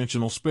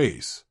three-dimensional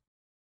space.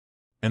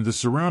 And the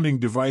surrounding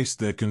device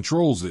that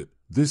controls it,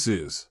 this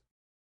is.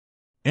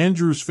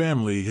 Andrew's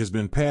family has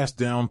been passed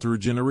down through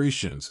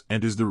generations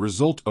and is the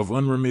result of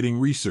unremitting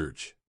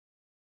research.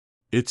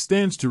 It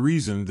stands to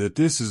reason that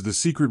this is the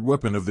secret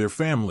weapon of their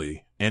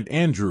family, and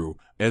Andrew,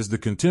 as the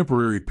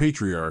contemporary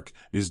patriarch,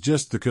 is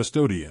just the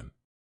custodian.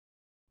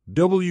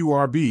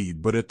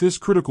 But at this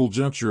critical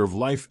juncture of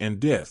life and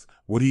death,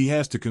 what he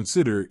has to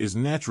consider is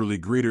naturally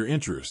greater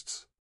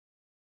interests.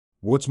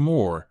 What's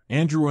more,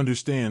 Andrew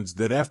understands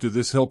that after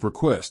this help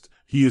request,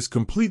 he is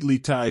completely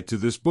tied to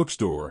this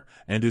bookstore,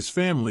 and his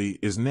family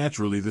is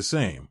naturally the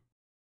same.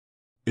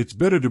 It's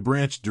better to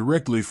branch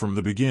directly from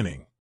the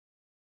beginning.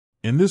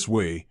 In this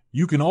way,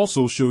 you can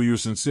also show your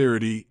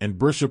sincerity and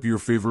brush up your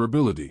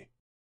favorability.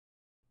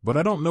 But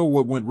I don't know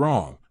what went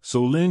wrong,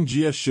 so Lin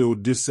Jie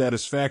showed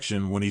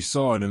dissatisfaction when he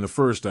saw it in the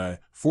first eye.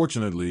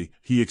 Fortunately,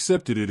 he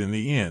accepted it in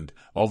the end,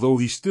 although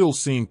he still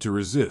seemed to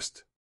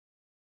resist.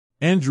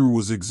 Andrew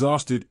was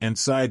exhausted and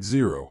sighed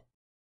 0.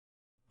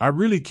 I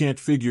really can't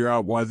figure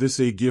out why this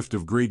a gift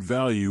of great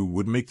value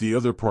would make the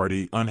other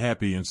party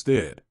unhappy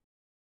instead.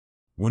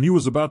 When he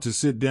was about to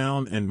sit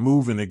down and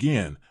move in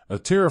again, a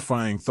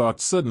terrifying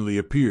thought suddenly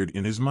appeared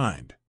in his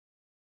mind.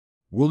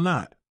 Will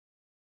not.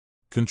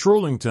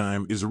 Controlling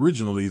time is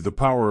originally the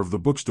power of the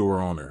bookstore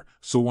owner,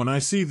 so when I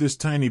see this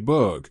tiny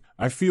bug,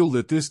 I feel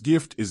that this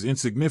gift is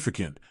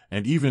insignificant,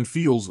 and even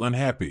feels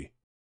unhappy.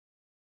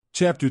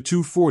 Chapter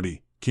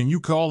 240, Can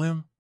you call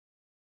him?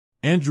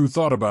 Andrew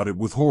thought about it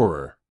with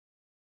horror.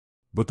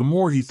 But the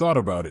more he thought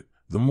about it,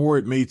 the more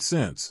it made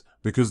sense,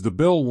 because the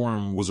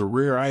bellworm was a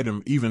rare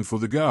item even for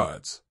the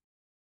gods.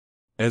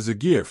 As a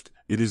gift,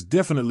 it is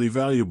definitely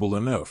valuable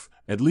enough,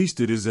 at least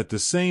it is at the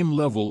same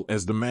level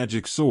as the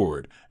magic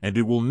sword, and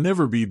it will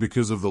never be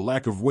because of the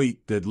lack of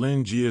weight that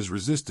Lin Jie's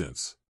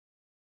resistance.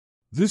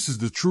 This is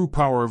the true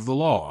power of the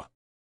law.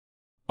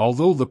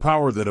 Although the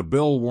power that a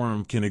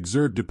bellworm can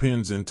exert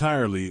depends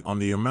entirely on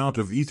the amount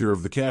of ether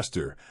of the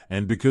caster,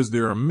 and because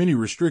there are many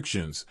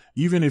restrictions,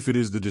 even if it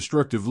is the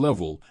destructive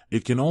level,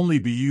 it can only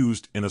be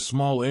used in a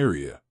small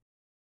area.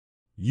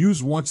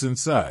 Use once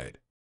inside.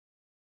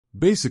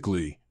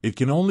 Basically, it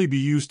can only be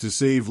used to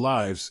save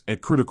lives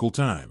at critical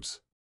times.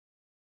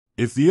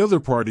 If the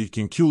other party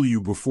can kill you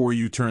before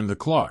you turn the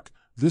clock,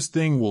 this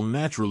thing will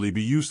naturally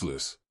be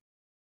useless.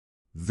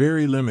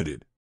 Very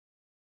limited.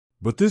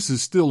 But this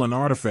is still an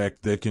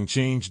artifact that can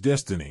change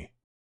destiny.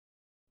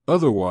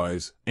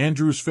 Otherwise,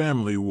 Andrew's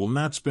family will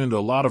not spend a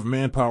lot of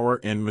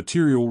manpower and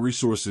material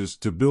resources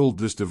to build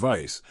this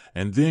device,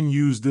 and then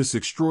use this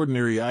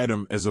extraordinary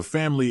item as a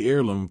family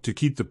heirloom to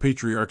keep the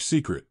patriarch's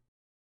secret.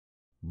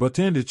 But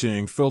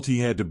Tandachang felt he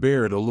had to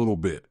bear it a little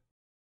bit.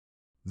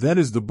 That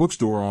is the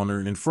bookstore owner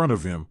in front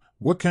of him.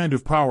 What kind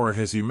of power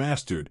has he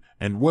mastered,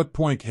 and what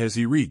point has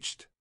he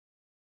reached?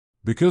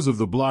 Because of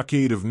the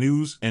blockade of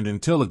news and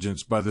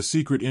intelligence by the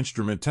secret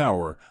instrument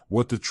tower,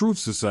 what the Truth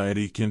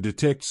Society can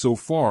detect so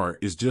far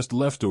is just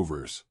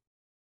leftovers.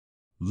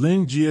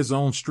 Lin Jie's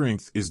own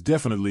strength is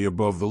definitely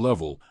above the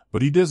level,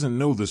 but he doesn't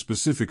know the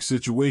specific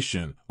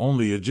situation,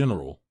 only a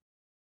general.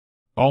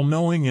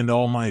 All-knowing and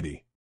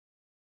almighty.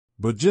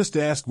 But just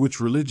ask which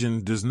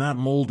religion does not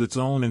mold its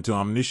own into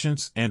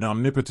omniscience and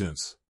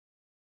omnipotence.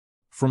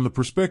 From the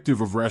perspective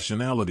of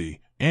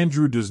rationality,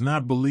 Andrew does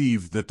not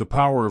believe that the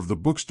power of the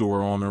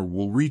bookstore owner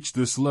will reach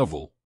this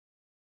level.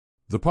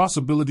 The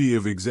possibility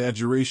of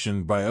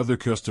exaggeration by other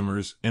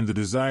customers and the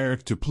desire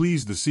to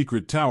please the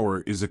secret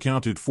tower is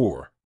accounted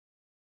for.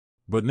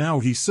 But now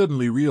he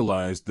suddenly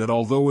realized that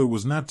although it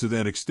was not to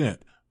that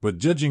extent, but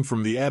judging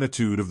from the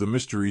attitude of the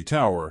Mystery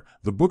Tower,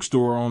 the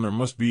bookstore owner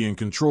must be in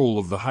control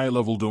of the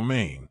high-level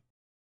domain.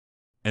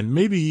 And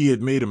maybe he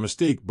had made a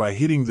mistake by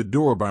hitting the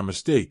door by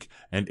mistake,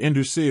 and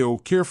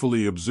Enderseo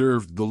carefully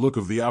observed the look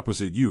of the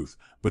opposite youth,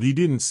 but he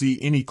didn't see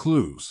any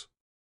clues.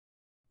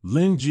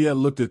 Lin Jie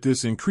looked at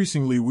this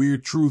increasingly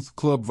weird Truth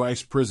Club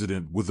vice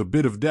president with a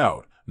bit of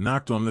doubt,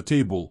 knocked on the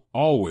table,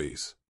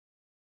 always.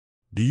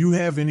 Do you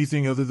have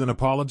anything other than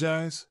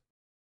apologize?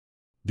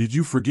 Did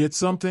you forget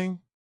something?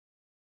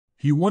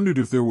 He wondered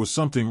if there was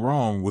something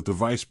wrong with the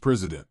vice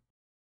president.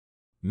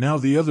 Now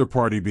the other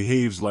party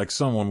behaves like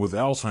someone with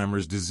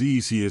Alzheimer's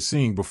disease he has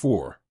seen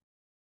before.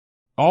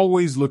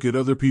 Always look at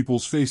other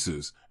people's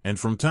faces, and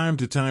from time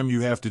to time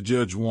you have to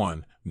judge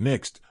one.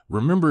 Next,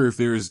 remember if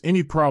there is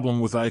any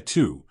problem with I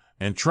too,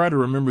 and try to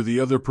remember the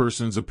other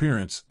person's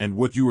appearance and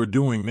what you are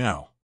doing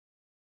now.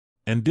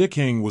 And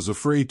Deckhang was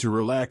afraid to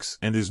relax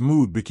and his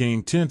mood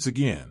became tense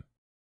again.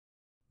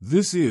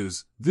 This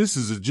is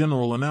a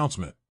general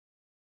announcement.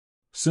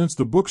 Since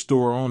the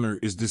bookstore owner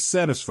is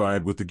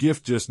dissatisfied with the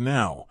gift just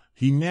now,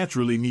 he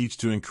naturally needs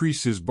to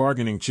increase his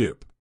bargaining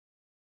chip.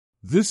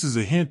 This is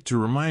a hint to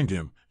remind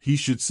him he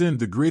should send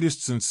the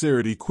greatest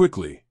sincerity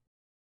quickly.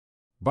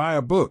 Buy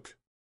a book.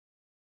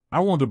 I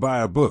want to buy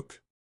a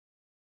book.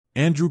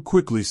 Andrew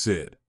quickly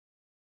said.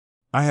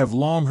 I have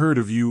long heard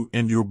of you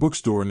and your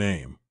bookstore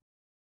name.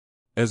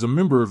 As a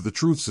member of the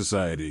Truth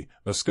Society,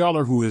 a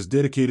scholar who has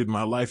dedicated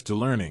my life to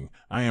learning,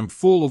 I am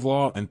full of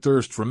awe and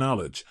thirst for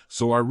knowledge,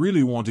 so I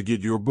really want to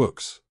get your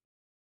books.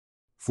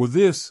 For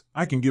this,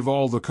 I can give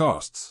all the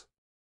costs.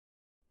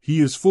 He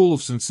is full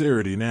of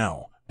sincerity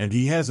now, and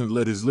he hasn't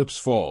let his lips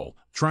fall,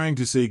 trying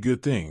to say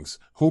good things,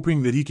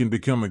 hoping that he can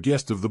become a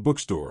guest of the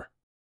bookstore.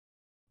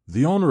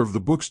 The owner of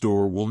the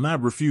bookstore will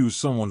not refuse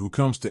someone who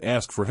comes to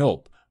ask for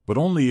help, but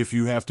only if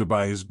you have to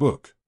buy his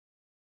book.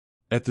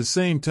 At the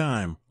same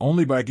time,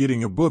 only by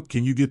getting a book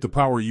can you get the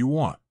power you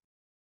want.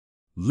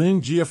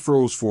 Lin Jie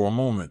froze for a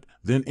moment,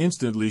 then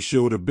instantly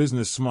showed a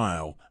business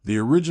smile. The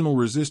original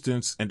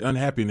resistance and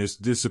unhappiness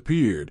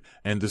disappeared,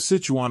 and the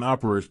Sichuan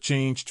operative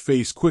changed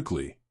face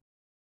quickly.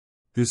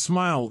 His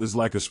smile is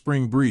like a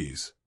spring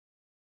breeze.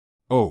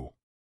 Oh.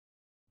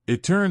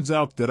 It turns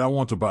out that I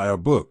want to buy a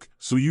book,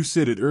 so you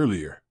said it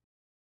earlier.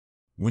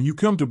 When you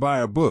come to buy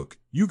a book,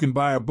 you can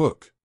buy a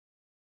book.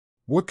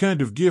 What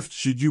kind of gift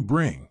should you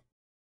bring?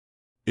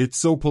 It's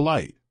so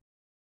polite.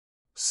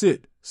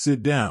 Sit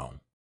down.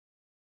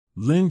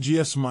 Lin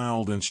Jie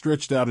smiled and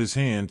stretched out his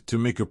hand to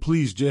make a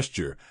pleased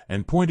gesture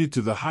and pointed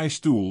to the high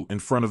stool in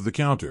front of the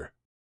counter.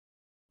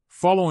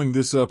 Following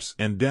this ups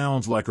and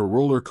downs like a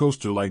roller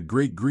coaster like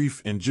great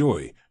grief and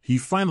joy, he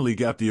finally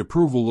got the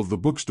approval of the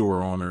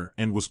bookstore owner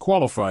and was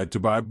qualified to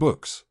buy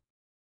books.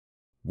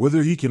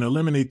 Whether he can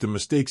eliminate the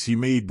mistakes he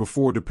made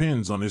before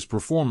depends on his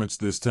performance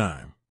this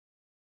time.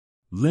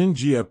 Lin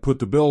Jie put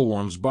the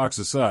bellworm's box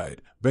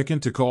aside,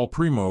 beckoned to call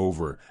Prima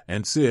over,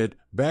 and said,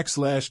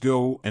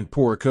 /go and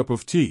pour a cup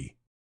of tea.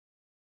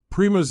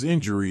 Prima's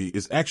injury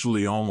is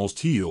actually almost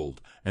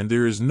healed, and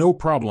there is no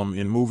problem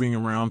in moving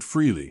around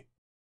freely.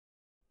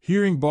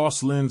 Hearing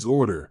Boss Lin's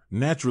order,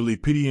 naturally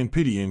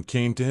Pidian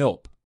came to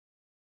help.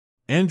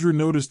 Andrew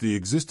noticed the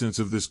existence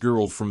of this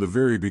girl from the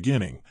very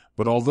beginning,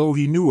 but although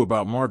he knew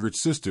about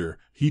Margaret's sister,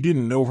 he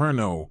didn't know her.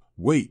 No,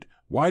 wait,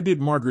 why did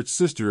Margaret's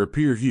sister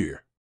appear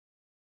here?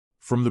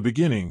 From the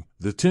beginning,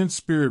 the tense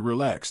spirit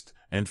relaxed,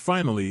 and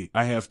finally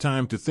I have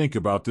time to think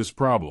about this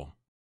problem.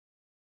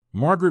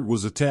 Margaret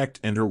was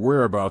attacked and her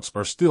whereabouts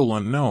are still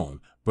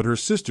unknown, but her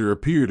sister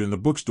appeared in the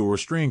bookstore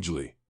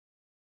strangely.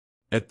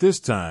 At this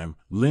time,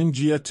 Lin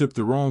Jie took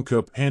the wrong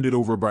cup handed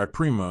over by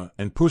Prima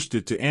and pushed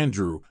it to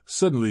Andrew,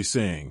 suddenly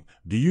saying,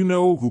 Do you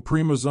know who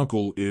Prima's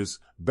uncle is?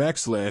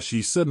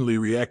 He suddenly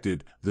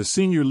reacted, the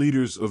senior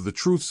leaders of the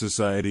Truth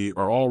Society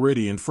are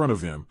already in front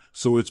of him,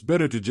 so it's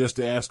better to just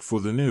ask for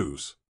the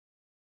news.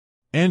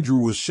 Andrew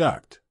was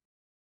shocked.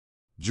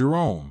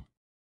 Jerome.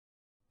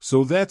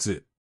 So that's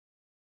it.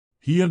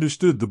 He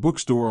understood the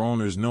bookstore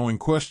owner's knowing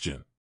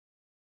question.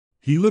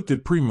 He looked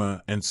at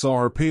Prima and saw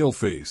her pale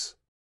face.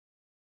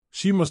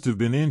 She must have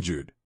been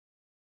injured.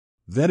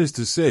 That is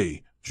to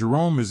say,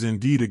 Jerome is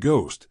indeed a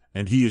ghost,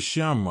 and he is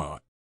Shamma,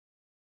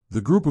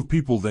 the group of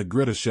people that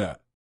Greta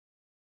shot.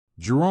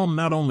 Jerome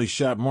not only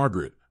shot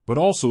Margaret, but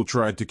also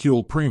tried to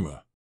kill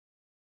Prima.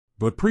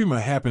 But Prima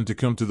happened to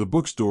come to the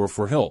bookstore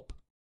for help.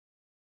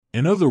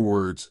 In other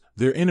words,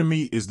 their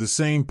enemy is the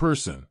same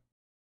person.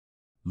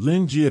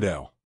 Lin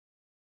Jie.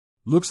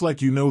 Looks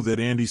like you know that.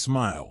 Andy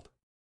smiled.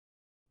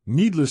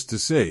 Needless to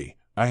say,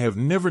 I have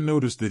never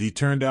noticed that he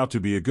turned out to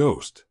be a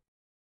ghost.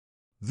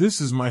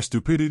 This is my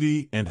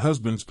stupidity and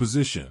husband's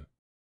position.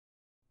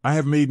 I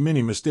have made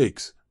many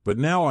mistakes, but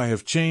now I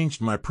have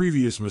changed my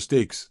previous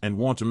mistakes and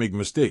want to make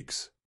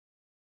mistakes.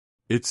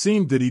 It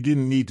seemed that he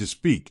didn't need to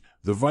speak.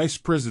 The vice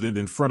president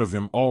in front of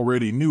him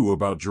already knew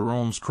about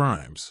Jerome's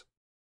crimes.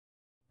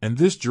 And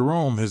this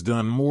Jerome has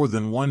done more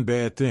than one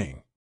bad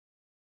thing.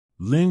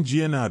 Lin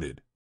Jie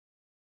nodded.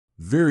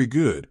 Very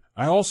good,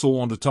 I also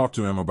want to talk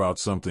to him about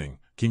something.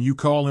 Can you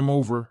call him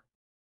over?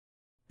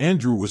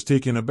 Andrew was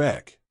taken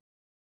aback.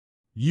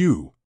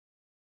 You.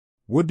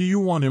 What do you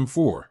want him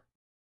for?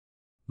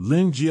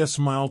 Lin Jie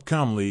smiled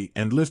calmly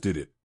and lifted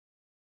it.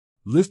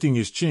 Lifting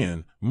his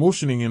chin,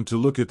 motioning him to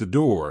look at the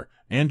door,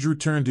 Andrew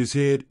turned his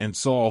head and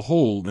saw a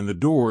hole in the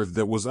door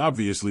that was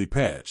obviously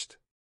patched.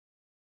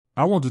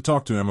 I want to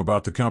talk to him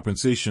about the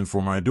compensation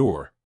for my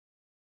door.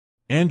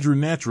 Andrew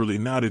naturally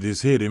nodded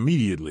his head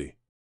immediately.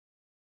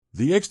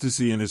 The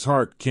ecstasy in his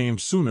heart came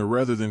sooner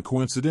rather than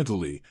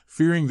coincidentally,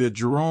 fearing that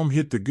Jerome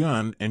hit the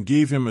gun and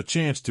gave him a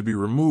chance to be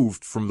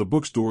removed from the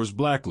bookstore's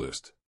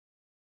blacklist.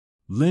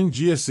 Lin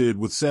Jie said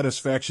with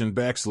satisfaction /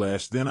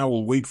 then I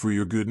will wait for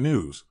your good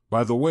news.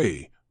 By the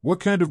way,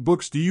 what kind of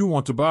books do you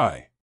want to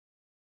buy?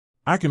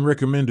 I can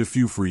recommend a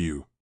few for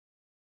you.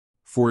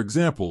 For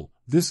example,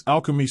 this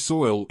alchemy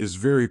soil is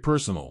very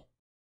personal.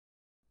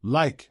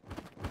 Like